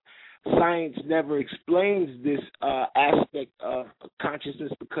that science never explains this aspect of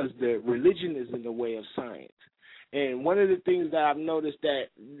consciousness because the religion is in the way of science. And one of the things that I've noticed that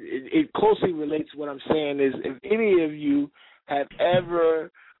it closely relates to what I'm saying is if any of you have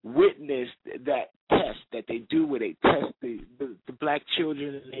ever witnessed that test that they do where they test the black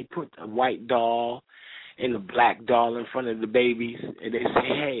children and they put a white doll and a black doll in front of the babies and they say,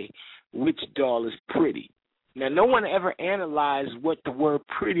 hey, which doll is pretty? Now, no one ever analyzed what the word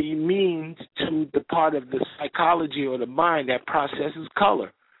pretty means to the part of the psychology or the mind that processes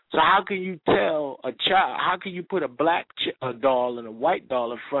color. So how can you tell a child, how can you put a black doll and a white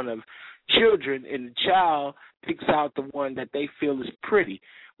doll in front of children and the child picks out the one that they feel is pretty?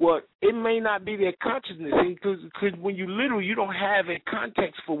 Well, it may not be their consciousness because when you're little, you don't have a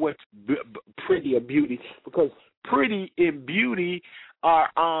context for what's pretty or beauty because pretty and beauty are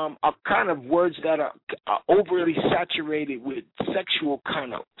kind of words that are overly saturated with sexual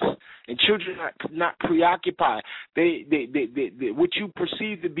connotes, and children are not preoccupied. They what you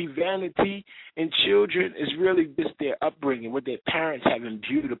perceive to be vanity in children is really just their upbringing, what their parents have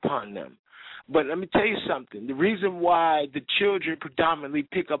imbued upon them. But let me tell you something. The reason why the children predominantly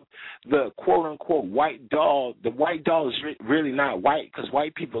pick up the quote-unquote white doll, the white doll is really not white because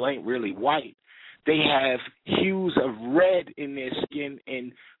white people ain't really white. They have hues of red in their skin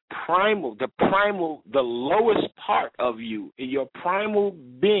and the lowest part of you, your primal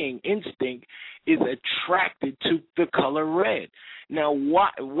being instinct is attracted to the color red. Now,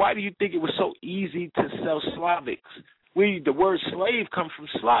 why do you think it was so easy to sell Slavics? The word slave comes from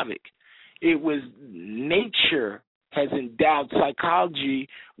Slavic. It was nature has endowed psychology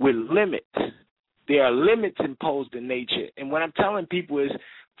with limits. There are limits imposed in nature. And what I'm telling people is,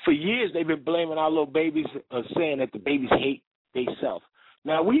 for years they've been blaming our little babies, saying that the babies hate themselves.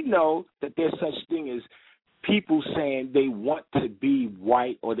 Now, we know that there's such thing as people saying they want to be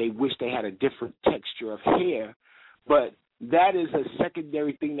white or they wish they had a different texture of hair, but that is a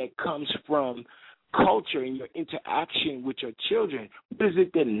secondary thing that comes from culture and your interaction with your children. What is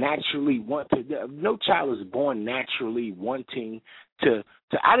it they naturally want to do? No child is born naturally wanting to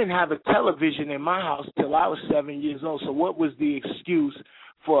I didn't have a television in my house till I was 7 years old, so what was the excuse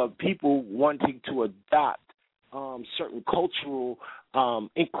for people wanting to adopt certain cultural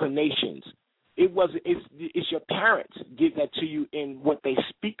inclinations? It's your parents give that to you in what they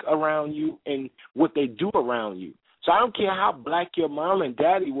speak around you and what they do around you. So I don't care how black your mom and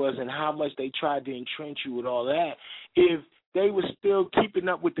daddy was and how much they tried to entrench you with all that. If they were still keeping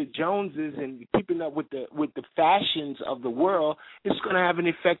up with the Joneses and keeping up with the fashions of the world, it's going to have an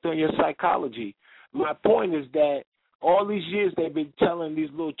effect on your psychology. My point is that all these years they've been telling these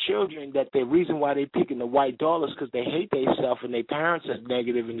little children that the reason why they're picking the white doll is because they hate themselves and their parents are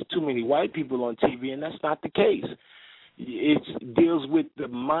negative and there's too many white people on TV, and that's not the case. It deals with the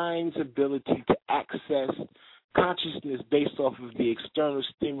mind's ability to access consciousness based off of the external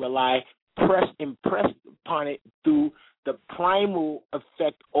stimuli impressed upon it through the primal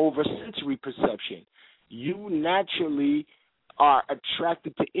effect over sensory perception. You naturally are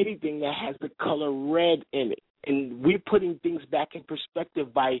attracted to anything that has the color red in it. And we're putting things back in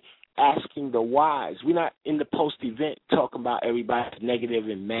perspective by asking the whys. We're not in the post-event talking about everybody's negative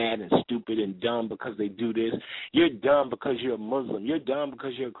and mad and stupid and dumb because they do this. You're dumb because you're a Muslim. You're dumb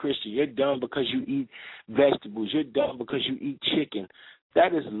because you're a Christian. You're dumb because you eat vegetables. You're dumb because you eat chicken.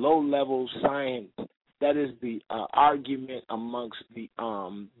 That is low-level science. That is the argument amongst the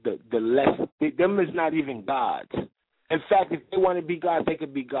less. Them is not even gods. In fact, if they want to be gods, they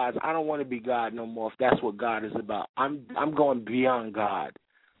could be gods. I don't want to be God no more if that's what God is about. I'm going beyond God.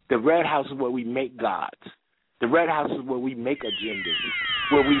 The Red House is where we make gods. The Red House is where we make agendas,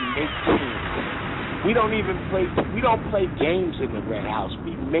 where we make teams. We don't play games in the Red House.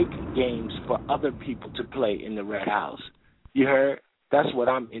 We make games for other people to play in the Red House. You heard? That's what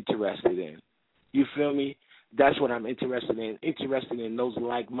I'm interested in. You feel me? That's what I'm interested in those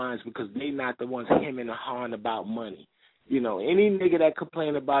like minds, because they not the ones hemming and hawing about money. You know, any nigga that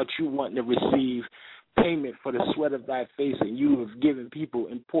complain about you wanting to receive payment for the sweat of thy face, and you have given people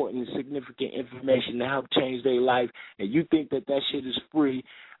important, significant information to help change their life, and you think that shit is free,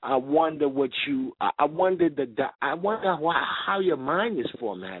 I wonder how your mind is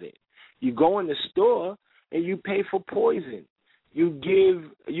formatted. You go in the store and you pay for poison. You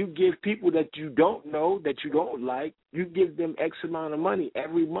give people that you don't know, that you don't like, you give them X amount of money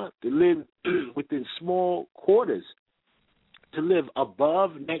every month to live within small quarters, to live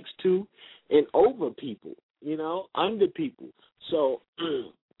above, next to, and over people, you know, under people. So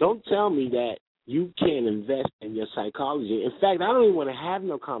don't tell me that you can't invest in your psychology. In fact, I don't even want to have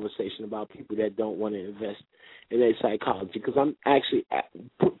no conversation about people that don't want to invest in their psychology, because I'm actually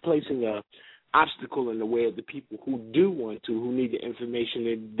placing a obstacle in the way of the people who do want to, who need the information,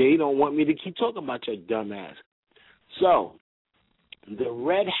 and they don't want me to keep talking about your dumb ass. So the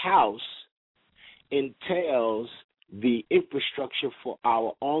Red House entails the infrastructure for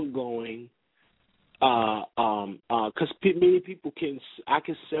our ongoing, because many people I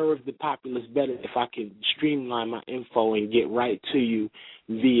can serve the populace better if I can streamline my info and get right to you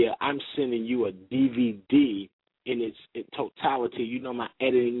via, I'm sending you a DVD in its totality. You know, my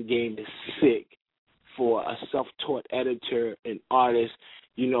editing game is sick for a self-taught editor and artist.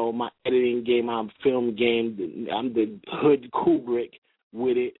 You know, my editing game, my film game, I'm the hood Kubrick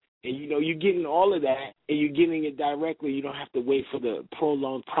with it. And, you know, you're getting all of that, and you're getting it directly. You don't have to wait for the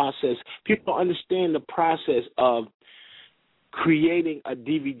prolonged process. People don't understand the process of creating a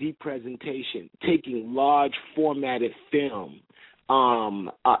DVD presentation, taking large formatted film,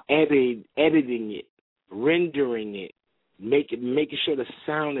 editing it, rendering it, making sure the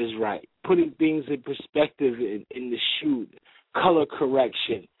sound is right, putting things in perspective in the shoot, color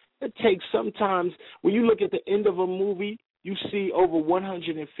correction. It takes sometimes, when you look at the end of a movie, you see over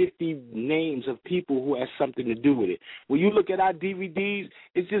 150 names of people who have something to do with it. When you look at our DVDs,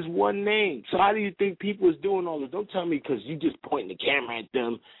 it's just one name. So how do you think people is doing all this? Don't tell me because you just pointing the camera at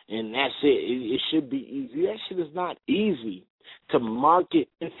them and that's it. It should be easy. That shit is not easy. To market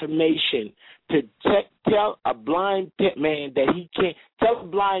information, to tell a blind pit man that he can't, tell a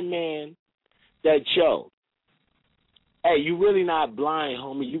blind man that, yo, hey, you really not blind,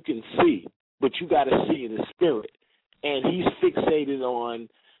 homie, you can see, but you got to see in the spirit. And he's fixated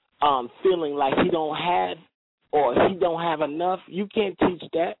on feeling like he don't have or he don't have enough. You can't teach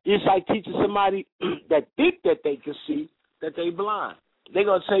that. It's like teaching somebody that think that they can see that they blind. They're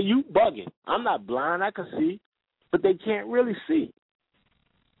going to say, you bugging. I'm not blind, I can see. But they can't really see,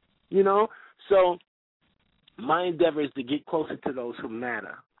 you know? So my endeavor is to get closer to those who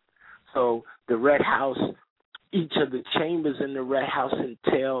matter. So the Red House, each of the chambers in the Red House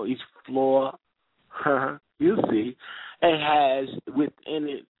entail, each floor, you'll see, it has within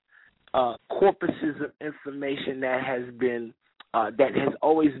it corpuses of information that has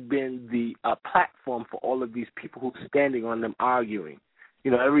always been the platform for all of these people who are standing on them arguing. You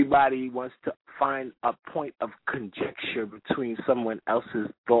know, everybody wants to find a point of conjecture between someone else's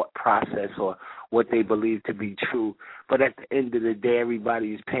thought process or what they believe to be true. But at the end of the day,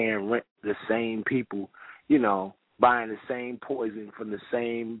 everybody is paying rent to the same people, you know, buying the same poison from the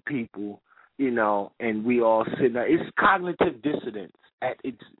same people, you know, and we all sit there. It's cognitive dissonance at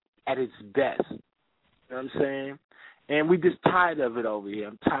its best. You know what I'm saying? And we just tired of it over here.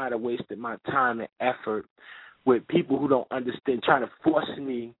 I'm tired of wasting my time and effort with people who don't understand, trying to force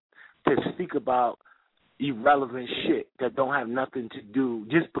me to speak about irrelevant shit that don't have nothing to do,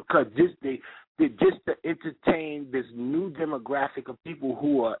 just because just to entertain this new demographic of people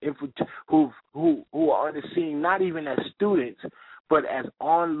who are on the scene, not even as students, but as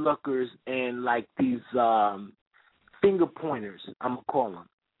onlookers and like these finger pointers, I'm gonna call them.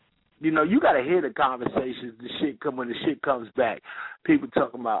 You know, you got to hear the conversations, the shit when the shit comes back. People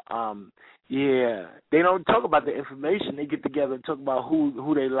talking about, yeah, they don't talk about the information. They get together and talk about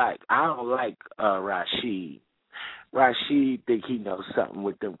who they like. I don't like Rashid. Rashid think he knows something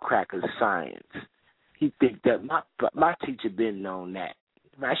with them crackers science. He think that my teacher been known that.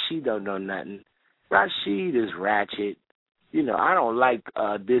 Rashid don't know nothing. Rashid is ratchet. You know, I don't like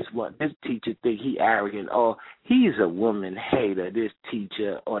this one. This teacher think he arrogant. Or he's a woman hater, this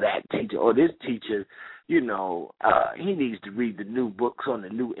teacher or that teacher. Or this teacher, you know, he needs to read the new books on the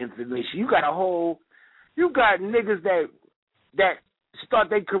new information. You got niggas that start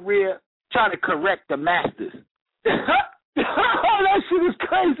their career trying to correct the masters. That shit is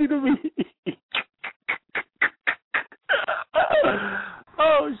crazy to me.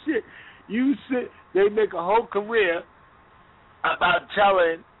 Oh, shit. They make a whole career about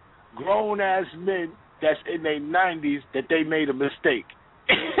telling grown-ass men that's in their 90s that they made a mistake.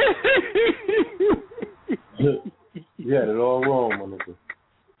 Yeah, they're all wrong, my nigga.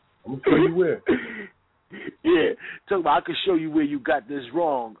 I'm going to show you where. Yeah, talk about I can show you where you got this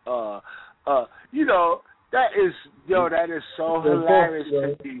wrong. You know, that is so hilarious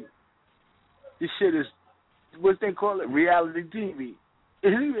to me. This shit is, what they call it, reality TV.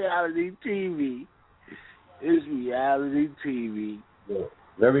 It's reality TV. It's reality TV. Yeah.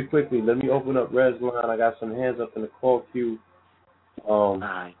 Very quickly, let me open up Red's line. I got some hands up in the call queue.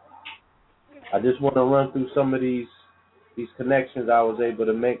 I just want to run through some of these connections I was able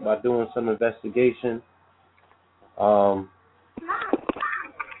to make by doing some investigation.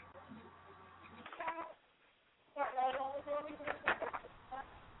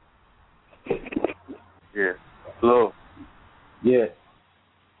 Yeah. Hello. Yeah.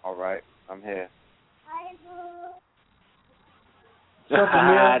 All right. I'm here.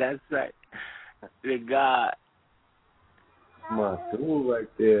 That's right. The God. My dude right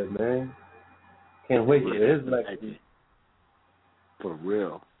there, man. Can't wait to hear his lecture. For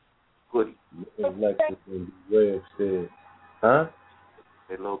real. Good. His lecture will be way upstairs. Huh?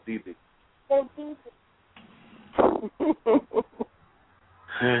 Hey, little BB.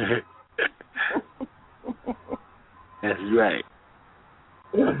 That's right.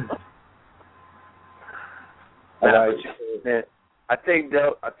 I think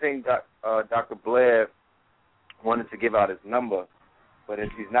Dr. Blair wanted to give out his number, but if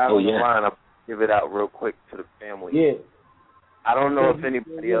he's not on the line, I'll give it out real quick to the family. Yeah. I don't know if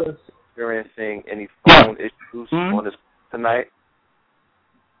anybody else is experiencing any phone issues on this tonight.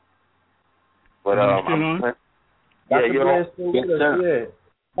 But you're on. Yes, sir.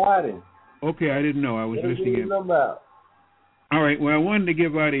 Biden. Okay, I didn't know. I was listening in. All right, well, I wanted to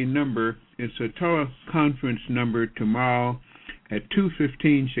give out a number. It's a teleconference number tomorrow at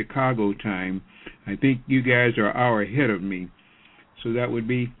 2:15 Chicago time. I think you guys are an hour ahead of me. So that would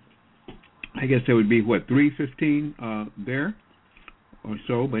be, I guess that would be, 3:15 there or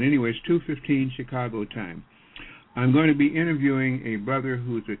so. But anyway, it's 2:15 Chicago time. I'm going to be interviewing a brother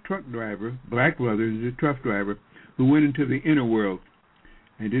who's a truck driver, black brother who's a truck driver, who went into the inner world.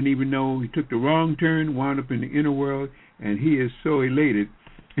 I didn't even know he took the wrong turn, wound up in the inner world, and he is so elated.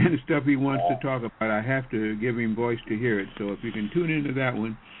 And the stuff he wants to talk about, I have to give him voice to hear it. So if you can tune into that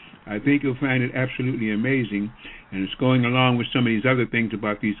one, I think you'll find it absolutely amazing. And it's going along with some of these other things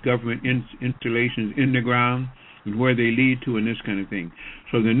about these government installations in the ground and where they lead to and this kind of thing.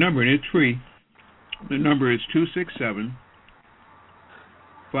 So the number, and it's free, the number is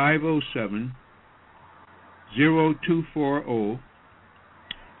 267-507-0240.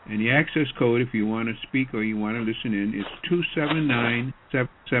 And the access code, if you want to speak or you want to listen in, is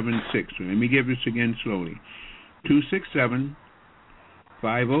 279776. So let me give this again slowly.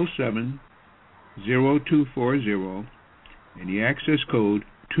 267-507-0240. And the access code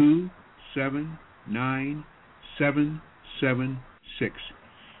 279776.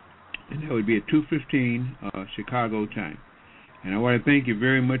 And that would be at 2:15 Chicago time. And I want to thank you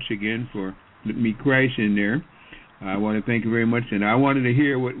very much again for letting me crash in there. I want to thank you very much, and I wanted to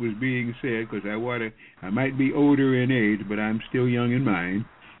hear what was being said because I might be older in age, but I'm still young in mind,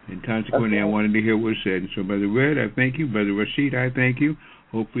 and consequently I wanted to hear what was said. And so, Brother Red, I thank you. Brother Rashid, I thank you.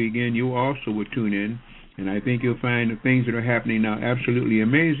 Hopefully, again, you also will tune in, and I think you'll find the things that are happening now absolutely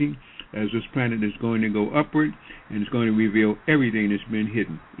amazing as this planet is going to go upward, and it's going to reveal everything that's been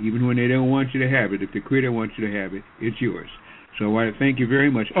hidden. Even when they don't want you to have it, if the Creator wants you to have it, it's yours. So I want to thank you very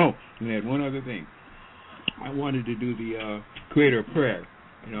much. Oh, and I had one other thing. I wanted to do the Creator prayer.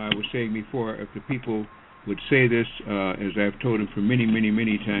 You know, I was saying before, if the people would say this, as I've told them for many, many,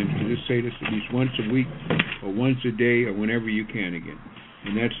 many times, to just say this at least once a week or once a day or whenever you can again.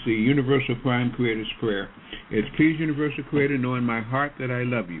 And that's the Universal Prime Creator's Prayer. It's, please, Universal Creator, know in my heart that I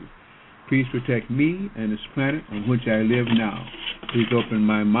love you. Please protect me and this planet on which I live now. Please open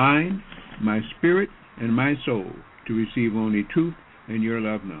my mind, my spirit, and my soul to receive only truth and your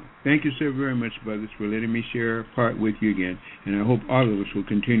love now. Thank you so very much, brothers, for letting me share part with you again. And I hope all of us will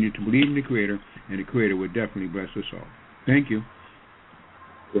continue to believe in the Creator, and the Creator will definitely bless us all. Thank you.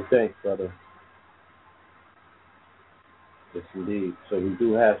 Well, thanks, brother. Yes, indeed. So we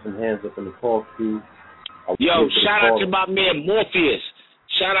do have some hands up in the call queue. Yo, shout out to my man Morpheus.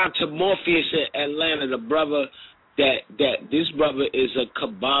 Shout out to Morpheus in Atlanta, the brother that this brother is a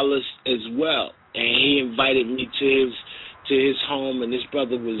Kabbalist as well, and he invited me to his home, and this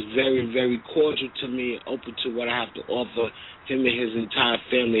brother was very, very cordial to me, open to what I have to offer him and his entire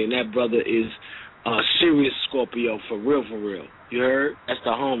family, and that brother is a serious Scorpio, for real, for real. You heard? That's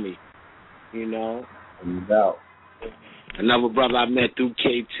the homie, you know? No. Another brother I met through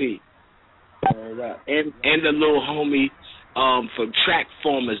KT. And the little homie from Track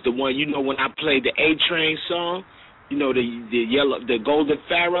Formers, the one, you know, when I played the A-Train song, you know, the Golden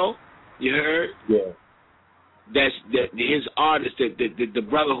Pharaoh, you heard? Yeah. That's his artist, the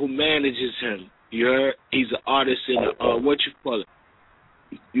brother who manages him. You heard? He's an artist in what you call it,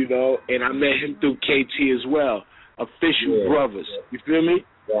 you know. And I met him through KT as well. Official brothers. You feel me?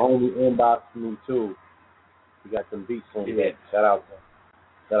 The homie inboxed me too. You got some beats on that. Shout out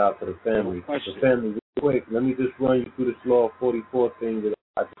to the family. The family, real quick. Let me just run you through this Law 44 thing that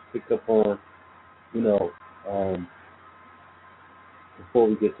I just picked up on. You know, before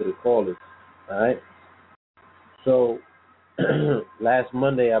we get to the callers. All right. So last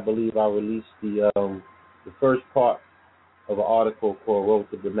Monday, I believe, I released the first part of an article called "Road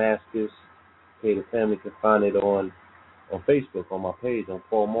to Damascus." Okay, the family can find it on Facebook, on my page, on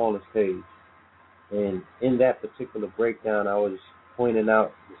Paul Marlin's page. And in that particular breakdown, I was pointing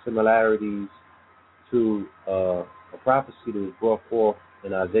out the similarities to a prophecy that was brought forth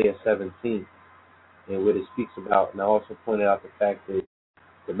in Isaiah 17, and what it speaks about. And I also pointed out the fact that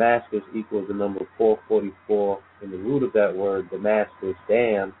Damascus equals the number 444, and the root of that word, Damascus,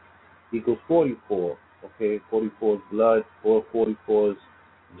 dam, equals 44. Okay, 44 is blood, 444 is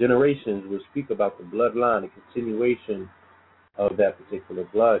generations, will speak about the bloodline, the continuation of that particular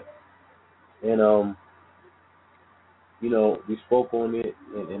blood. And, you know, we spoke on it,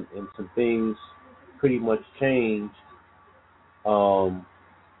 and some things pretty much changed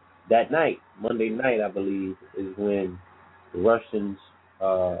that night. Monday night, I believe, is when the Russians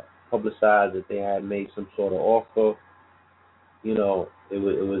publicized that they had made some sort of offer. You know, it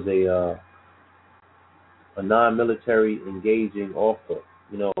was a non-military engaging offer.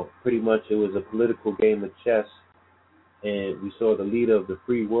 You know, pretty much it was a political game of chess, and we saw the leader of the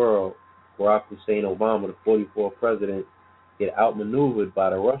free world, Barack Hussein Obama, the 44th president, get outmaneuvered by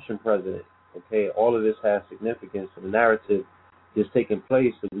the Russian president. Okay, all of this has significance. So the narrative is taking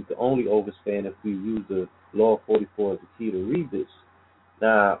place that we can only understand if we use the Law 44 as a key to read this.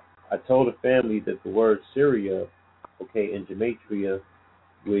 Now, I told the family that the word Syria, okay, in gematria,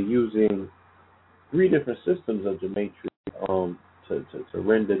 we're using 3 different systems of gematria to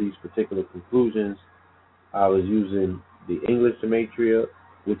render these particular conclusions. I was using the English gematria,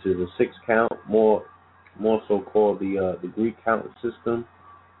 which is a 6 count, more so called the Greek count system,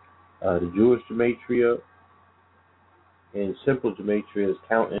 the Jewish gematria, and simple gematria is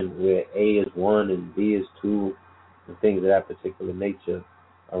counting where A is 1 and B is 2 and things of that particular nature.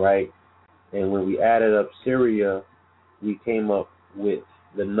 All right, and when we added up Syria, we came up with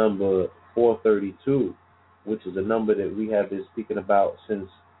the number 432, which is a number that we have been speaking about since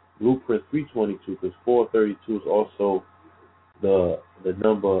Blueprint 322, because 432 is also the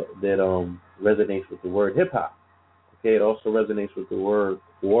number that resonates with the word hip hop. Okay, it also resonates with the word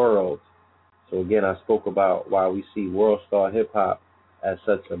world. So again, I spoke about why we see World Star Hip Hop as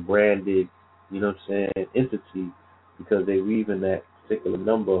such a branded, you know what I'm saying, entity, because they weave in that particular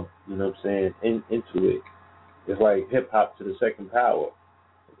number, you know what I'm saying, into it. It's like hip hop to the second power.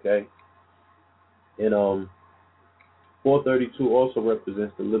 Okay, and 432 also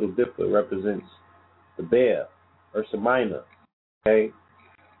represents the Little Dipper, represents the bear, Ursa Minor. Okay,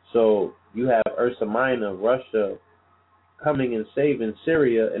 so you have Ursa Minor, Russia, coming and saving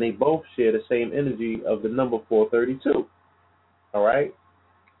Syria, and they both share the same energy of the number 432. All right?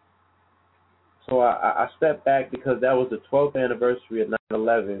 So I stepped back because that was the 12th anniversary of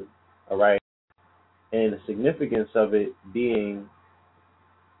 9/11, all right? And the significance of it being,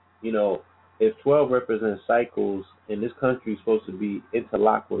 you know, if 12 represents cycles, and this country is supposed to be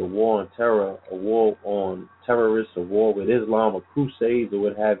interlocked with a war on terror, a war on terrorists, a war with Islam, or crusades, or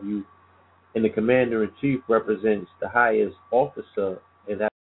what have you, and the commander-in-chief represents the highest officer in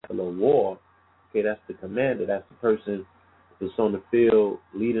that particular war. Okay, that's the commander. That's the person that's on the field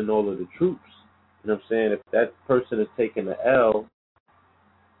leading all of the troops. You know what I'm saying? If that person is taking the L,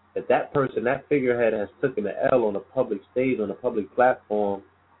 if that person, that figurehead has taken the L on a public stage, on a public platform,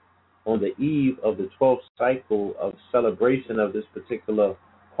 on the eve of the 12th cycle of celebration of this particular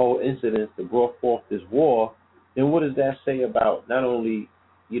whole incident that brought forth this war, then what does that say about not only,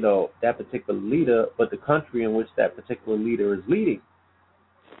 that particular leader, but the country in which that particular leader is leading?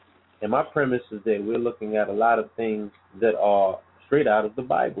 And my premise is that we're looking at a lot of things that are straight out of the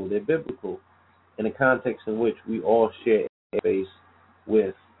Bible. They're biblical in the context in which we all share a space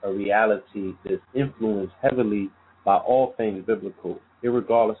with a reality that's influenced heavily by all things biblical,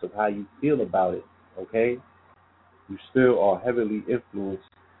 irregardless of how you feel about it, okay? You still are heavily influenced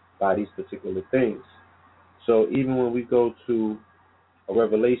by these particular things. So even when we go to a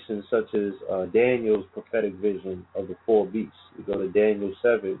revelation such as Daniel's prophetic vision of the four beasts, we go to Daniel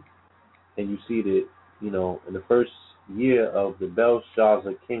 7, and you see that, in the first year of the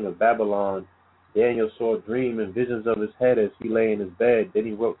Belshazzar, king of Babylon, Daniel saw a dream and visions of his head as he lay in his bed. Then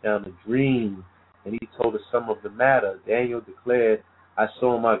he wrote down the dream, and he told us some of the matter. Daniel declared, I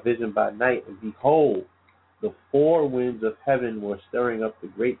saw my vision by night, and behold, the four winds of heaven were stirring up the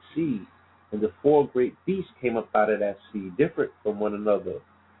great sea, and the four great beasts came up out of that sea, different from one another.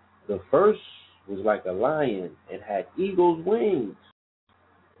 The first was like a lion and had eagle's wings.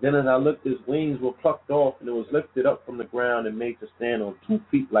 Then as I looked, his wings were plucked off, and it was lifted up from the ground and made to stand on 2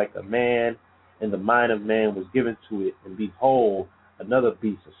 feet like a man, and the mind of man was given to it. And behold, another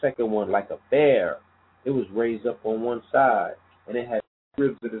beast, a second one like a bear. It was raised up on one side, and it had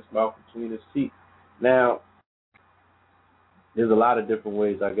ribs in its mouth between its teeth. Now, there's a lot of different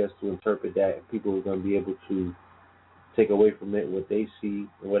ways, I guess, to interpret that, and people are going to be able to take away from it what they see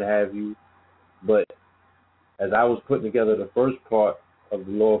and what have you. But as I was putting together the first part of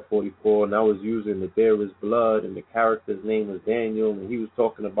the Law 44, and I was using the bearer's blood, and the character's name was Daniel, and he was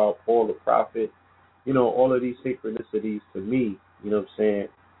talking about Paul the prophet, all of these synchronicities to me,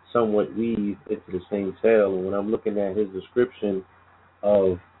 somewhat weave into the same tale. And when I'm looking at his description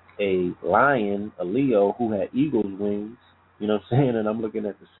of a lion, a Leo, who had eagle's wings, and I'm looking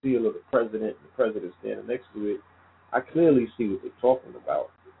at the seal of the president, and the president standing next to it, I clearly see what they're talking about,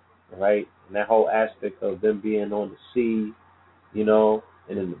 right? And that whole aspect of them being on the sea,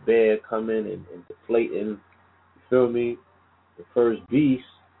 and then the bear coming and deflating, you feel me? The first beast,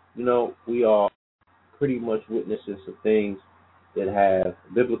 we are pretty much witnesses of things that have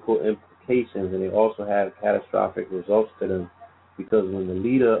biblical implications, and they also have catastrophic results to them, because when the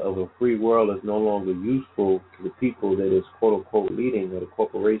leader of a free world is no longer useful to the people that is quote-unquote leading, or the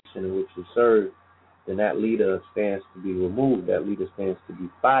corporation in which you serve, then that leader stands to be removed. That leader stands to be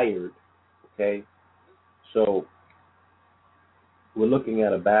fired, okay? So we're looking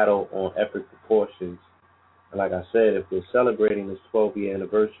at a battle on epic proportions. And like I said, if we're celebrating this 12-year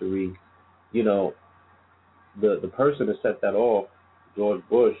anniversary, the person that set that off, George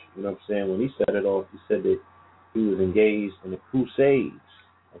Bush, when he set it off, he said that he was engaged in the Crusades,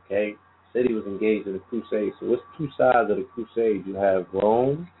 okay? Said he was engaged in the Crusades. So what's two sides of the Crusades? You have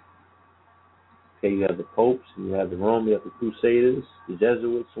Rome, okay, you have the popes, and you have the Rome, you have the Crusaders, the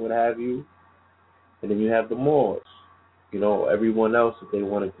Jesuits, what have you, and then you have the Moors. Everyone else that they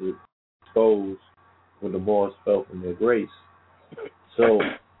wanted to expose when the Moors fell from their grace. So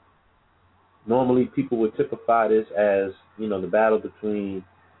normally people would typify this as, the battle between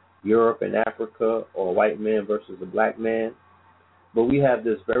Europe and Africa, or a white man versus a black man. But we have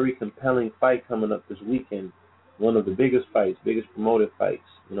this very compelling fight coming up this weekend, one of the biggest fights, biggest promoted fights,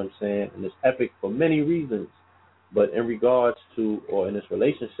 and it's epic for many reasons. But in regards to, or in its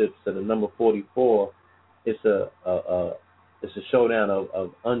relationships to the number 44, it's a showdown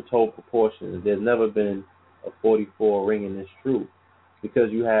of untold proportions. There's never been a 44 ringing this true,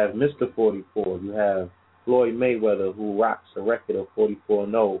 because you have Mr. 44, you have Floyd Mayweather, who rocks a record of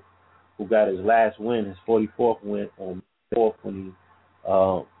 44-0, who got his last win, his 44th win on May 4th, when he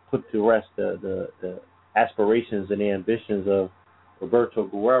put to rest the aspirations and the ambitions of Roberto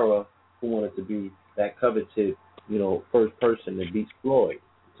Guerrero, who wanted to be that coveted, first person that beats Floyd.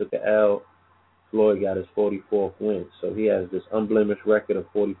 He took an L. Floyd got his 44th win. So he has this unblemished record of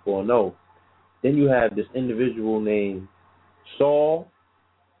 44-0. Then you have this individual named Saul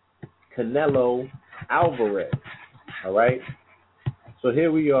Canelo Alvarez. All right? So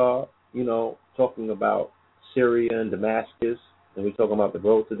here we are, talking about Syria and Damascus, and we're talking about the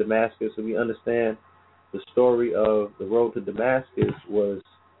road to Damascus, and we understand the story of the road to Damascus was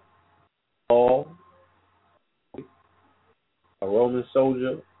Paul, a Roman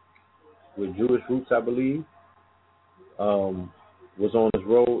soldier with Jewish roots, I believe, was on his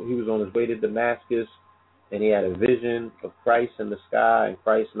road. He was on his way to Damascus, and he had a vision of Christ in the sky, and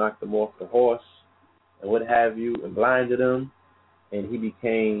Christ knocked him off the horse and what have you, and blinded him, and he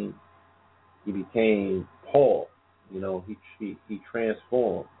became Paul. You know, he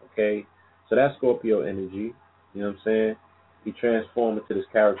transformed. Okay, so that's Scorpio energy. You know what I'm saying? He transformed into this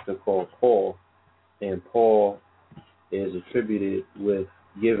character called Paul, and Paul is attributed with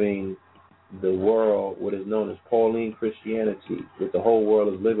giving the world what is known as Pauline Christianity, what the whole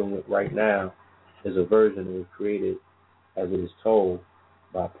world is living with right now, is a version that was created, as it is told,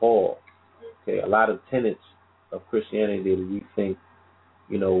 by Paul. Okay, a lot of tenets of Christianity that we think,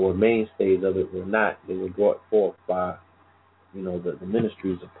 you know, were mainstays of it were not. They were brought forth by, you know, the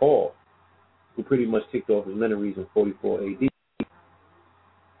ministries of Paul, who pretty much kicked off his ministries in 44 AD.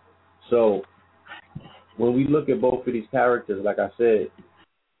 So when we look at both of these characters, like I said,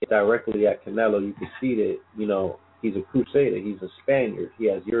 directly at Canelo, you can see that, you know, he's a crusader. He's a Spaniard. He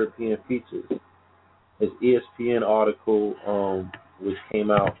has European features. His ESPN article, which came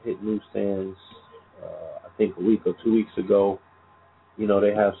out, hit newsstands, I think a week or 2 weeks ago, you know,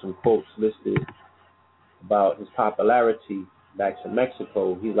 they have some quotes listed about his popularity back in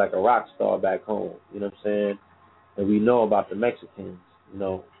Mexico. He's like a rock star back home, you know what I'm saying? And we know about the Mexicans, you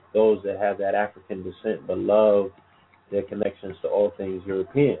know, those that have that African descent but love their connections to all things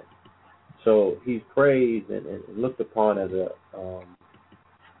European. So he's praised and looked upon as a,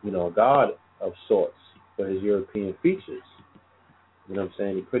 you know, a god of sorts for his European features. You know what I'm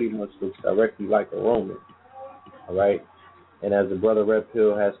saying? He pretty much looks directly like a Roman, all right? And as the brother Red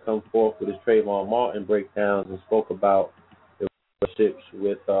Pill has come forth with his Trayvon Martin breakdowns and spoke about the relationships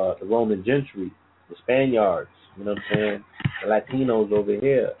with the Roman gentry, the Spaniards, you know what I'm saying? The Latinos over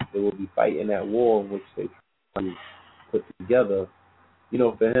here, they will be fighting that war in which they try to put together. You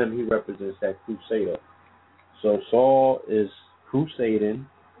know, for him, he represents that crusader. So Saul is crusading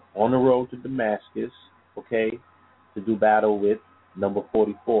on the road to Damascus, okay, to do battle with number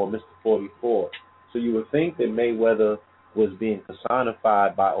 44, Mr. 44. So you would think that Mayweather was being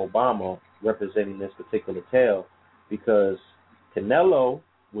personified by Obama, representing this particular tale, because Canelo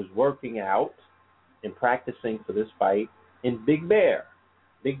was working out and practicing for this fight in Big Bear,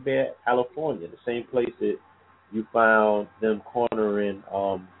 California, the same place that you found them cornering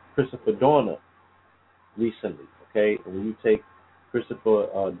Christopher Dorner recently, okay? And when you take Christopher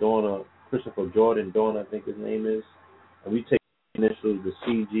Jordan Dorner, I think his name is, and we take initially the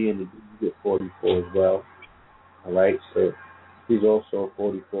CG and the D, you get 44 as well, all right? So he's also a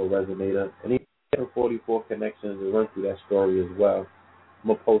 44 resonator, and he has 44 connections that run through that story as well. I'm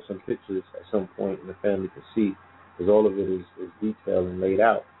going to post some pictures at some point and the family can see, because all of it is detailed and laid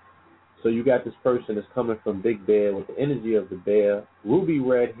out. So you got this person that's coming from Big Bear with the energy of the bear, ruby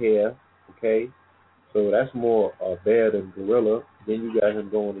red hair, okay? So that's more bear than gorilla. Then you got him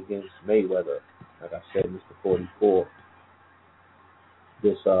going against Mayweather, like I said, Mr. 44.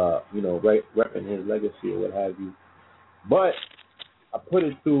 This, you know, repping his legacy or what have you. But I put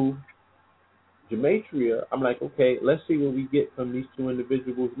it through Gematria. I'm like, okay, let's see what we get from these two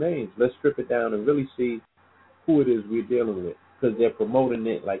individuals' names. Let's strip it down and really see who it is we're dealing with, because they're promoting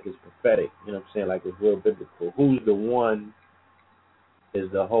it like it's prophetic, you know what I'm saying, like it's real biblical. Who's the one is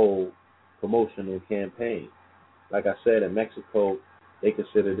the whole promotional campaign. Like I said, in Mexico, they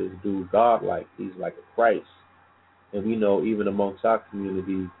consider this dude godlike. He's like a Christ. And we know even amongst our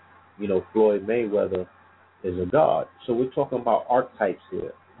community, you know, Floyd Mayweather is a god. So we're talking about archetypes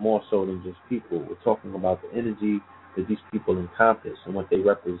here, more so than just people. We're talking about the energy that these people encompass and what they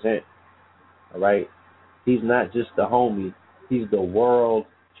represent, all right? He's not just the homie. He's the world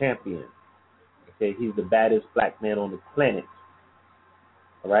champion. Okay, he's the baddest black man on the planet.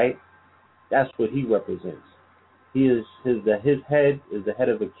 All right, that's what he represents. He is his head is the head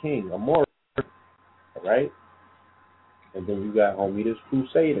of a king, a moral. All right, and then you got homie that's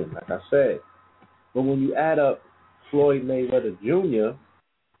crusading, like I said. But when you add up Floyd Mayweather Jr.,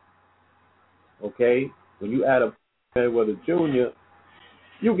 okay, when you add up Mayweather Jr.,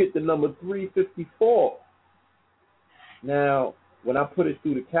 you get the number 354. Now, when I put it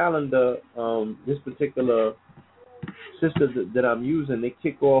through the calendar, this particular sister that I'm using, they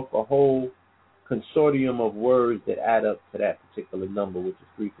kick off a whole consortium of words that add up to that particular number, which is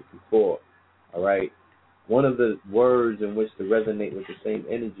 354. All right. One of the words in which to resonate with the same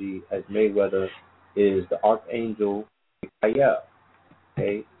energy as Mayweather is the Archangel Michael.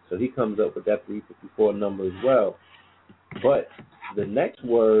 Okay, so he comes up with that 354 number as well. But the next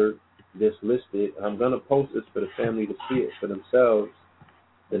word that's listed, and I'm going to post this for the family to see it for themselves,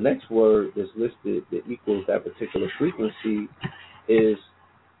 the next word that's listed that equals that particular frequency is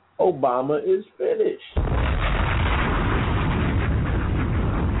Obama is finished.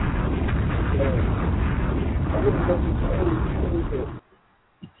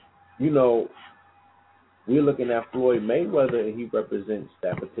 You know, we're looking at Floyd Mayweather, and he represents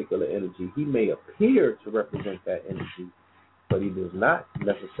that particular energy. He may appear to represent that energy, but he does not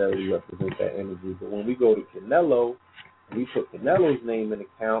necessarily represent that energy. But when we go to Canelo, and we put Canelo's name in the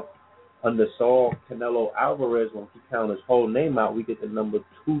count, under Saul Canelo Alvarez, when we count his whole name out, we get the number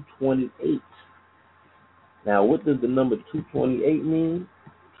 228. Now, what does the number 228 mean?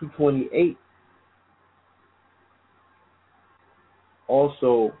 228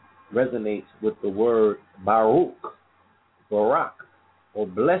 also resonates with the word Barak, or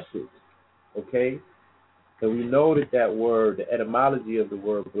blessed, okay? And we know that word, the etymology of the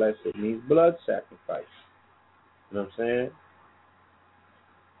word blessed, means blood sacrifice. You know what I'm saying?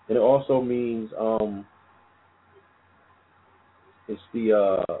 And it also means it's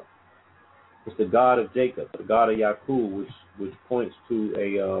the God of Jacob, the God of Yaqub, which points to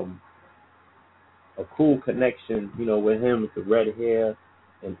a cool connection, you know, with him with the red hair,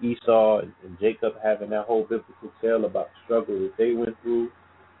 and Esau and Jacob having that whole biblical tale about the struggle that they went through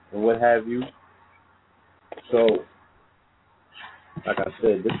and what have you. So, like I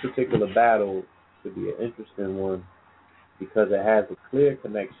said, this particular battle could be an interesting one because it has a clear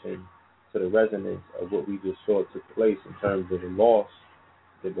connection to the resonance of what we just saw took place in terms of the loss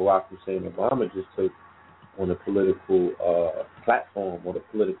that Barack Hussein Obama just took on the political platform or the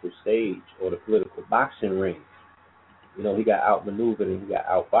political stage or the political boxing ring. You know, he got outmaneuvered and he got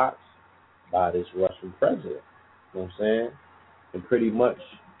outboxed by this Russian president. You know what I'm saying? And pretty much,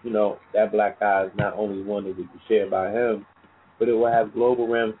 you know, that black eye is not only one that would be shared by him, but it will have global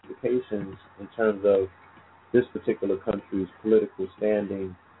ramifications in terms of this particular country's political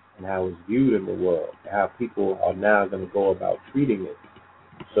standing and how it's viewed in the world, and how people are now going to go about treating it.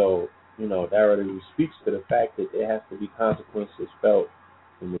 So, you know, that already speaks to the fact that there has to be consequences felt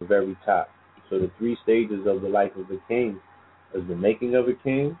from the very top. So the three stages of the life of a king is the making of a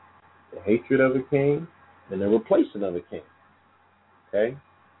king, the hatred of a king, and the replacing of a king. Okay?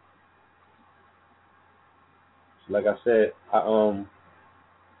 So like I said, I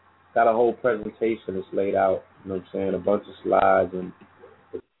got a whole presentation that's laid out, you know what I'm saying, a bunch of slides and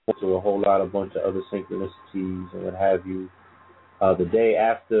to a whole bunch of other synchronicities and what have you. The day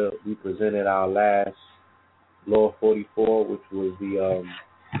after we presented our last Law 44, which was the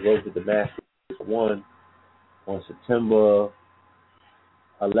Road to Damascus 1, on September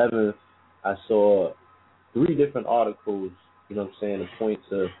 11th, I saw 3 different articles, you know what I'm saying, that point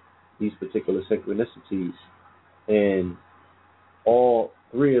to these particular synchronicities. And all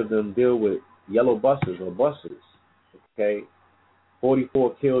 3 of them deal with yellow buses or buses, okay?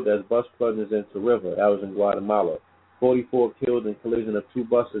 44 killed as bus plunges into river. That was in Guatemala. 44 killed in collision of 2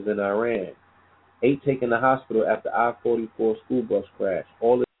 buses in Iran. 8 taken to hospital after I-44 school bus crash.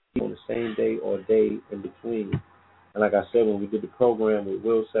 All of them on the same day or day in between. And like I said, when we did the program with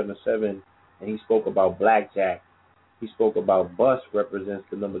Will 77, and he spoke about blackjack, he spoke about bus represents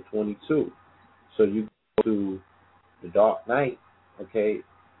the number 22. So you go to the Dark Knight, okay,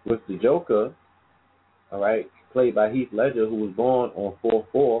 with the Joker, all right, played by Heath Ledger, who was born on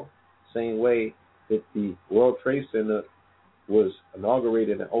 4/4, same way that the World Trade Center was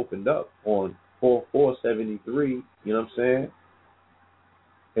inaugurated and opened up on 4/4/73, you know what I'm saying?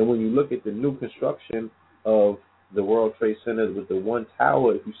 And when you look at the new construction of the World Trade Center with the one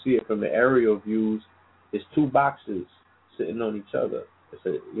tower, if you see it from the aerial views, it's 2 boxes sitting on each other. It's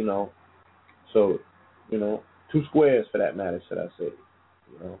a, you know, so, you know, 2 squares for that matter, should I say,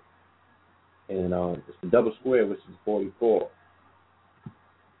 you know? And it's the double square, which is 44.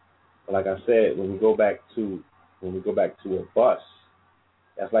 But like I said, when we go back to a bus,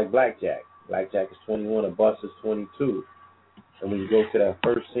 that's like blackjack. Blackjack is 21, a bus is 22. And when you go to that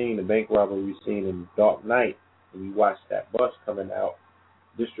first scene, the bank robbery scene in Dark Knight, and you watch that bus coming out,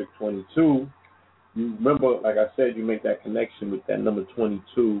 District 22, you remember, like I said, you make that connection with that number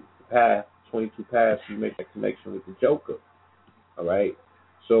 22 path, you make that connection with the Joker. All right?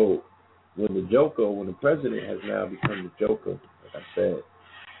 So when the president has now become the Joker, like I said,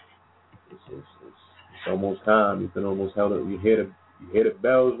 it's almost time. You've been almost held up. You hear the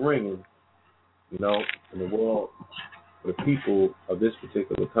bells ringing, you know, in the world, for the people of this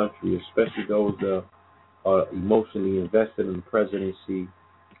particular country, especially those that are emotionally invested in the presidency,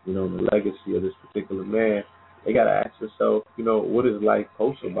 you know, the legacy of this particular man. They got to ask themselves, you know, what is life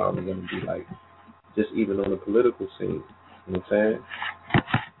post-Obama going to be like, just even on the political scene, you know what I'm saying?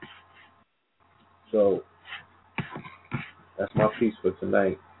 So that's my piece for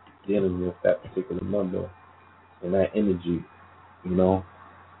tonight, dealing with that particular number and that energy, you know,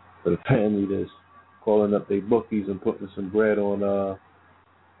 for the family that's calling up their bookies and putting some bread on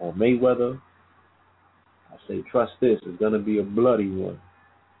Mayweather. I say, trust this, it's going to be a bloody one.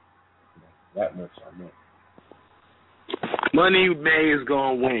 That much I know. Money May is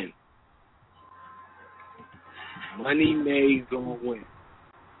going to win. Money May is going to win.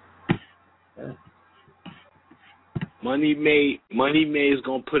 Yeah. Money May is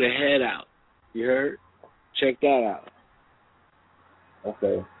going to put a head out. You heard? Check that out.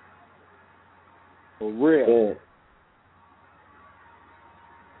 Okay. For real. Yeah.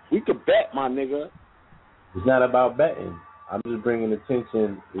 We could bet, my nigga. It's not about betting. I'm just bringing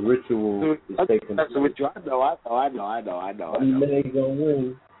attention. The ritual is taking place. I know. May gonna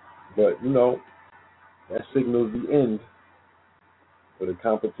win, but you know that signals the end for the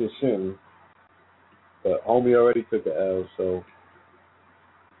competition. But homie already took the L, so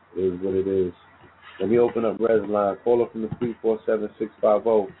it is what it is. Let me open up Red's line. Call up from the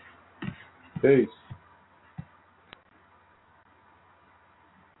 347-650. Peace.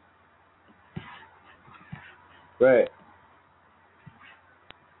 Great.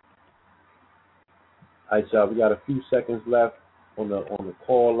 All right, y'all. We got a few seconds left on the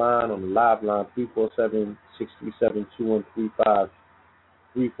call line, on the live line. 347-637-2135.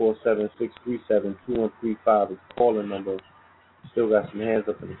 347-637-2135 is the calling number. Still got some hands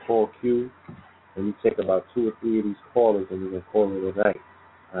up in the call queue, and we take about 2 or 3 of these callers, and we're gonna call it a night.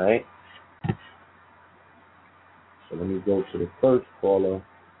 All right. So let me go to the first caller.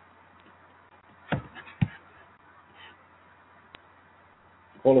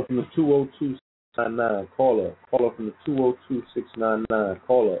 Caller from the 202-699. Caller from the 202-699.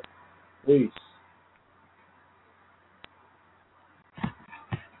 Caller, please.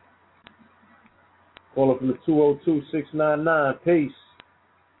 Caller from the 202-699. Peace.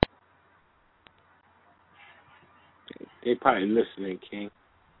 They probably listening, King.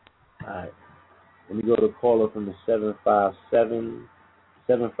 All right. Let me go to caller from the 757-270.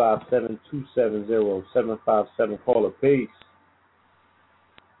 757 caller. Peace.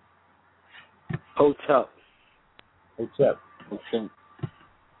 Hotel. Okay.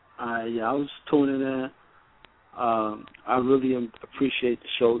 Yeah, I was tuning in. I really appreciate the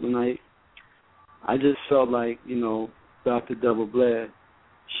show tonight. I just felt like, Dr. Delbert Blair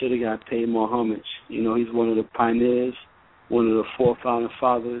should have got paid more homage. He's one of the pioneers, one of the 4 founding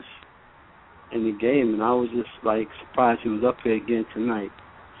fathers in the game, and I was just, surprised he was up here again tonight.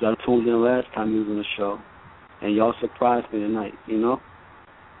 Because I tuned in last time he was on the show, and y'all surprised me tonight,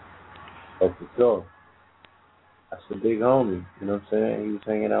 Oh, for sure. That's a big homie, you know what I'm saying? He was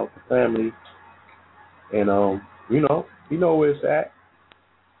hanging out with the family, and, he know where it's at.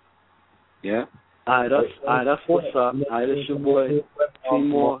 Yeah. That's what's up. This your boy,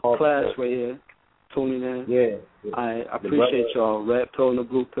 T-More Class right here, tuning in. Yeah. I appreciate y'all. Red pill and the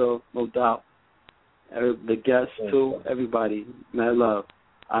blue pill, no doubt. The guests, too, everybody. Mad love.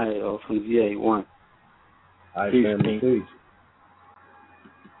 From VA, 1. Peace, family. Peace.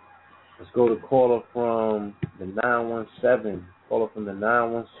 Let's go to caller from the 917. Caller from the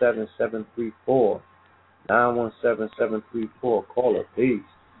 917-734. 917-734. Caller, peace.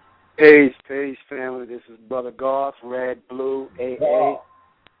 Peace, family. This is Brother Goss, Red, Blue, AA.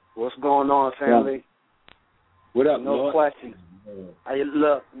 What's going on, family? What up, No Lord? questions.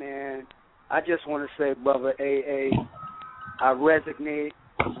 Look, man, I just want to say, Brother AA, I resonate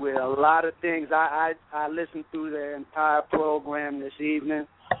with a lot of things. I listened through the entire program this evening,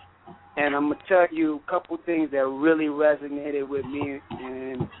 and I'm going to tell you a couple things that really resonated with me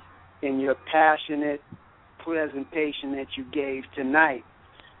in your passionate presentation that you gave tonight.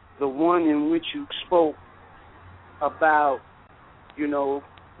 The one in which you spoke about, you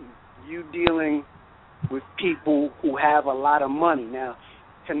dealing with people who have a lot of money. Now,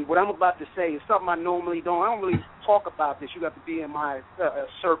 and what I'm about to say is something I normally don't. I don't really talk about this. You got to be in my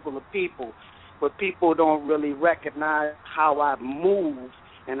circle of people. But people don't really recognize how I've moved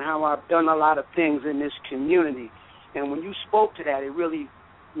and how I've done a lot of things in this community. And when you spoke to that, it really,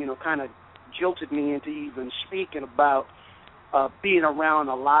 kind of jolted me into even speaking about being around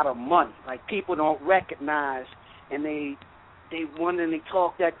a lot of money. Like, people don't recognize, and they wonder and they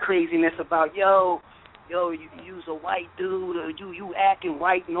talk that craziness about, you use a white dude, or you acting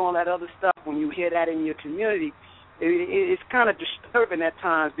white and all that other stuff. When you hear that in your community, it's kind of disturbing at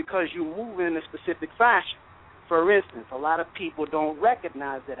times because you move in a specific fashion. For instance, a lot of people don't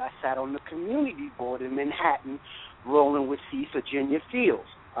recognize that I sat on the community board in Manhattan rolling with C. Virginia Fields.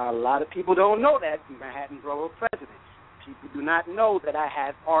 A lot of people don't know that Manhattan Borough President. People do not know that I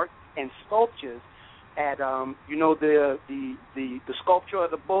had art and sculptures at, the sculpture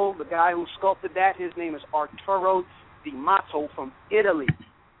of the bull, the guy who sculpted that, his name is Arturo Di Mato from Italy.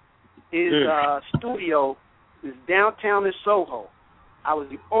 His studio is downtown in Soho. I was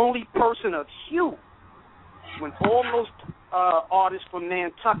the only person of hue when all those artists from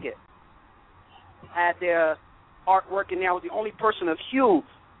Nantucket had their artwork in there, I was the only person of hue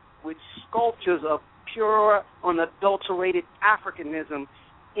with sculptures of pure, unadulterated Africanism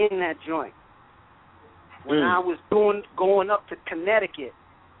in that joint. When I was going up to Connecticut,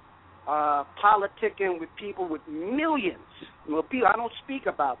 politicking with people with millions. Well, people, I don't speak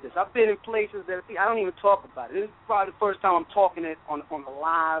about this. I've been in places that I don't even talk about it. This is probably the first time I'm talking it on a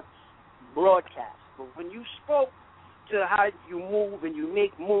live broadcast. But when you spoke to how you move and you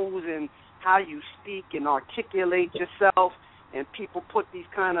make moves and how you speak and articulate yourself, and people put these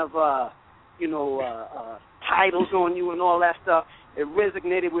kind of titles on you and all that stuff, it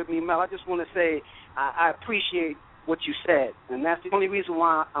resonated with me, Mel. I just want to say I appreciate what you said, and that's the only reason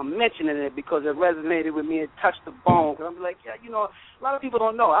why I'm mentioning it, because it resonated with me. It touched the bone. Because I'm like, yeah, a lot of people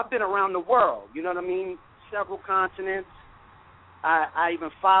don't know. I've been around the world, you know what I mean? Several continents. I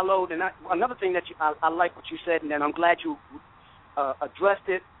even followed, and another thing that I like what you said, and then I'm glad you addressed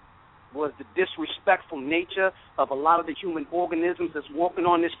it, was the disrespectful nature of a lot of the human organisms that's walking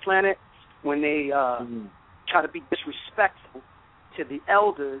on this planet when they try to be disrespectful to the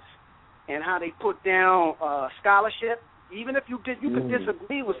elders, and how they put down scholarship. Even if you could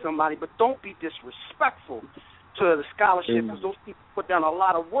disagree with somebody, but don't be disrespectful to the scholarship, because those people put down a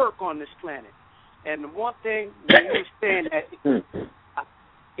lot of work on this planet. And the one thing, when you were saying that,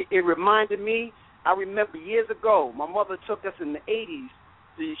 it reminded me, I remember years ago, my mother took us in the 80s.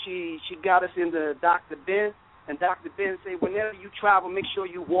 She got us into Dr. Ben, and Dr. Ben said, whenever you travel, make sure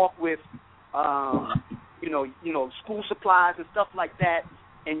you walk with, school supplies and stuff like that,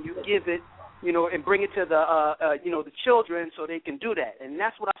 and you give it, and bring it to the children so they can do that. And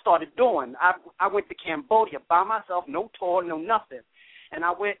that's what I started doing. I went to Cambodia by myself, no tour, no nothing. And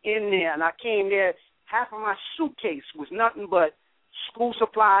I went in there, and I came there, half of my suitcase was nothing but school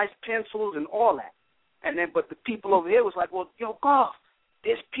supplies, pencils, and all that. And then, but the people over here was like, well, Goff,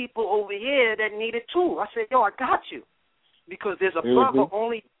 there's people over here that need it too. I said, I got you. Because there's a brother,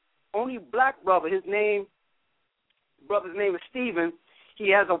 only black brother, brother's name is Steven. He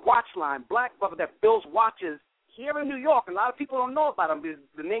has a watch line, black brother that builds watches here in New York. And a lot of people don't know about him.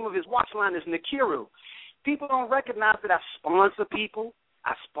 The name of his watch line is Nikiru. People don't recognize that I sponsor people.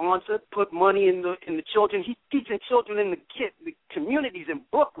 I put money in the children. He's teaching children in the communities in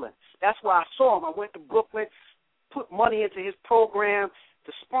Brooklyn. That's where I saw him. I went to Brooklyn, put money into his program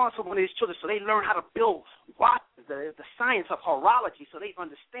to sponsor one of his children so they learn how to build watches, the science of horology, so they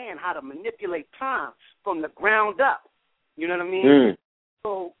understand how to manipulate time from the ground up. You know what I mean?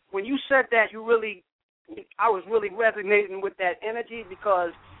 So when you said that, I was really resonating with that energy,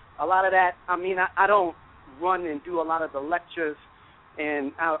 because a lot of that, I don't run and do a lot of the lectures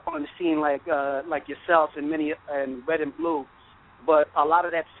and out on the scene like yourself and Red and Blue, but a lot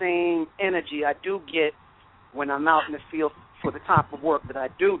of that same energy I do get when I'm out in the field for the type of work that I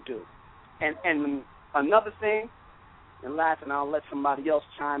do. And another thing, and last, and I'll let somebody else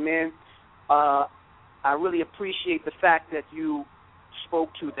chime in, I really appreciate the fact that you spoke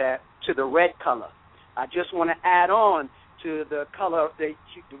to the red color. I just want to add on to the color, the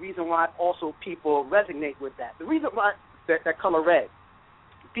reason why also people resonate with that. The reason why that color red,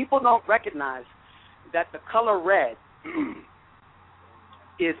 people don't recognize that the color red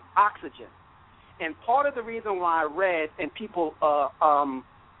is oxygen. And part of the reason why red and people are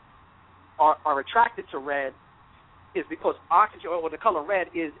attracted to red is because oxygen, or the color red,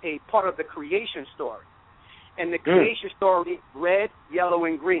 is a part of the creation story. And the creation story, red, yellow,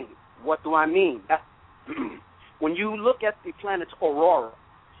 and green. What do I mean? When you look at the planet's aurora,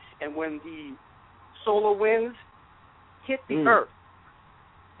 and when the solar winds hit the Earth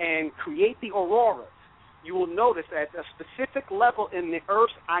and create the auroras, you will notice at a specific level in the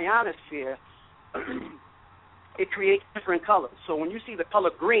Earth's ionosphere, it creates different colors. So when you see the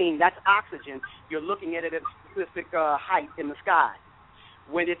color green, that's oxygen. You're looking at it at a specific height in the sky.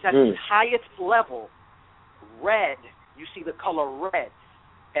 When it's at its highest level, red, you see the color red,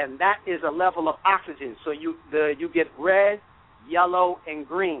 and that is a level of oxygen. So you get red, yellow, and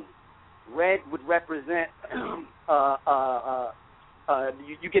green. Red would represent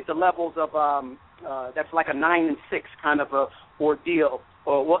you get the levels of that's like a 9 and 6 kind of a ordeal.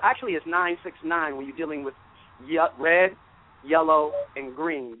 Well, actually, it's 9, 6, 9 when you're dealing with red, yellow, and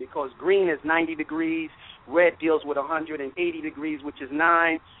green, because green is 90 degrees, red deals with 180 degrees, which is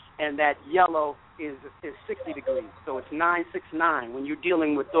 9, and that yellow is 60 degrees. So it's 9, 6, 9 when you're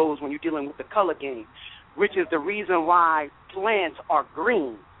dealing with those, when you're dealing with the color game, which is the reason why plants are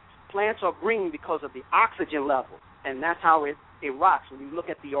green. Plants are green because of the oxygen level, and that's how it rocks when you look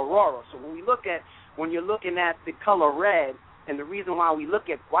at the aurora. So when you're looking at the color red And the reason why we look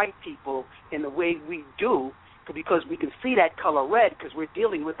at white people in the way we do, because we can see that color red, because we're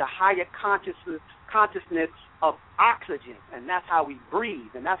dealing with the higher consciousness of oxygen, and that's how we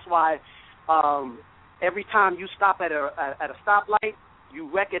breathe. And that's why every time you stop at a stoplight, you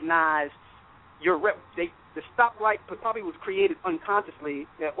recognize the stoplight probably was created unconsciously,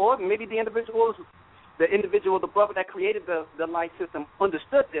 or maybe the brother that created the light system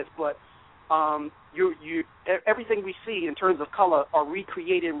understood this, but everything we see in terms of color are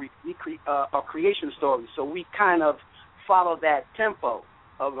recreated a creation story. So we kind of follow that tempo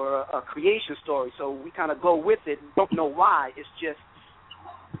of a creation story. So we kind of go with it. Don't know why. It's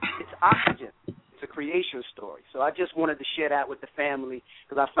oxygen. It's a creation story. So I just wanted to share that with the family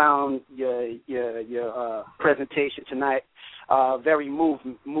because I found your presentation tonight very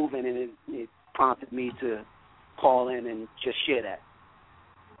moving, and it prompted me to call in and just share that.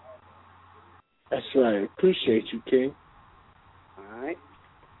 That's right. Appreciate you, King. All right.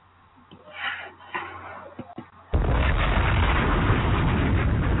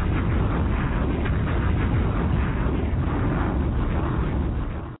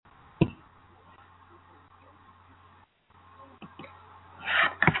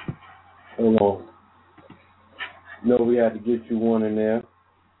 Hold on. No, we had to get you one in there.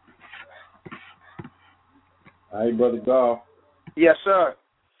 All right, Brother Golf. Yes, sir.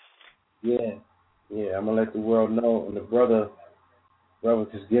 Yeah, I'm going to let the world know. And the brother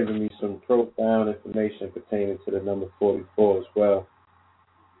just giving me some profound information pertaining to the number 44 as well.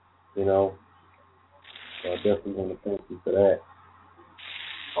 You know, so I definitely want to thank you for that.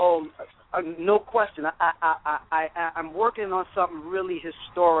 Oh, no question. I'm working on something really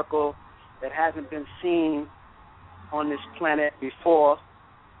historical that hasn't been seen on this planet before.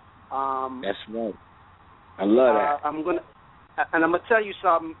 That's right. I love that. I'm gonna tell you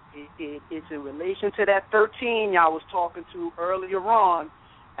something. It's in relation to that 13 y'all was talking to earlier on,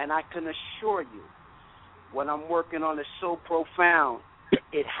 and I can assure you, what I'm working on is so profound.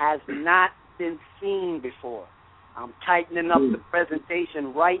 It has not been seen before. I'm tightening up the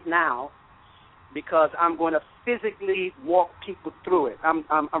presentation right now because I'm going to physically walk people through it.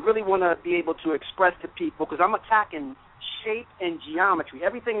 I really want to be able to express to people because I'm attacking shape and geometry.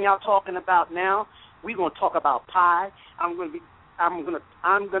 Everything y'all talking about now, we're going to talk about pi. I'm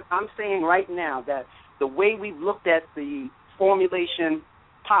saying right now that the way we've looked at the formulation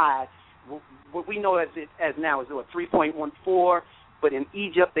pi, what we know as now is 3.14, but in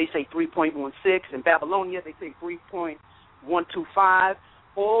Egypt they say 3.16, in Babylonia they say 3.125.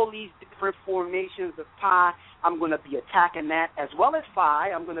 All these different formations of pi, I'm going to be attacking that, as well as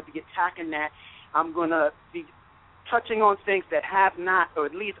phi. I'm going to be attacking that. I'm going to be touching on things that have not, or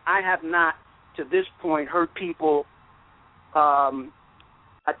at least I have not to this point, heard people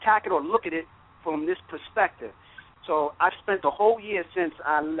attack it or look at it from this perspective. So I've spent the whole year since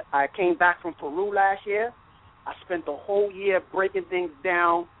I came back from Peru last year. I spent the whole year breaking things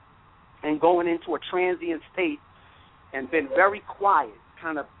down and going into a transient state and been very quiet,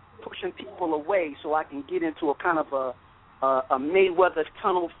 kind of pushing people away so I can get into a kind of a Mayweather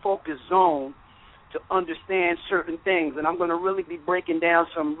tunnel focus zone to understand certain things. And I'm going to really be breaking down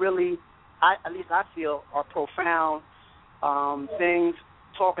some really, at least I feel, are profound things,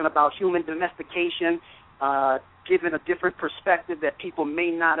 talking about human domestication, giving a different perspective that people may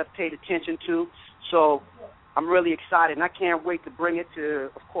not have paid attention to. So I'm really excited, and I can't wait to bring it to,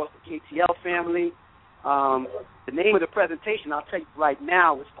 of course, the KTL family. The name of the presentation, I'll tell you right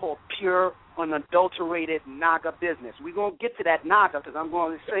now, is called Pure Unadulterated Naga Business. We're going to get to that Naga because I'm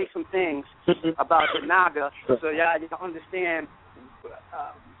going to say some things about the Naga so y'all understand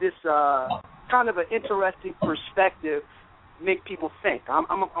this kind of an interesting perspective, make people think. I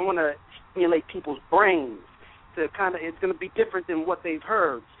want to stimulate people's brains to kind of, it's going to be different than what they've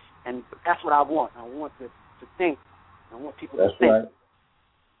heard, and that's what I want. I want to think. I want people to think. That's right.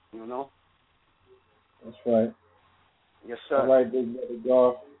 You know? That's right. Yes, sir. All right, big brother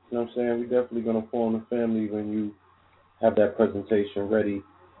Golf. You know what I'm saying? We're definitely going to form a family when you have that presentation ready.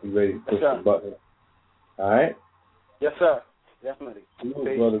 Be ready to push the button. All right? Yes, sir. Definitely.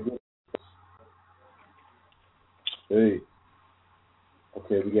 Good, brother. Hey.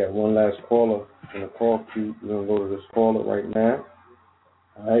 Okay, we got one last caller in the call queue. We're going to go to this caller right now.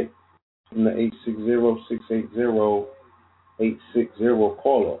 All right. From the 860-680-860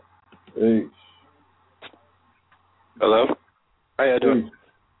 caller. Hey. Hello. How you doing?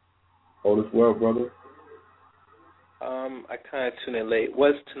 All is well, brother. I kind of tuned in late.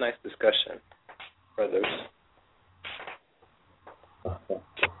 What's tonight's discussion, brothers? I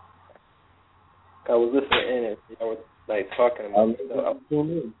was listening in and I was like talking about stuff.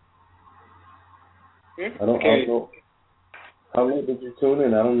 How late did you tune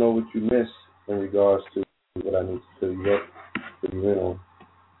in? I don't know what you missed in regards to what I need to fill you in on.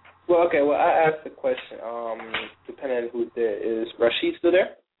 Well, okay. Well, I asked the question. Depending on who's there, is Rashid still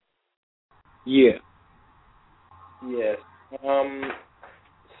there? Yeah. Yes.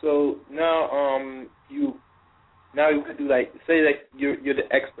 So now you could do like say like you're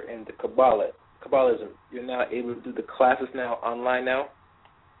the expert in the Kabbalism. You're now able to do the classes now online now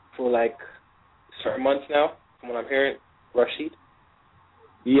for like certain months now. From what I'm hearing, Rashid.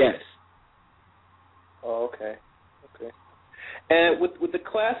 Yes. Oh, okay. And with the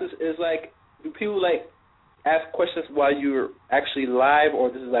classes, is like, do people like ask questions while you're actually live, or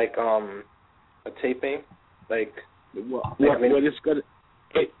this is like a taping? Like, what it's gonna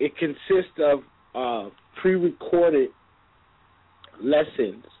it consists of pre-recorded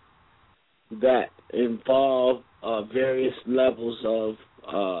lessons that involve various levels of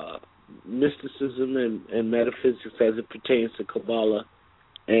mysticism and metaphysics as it pertains to Kabbalah.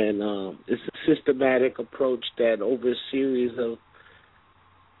 And it's a systematic approach that over a series of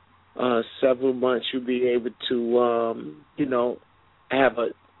several months you'll be able to, have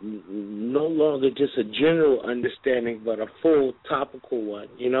a no longer just a general understanding, but a full topical one,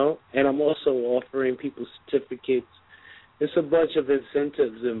 And I'm also offering people certificates. There's a bunch of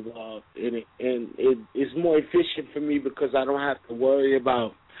incentives involved in it, and it's more efficient for me because I don't have to worry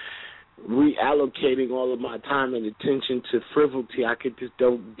about reallocating all of my time and attention to frivolity. I could just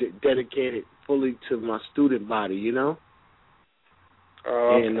dedicate it fully to my student body,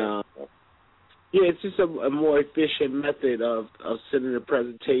 Oh, okay. And it's just a more efficient method of sending the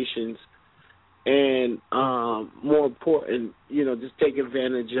presentations, and more important, just take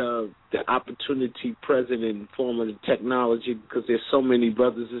advantage of the opportunity present in the form of the technology, because there's so many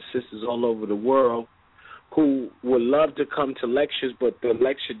brothers and sisters all over the world who would love to come to lectures, but the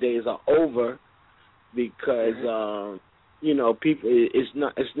lecture days are over because people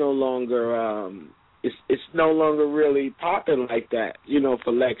it's no longer really popping like that,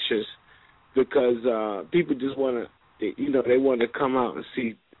 for lectures, because people just want to they want to come out and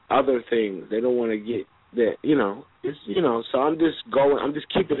see other things. They don't want to get that, so I'm just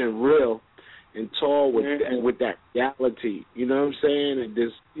keeping it real and tall with that reality, you know what I'm saying? And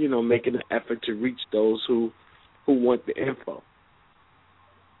just, making an effort to reach those who want the info.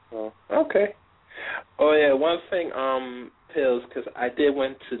 Oh, okay. Oh yeah, one thing, Pills, because I did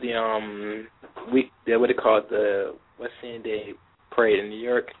went to the what they call it, the West Indian Day Parade in New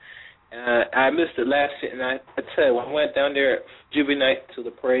York, and I missed it last year. And I tell you, when I went down there Jubilee night to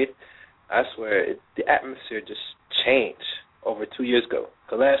the parade, I swear the atmosphere just changed over 2 years ago.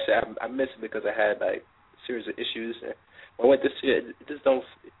 Because last year I missed it because I had like a series of issues. And when I went this year, it's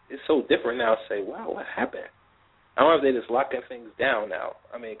so different now. I say, wow, what happened? I don't know if they're just locking things down now.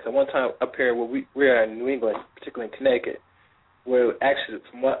 I mean, because one time up here where we're in New England, particularly in Connecticut, where actually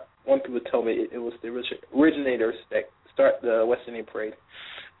from what one people told me, it was the originators that start the West Indian Parade.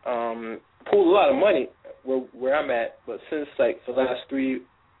 Pulled a lot of money where I'm at, but since like for the last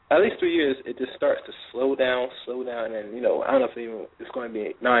at least 3 years, it just starts to slow down, and then, I don't know if it's going to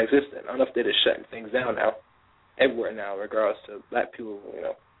be non-existent. I don't know if they're just shutting things down now, everywhere now, in regards to black people,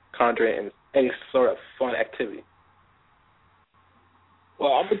 conjuring and any sort of fun activity.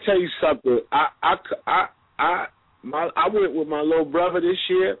 Well, I'm gonna tell you something. I went with my little brother this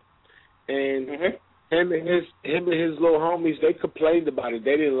year, and him and his little homies, they complained about it.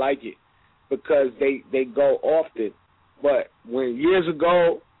 They didn't like it because they go often. But years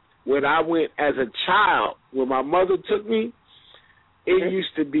ago, when I went as a child, when my mother took me, it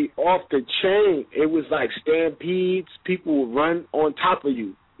used to be off the chain. It was like stampedes. People would run on top of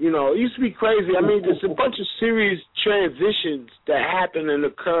you. It used to be crazy. I mean, there's a bunch of serious transitions that happen and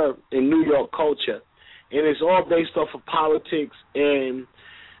occur in New York culture, and it's all based off of politics, and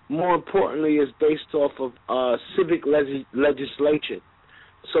more importantly, it's based off of civic legislation.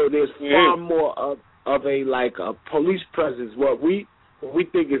 So there's far more of a police presence. What we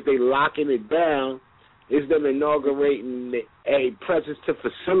think is they locking it down is them inaugurating a presence to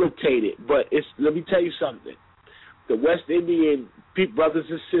facilitate it. But let me tell you something. The West Indian brothers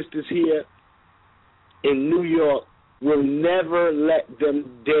and sisters here in New York will never let them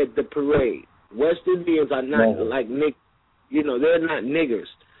dead the parade. West Indians are not like niggas. They're not niggers.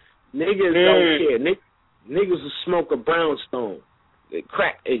 Niggers don't care. Niggas will smoke a brownstone,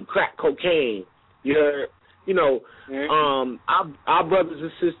 crack cocaine. Our brothers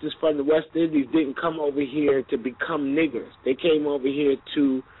and sisters from the West Indies didn't come over here to become niggers. They came over here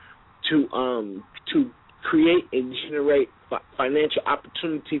to create and generate financial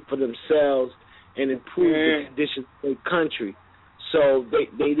opportunity for themselves and improve the conditions of the country. So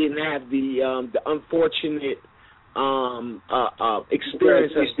they didn't have the unfortunate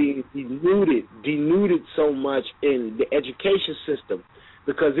experience is being denuded so much in the education system,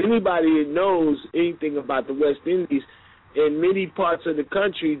 because anybody that knows anything about the West Indies, in many parts of the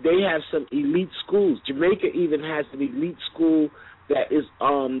country, they have some elite schools. Jamaica even has an elite school that is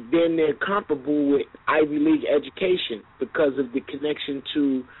then they're comparable with Ivy League education because of the connection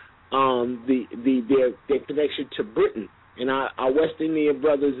to their connection to Britain. And our West Indian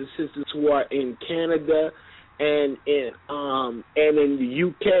brothers and sisters who are in Canada and in the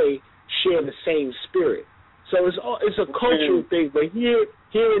UK share the same spirit. So it's a cultural thing. But here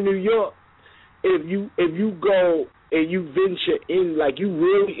in New York, if you go and you venture in, like you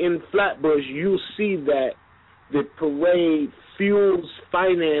really in Flatbush, you'll see that the parade fuels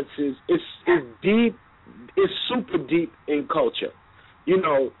finances. It's deep. It's super deep in culture. You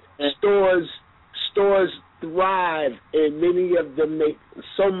know, stores thrive, and many of them make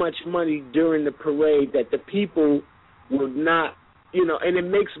so much money during the parade that the people will not, you know, and it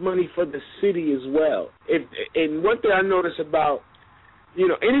makes money for the city as well. And one thing I notice about, you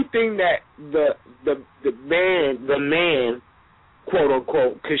know, anything that the man, quote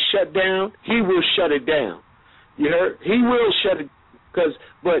unquote, can shut down, he will shut it down. You heard? He will shut it,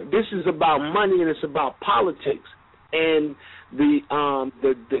 but this is about money and it's about politics. And the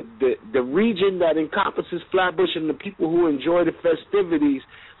region that encompasses Flatbush and the people who enjoy the festivities.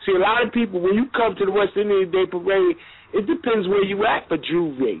 See, a lot of people, when you come to the West Indian Day Parade, it depends where you at for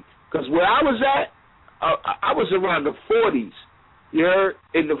Juvie. Because where I was at, I was around the 40s. You heard?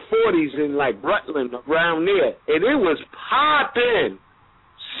 In the 40s in like Rutland, around there. And it was popping.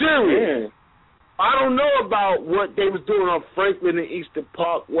 Serious. Yeah. I don't know about what they was doing on Franklin and Eastern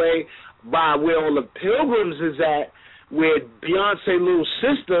Parkway by where all the pilgrims is at, where Beyonce little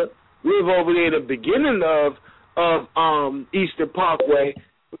sister live over there at the beginning of Eastern Parkway.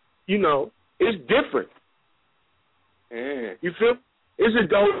 You know, it's different. You feel? It's a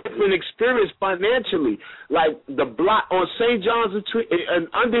different experience financially. Like the block on St. John's and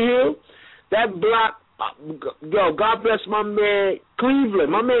Underhill, that block, yo, God bless my man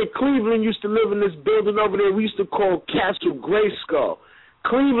Cleveland. My man Cleveland used to live in this building over there we used to call Castle Grayskull.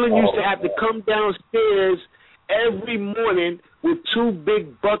 Cleveland used to have to come downstairs every morning with two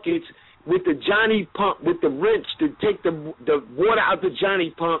big buckets with the Johnny pump, with the wrench to take the water out the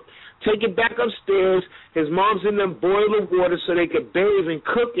Johnny pump, take it back upstairs. His mom's in them boiling water so they could bathe and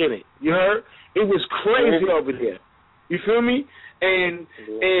cook in it. You heard? It was crazy over there. You feel me?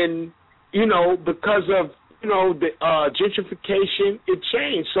 And you know, because of, you know, the gentrification, it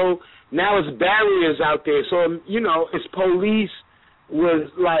changed. So now it's barriers out there. So, you know, it's police was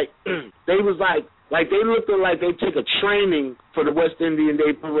like, they was like they looked like they take a training for the West Indian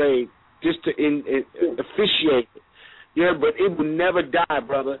Day Parade just to officiate it. Yeah, but it will never die,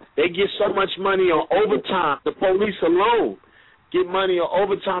 brother. They get so much money on overtime. The police alone get money on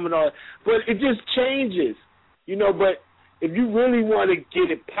overtime and all. But it just changes, you know. But if you really want to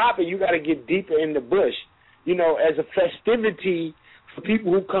get it popping, you got to get deeper in the bush. You know, as a festivity for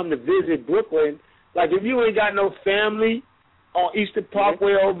people who come to visit Brooklyn, like if you ain't got no family on Eastern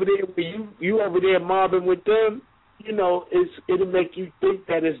Parkway over there, where you over there mobbing with them, you know, it'll make you think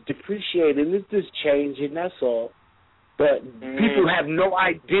that it's depreciated. It's just changing, that's all. But people have no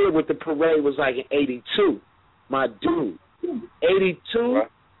idea what the parade was like in 82. My dude. 82,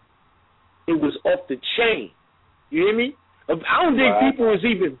 it was off the chain. You hear me? I don't think people was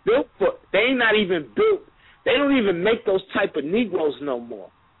even built for, they ain't not even built, they don't even make those type of Negroes no more.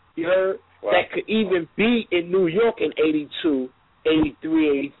 You heard? That could even be in New York in 82,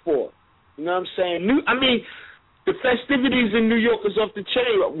 83, 84. You know what I'm saying? I mean, the festivities in New York is off the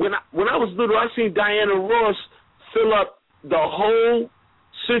chain. When I was little, I seen Diana Ross fill up the whole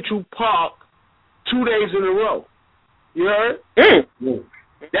Central Park 2 days in a row. You heard?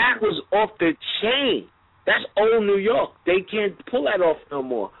 That was off the chain. That's old New York. They can't pull that off no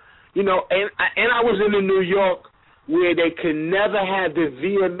more. You know, and I was in New York where they could never have the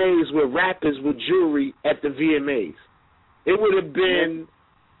VMAs with rappers with jewelry at the VMAs. It would have been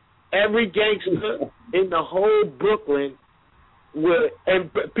every gangster in the whole Brooklyn,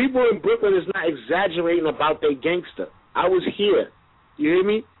 and people in Brooklyn is not exaggerating about their gangster. I was here. You hear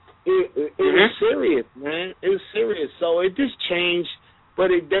me? It was serious, man. It was serious. So it just changed, but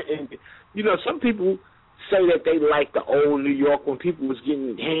you know, some people say that they like the old New York when people was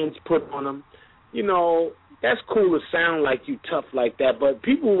getting hands put on them. You know, that's cool to sound like you tough like that, but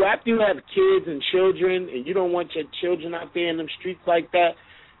people, after you have kids and children and you don't want your children out there in them streets like that,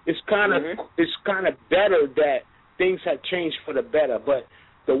 it's kind of better that things have changed for the better. But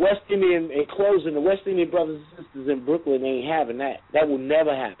the West Indian, in closing, the West Indian brothers and sisters in Brooklyn ain't having that. That will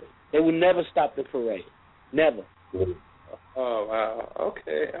never happen. They will never stop the parade. Never. Oh wow.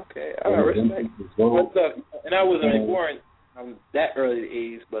 Okay. I respect. What's up? And I wasn't born that early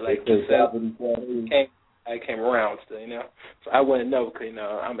 '80s, but like I came around still, you know. So I wouldn't know because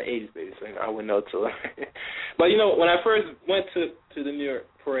I'm an '80s baby, so I wouldn't know till. But when I first went to the New York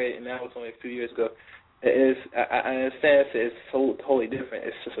parade, and that was only a few years ago, I understand it's so totally different.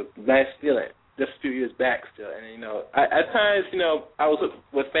 It's just a nice feeling. Just a few years back still, and at times I was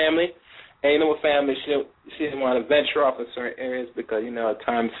with family. And with family, she didn't want to venture off in certain areas because at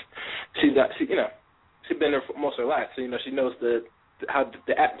times she's been there for most of her life, so she knows how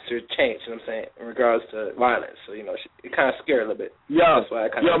the atmosphere changed. You know what I'm saying, in regards to violence. So it kind of scared a little bit. That's why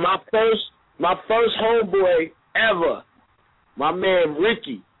my first homeboy ever, my man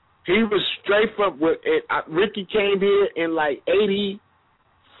Ricky. He was straight from Ricky came here in like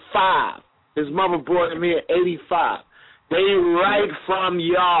 '85. His mother brought him here in '85. They right from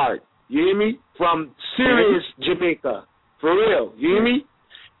Yard. You hear me? From serious Jamaica. For real. You hear me?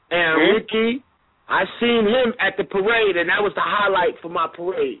 And Ricky, I seen him at the parade, and that was the highlight for my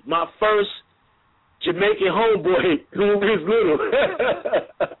parade. My first Jamaican homeboy who was little.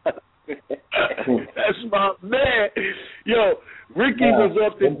 That's my man. Yo, Ricky was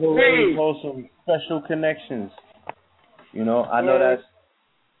up the parade. Hold some special connections. I know that's...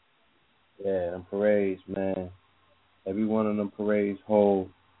 Yeah, them parades, man. Every one of them parades hold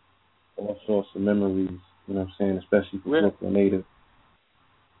all sorts of memories, you know what I'm saying, especially for Brooklyn native.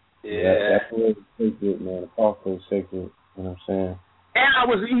 Yeah. That parade is sacred, man. The park is sacred, you know what I'm saying. And I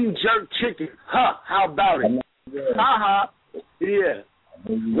was eating jerk chicken. Huh, how about it? Yeah.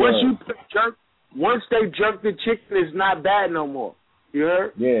 Once they jerk the chicken, it's not bad no more. You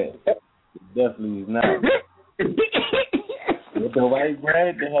heard? Yeah. Definitely is not. With the white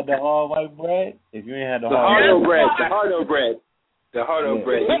bread, they had the hard white bread. If you ain't had the hardo bread. The hardo bread, Hardo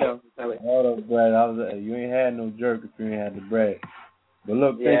bread. You ain't had no jerk if you ain't had the bread. But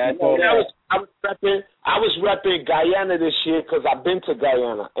look, I was repping Guyana this year because I've been to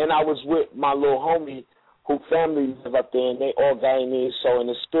Guyana, and I was with my little homie who family live up there, and they all Guyanese. So in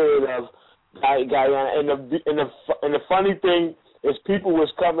the spirit of Guyana, and the funny thing is, people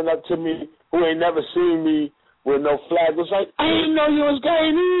was coming up to me who ain't never seen me with no flag. Was like, I didn't know you was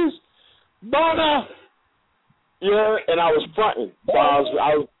Guyanese, Bona. You heard? And I was fronting. So I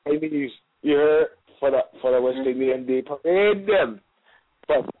was Guyanese. You heard? For the West Indian Day and them.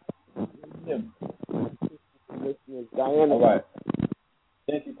 But Guyana. All right.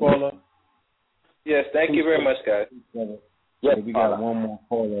 Thank you, caller. Yes, thank you very much, guys. Yeah, we got one more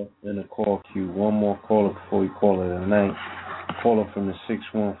caller in the call queue. One more caller before we call it a night. Caller from the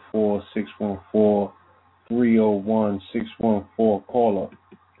 614-614-301-614 caller.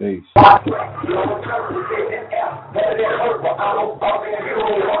 Peace.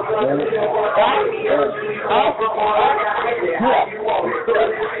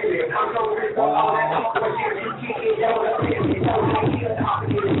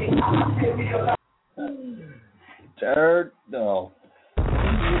 Third, no.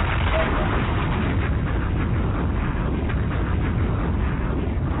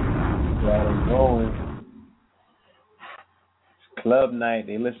 Got them going. It's club night.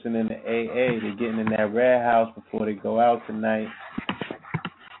 They listening to AA. They getting in that red house before they go out tonight.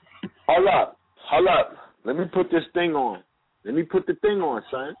 Hold up. Let me put this thing on. Let me put the thing on,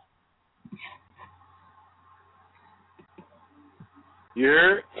 son. You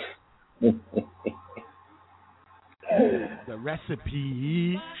heard? The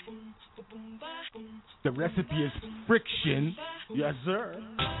recipe is friction. Yes, sir.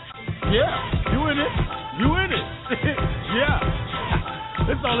 Yeah, you in it. Yeah.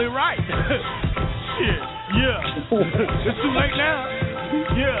 It's only right. Shit, yeah. It's too late now.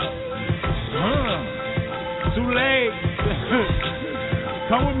 Yeah. Too late.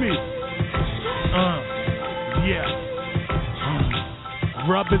 Come with me. Yeah.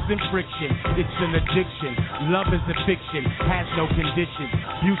 Rub is in friction, it's an addiction. Love is a fiction, has no conditions.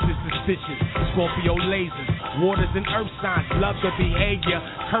 Abuse is suspicious, Scorpio lasers. Waters and earth signs, love the behavior.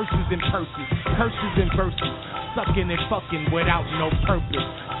 Curses and purses, curses and verses. Sucking and fucking without no purpose.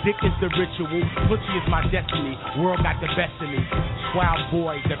 Dick is the ritual, pussy is my destiny. World got the best of me. Wild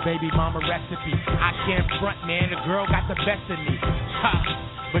boy, the baby mama recipe. I can't front, man, the girl got the best of me.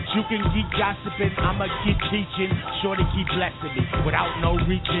 Ha! But you can keep gossiping, I'ma keep teaching. Sure to keep blessing me. Without no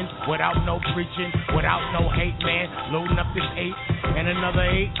reaching, without no preaching, without no hate, man. Loading up this 8 and another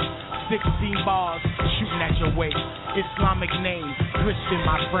 8. 16 bars, shooting at your waist. Islamic name, Christian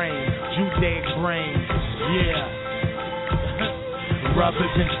my frame. Judaic brain, yeah. Rub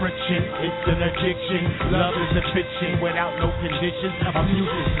isn't friction, it's an addiction. Love is a fiction without no conditions. Abuse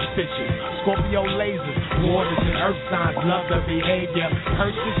is suspicion. Scorpio lasers, waters and earth signs. Love the behavior.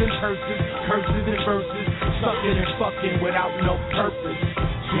 Curses and purses, curses and verses. Sucking and fucking without no purpose.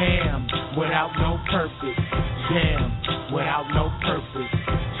 Damn, without no purpose. Damn, without no purpose.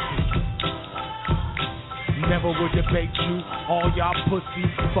 Never would debate you, all y'all pussies,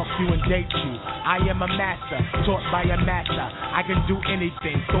 fuck you and date you. I am a master, taught by a master. I can do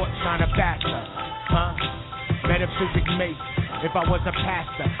anything, thoughts kinda faster. Metaphysics mace, if I was a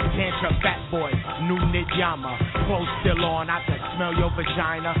pastor. Tantra fat boy, new Nidyama. Clothes still on, I can smell your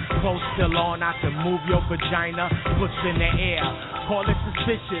vagina. Clothes still on, I can move your vagina. Puss in the air, call it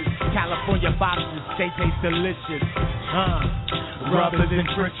suspicious. California boxes, they taste delicious. Rub isn't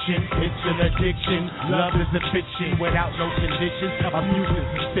friction, it's an addiction. Love is a fiction without no conditions. Abuse is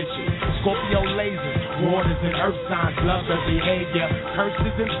suspicion. Scorpio lasers, waters and earth signs. Love the behavior.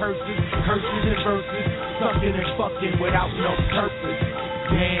 Curses and purses, curses and verses. Sucking and fucking without no purpose.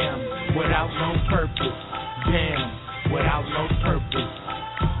 Damn, without no purpose. Damn, without no purpose.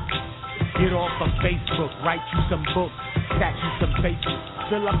 Get off of Facebook, write you some books, stack you some faces.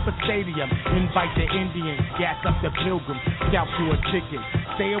 Fill up a stadium, invite the Indians, gas up the pilgrims, scalp you a ticket.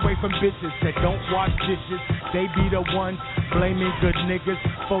 Stay away from bitches that don't wash dishes. They be the ones blaming good niggas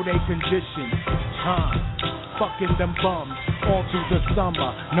for their conditions. Fucking them bums all through the summer,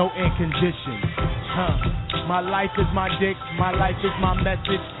 no air conditions. My life is my dick, my life is my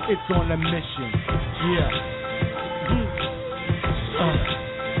message. It's on a mission. Yeah.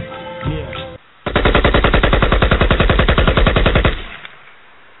 Yeah.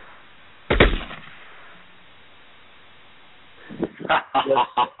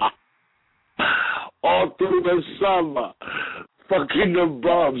 All through the summer, fucking the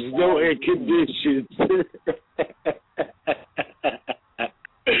bums, no air conditions.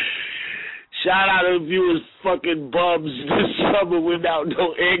 Shout out if you was fucking bums this summer without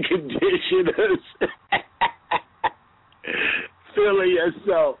no air conditioners. Feeling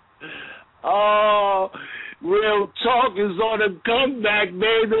yourself. Oh, real talk is on a comeback,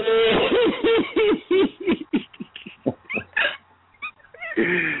 baby.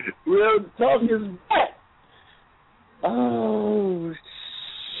 Real talk is back. Oh,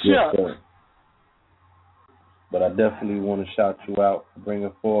 shit. Yes, but I definitely want to shout you out for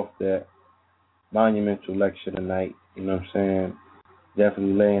bringing forth that monumental lecture tonight. You know what I'm saying?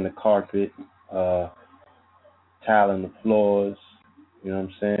 Definitely laying the carpet, tiling the floors. You know what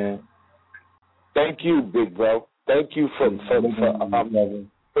I'm saying? Thank you, big bro. Thank you for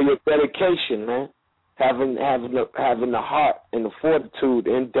your dedication, man. Having the heart and the fortitude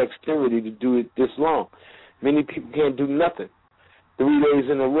and dexterity to do it this long. Many people can't do nothing 3 days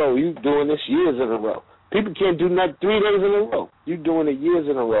in a row. You doing this years in a row. People can't do nothing 3 days in a row. You doing it years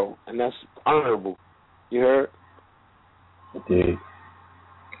in a row, and that's honorable. You heard? Okay.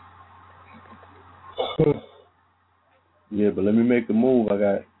 Yeah, but let me make a move. I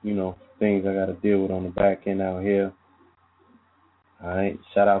got, things I got to deal with on the back end out here. All right.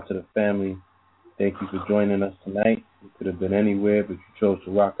 Shout out to the family. Thank you for joining us tonight. You could have been anywhere, but you chose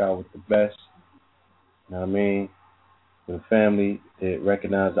to rock out with the best. You know what I mean? For the family that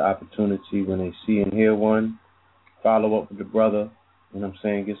recognize the opportunity when they see and hear one, follow up with the brother. You know what I'm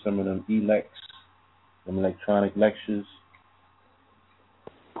saying? Get some of them elects, them electronic lectures.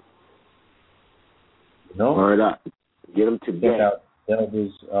 Word up. Get them today. Check out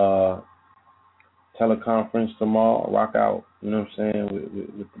Delbert's teleconference tomorrow. Rock out, you know what I'm saying,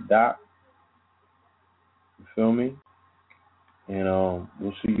 with the doc. You feel me? And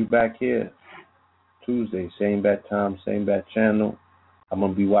we'll see you back here Tuesday, same bat time, same bat channel. I'm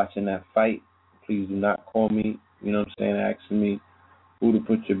going to be watching that fight. Please do not call me, you know what I'm saying, asking me who to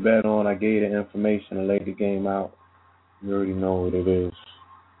put your bet on. I gave you the information and laid the game out. You already know what it is.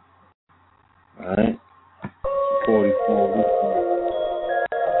 All right? 44.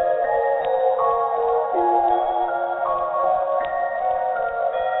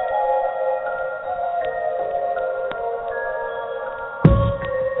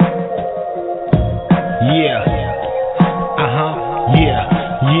 Yeah.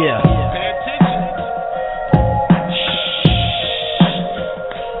 Yeah.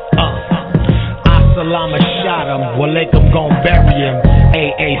 Salama shot him, Walaikum gon' bury him.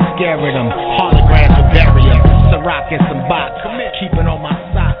 AA scaring him, holograms will bury him. Ciroc and some box, keeping on my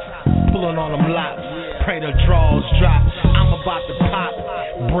socks, pulling on them locks. Pray the draws drop, I'm about to pop.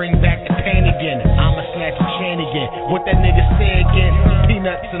 Bring back the pain again, I'ma snatch a chain again. What that nigga say again?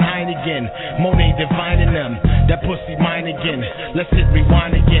 Peanuts and Heineken, Monet divining them. That pussy mine again, let's hit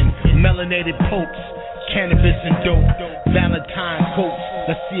rewind again. Melanated popes, cannabis and dope. Valentine quotes,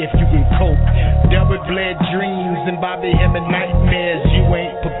 let's see if you can cope. Delbert Blair dreams and Bobby Hemmett nightmares. You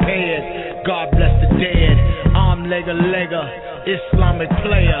ain't prepared. God bless the dead. Arm legger, Islamic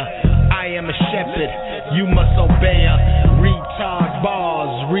player. I am a shepherd, you must obey her. Retard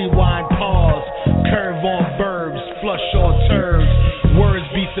bars, rewind pause. Curve on verbs, flush hors d'oeuvres. Words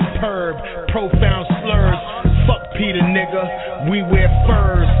be superb, profound slurs. Fuck Peter, nigga, we wear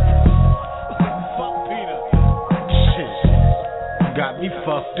furs. Fuck Peter. Shit, got me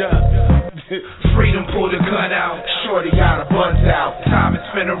fucked up. Freedom, pull the gun out. Shorty got a buns out. Time is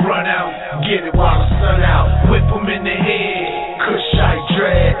finna run out. Get it while the sun out. Whip 'em in the head. Kushite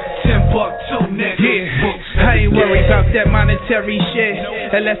dread. Timbuktu, nigga. Yeah, I ain't worried about that monetary shit.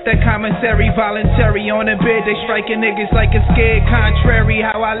 Unless that commissary voluntary on the bed. They striking niggas like a scared. Contrary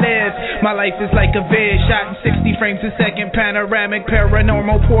how I live. My life is like a vid. Shot in 60 frames a second. Panoramic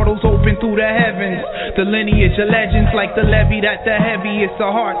paranormal portals open through the heavens. The lineage of legends like the levee that the heaviest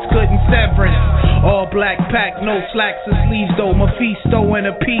of hearts couldn't sever. All black pack, no slacks or sleeves though. Mephisto and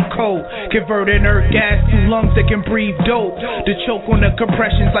a peacoat. Converting earth gas to lungs that can breathe dope. The choke on the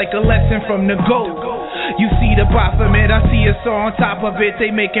compressions like a lesson from the GOAT. You see the bottom it, I see a saw on top of it.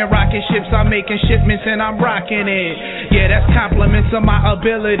 They making rocket ships, I'm making shipments and I'm rocking it. Yeah, that's compliments of my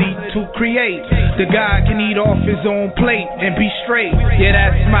ability to create. The God can eat off his own plate and be straight. Yeah,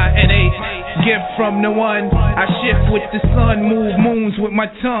 that's my innate gift from the one. I shift with the sun, move moons with my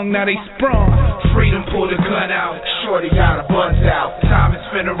tongue, now they sprung. Freedom, pull the gun out. Shorty got a buns out. Time is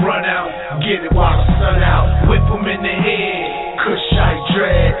finna run out. Get it while the sun out. Whip 'em in the head. Kushite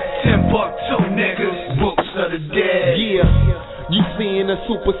dread. Timbuktu niggas. Books of the dead. Yeah. You seeing a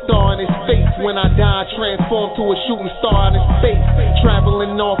superstar in his face. When I die, transform to a shooting star in his space.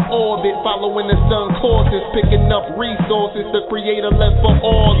 Traveling off orbit, following the sun courses. Picking up resources the creator left for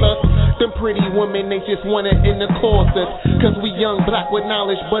all us. Them pretty women, they just wanna intercourse us. Cause we young black with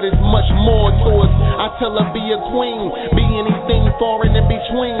knowledge, but it's much more to us. I tell her be a queen, be anything foreign in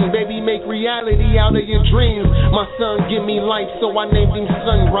between. Baby, make reality out of your dreams. My son give me life, so I named him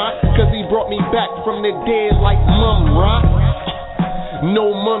Sun Ra. Cause he brought me back from the dead like Mum Ra.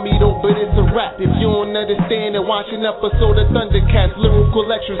 No mummy though, but it's a rap. If you don't understand it, watch an episode of Thundercats. Lyrical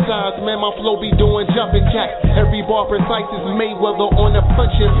exercise, man, my flow be doing jumping jacks. Every bar precise is Mayweather on a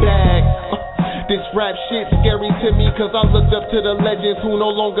punching bag. This rap shit scary to me, cause I looked up to the legends who no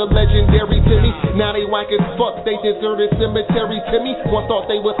longer legendary to me. Now they whack as fuck, they deserted cemetery to me. One thought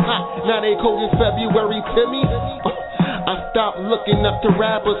they was hot, now they cold as February to me. I stopped looking up to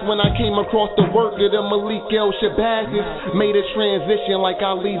rappers when I came across the work of the Malik El Shabazz. Made a transition like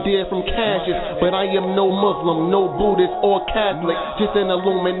Ali did from Cassius. But I am no Muslim, no Buddhist or Catholic. Just an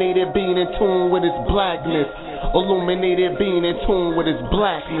illuminated being in tune with his blackness. Illuminated being in tune with his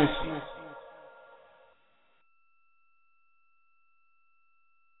blackness.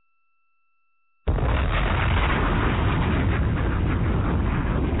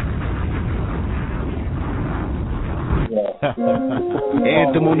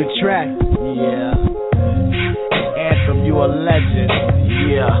 Anthem on the track. Yeah. Anthem, you a legend.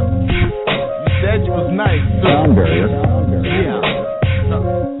 Yeah. You said you was nice. Yeah.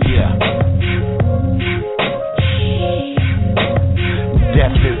 Yeah.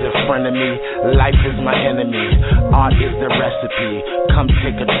 Death is a friend of me, life is my enemy. Art is the recipe, come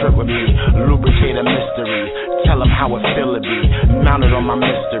take a trip with me. Lubricate a mystery, tell them how it feel to be. Mounted on my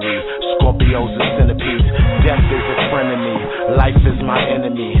mystery, Scorpios and centipedes. Death is a friend of me, life is my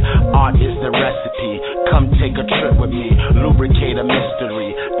enemy. Art is the recipe, come take a trip with me. Lubricate a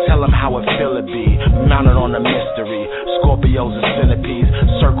mystery, tell them how it feel to be. Mounted on a mystery, Scorpios and centipedes.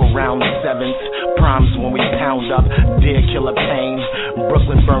 Circle round the sevens, primes when we pound up. Dear killer pain,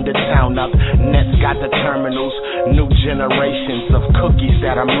 Brooklyn burned the town up. Nets got the terminals, new generations of cookies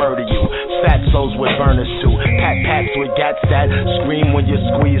that'll murder you. Fatsos with burners too, pats with gats that scream when you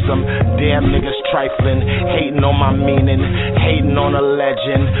squeeze them. Damn niggas trifling, hating on my meaning, hating on a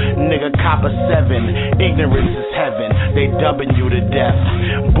legend. Nigga copper 7, ignorance is heaven. They dubbing you to death,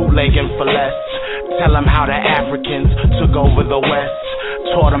 bootlegging for less. Tell them how the Africans took over the West,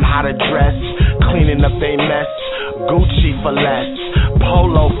 taught them how to dress, cleaning up they mess. Gucci for less,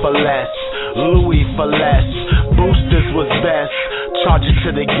 Polo for less, Louis for less. Boosters was best. Charge it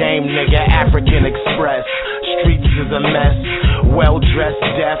to the game, nigga. African Express. Streets is a mess. Well-dressed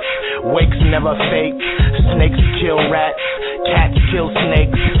death. Wakes never fake. Snakes kill rats. Cats kill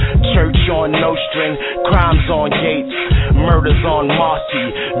snakes. Church on no string. Crimes on gates. Murders on Marcy,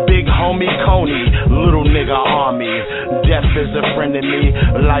 big homie Coney, little nigga army. Death is a friend of me,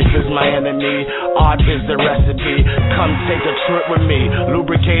 life is my enemy. Art is the recipe, come take a trip with me.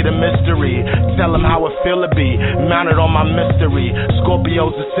 Lubricate a mystery, tell them how it feel to be mounted on my mystery.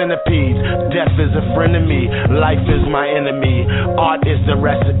 Scorpios and centipedes, death is a friend of me, life is my enemy. Art is the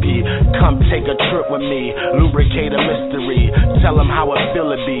recipe, come take a trip with me. Lubricate a mystery, tell them how it feel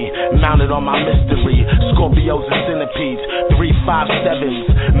to be mounted on my mystery. Scorpios and centipedes,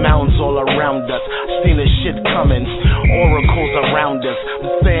 357s, mountains all around us. Seen this shit coming, oracles around us.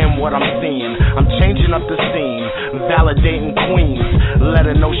 I'm saying what I'm seeing, I'm changing up the scene, validating queens, let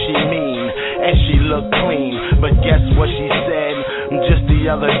her know she mean and she look clean. But guess what she said just the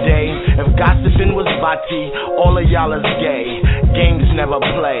other day? If gossiping was bati, all of y'all is gay. Games never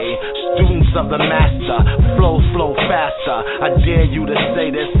play, students of the master. Flow faster, I dare you to say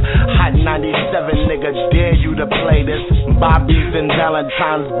this. Hot 97 nigga, dare you to play this. Bobbies and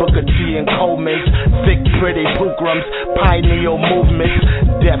Valentines, Booker T and Coleman's, thick pretty Bukrams, pioneer movements.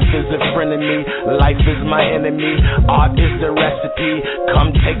 Death is a friend of me, life is my enemy. Art is the recipe,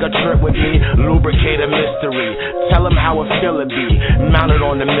 come take a trip with me. Lubricate a mystery, tell them how it feel to be mounted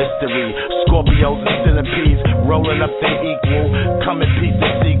on the mystery. Scorpios and centipedes, rolling up their equal. Come and peep the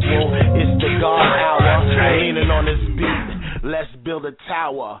sequel, it's the God hour. Leaning on this beat, let's build a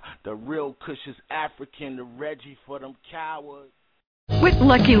tower. The real Kush is African, the Reggie for them cowards. With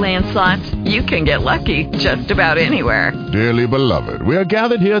Lucky Land Slots, you can get lucky just about anywhere. Dearly beloved, we are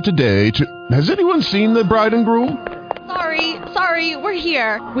gathered here today to... Has anyone seen the bride and groom? Sorry, we're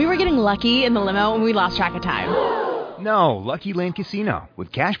here. We were getting lucky in the limo and we lost track of time. No, Lucky Land Casino,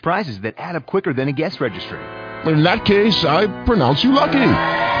 with cash prizes that add up quicker than a guest registry. In that case, I pronounce you lucky.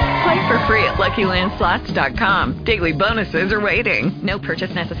 Play for free at LuckyLandSlots.com. Daily bonuses are waiting. No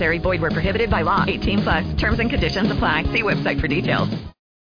purchase necessary. Void where prohibited by law. 18+. Terms and conditions apply. See website for details.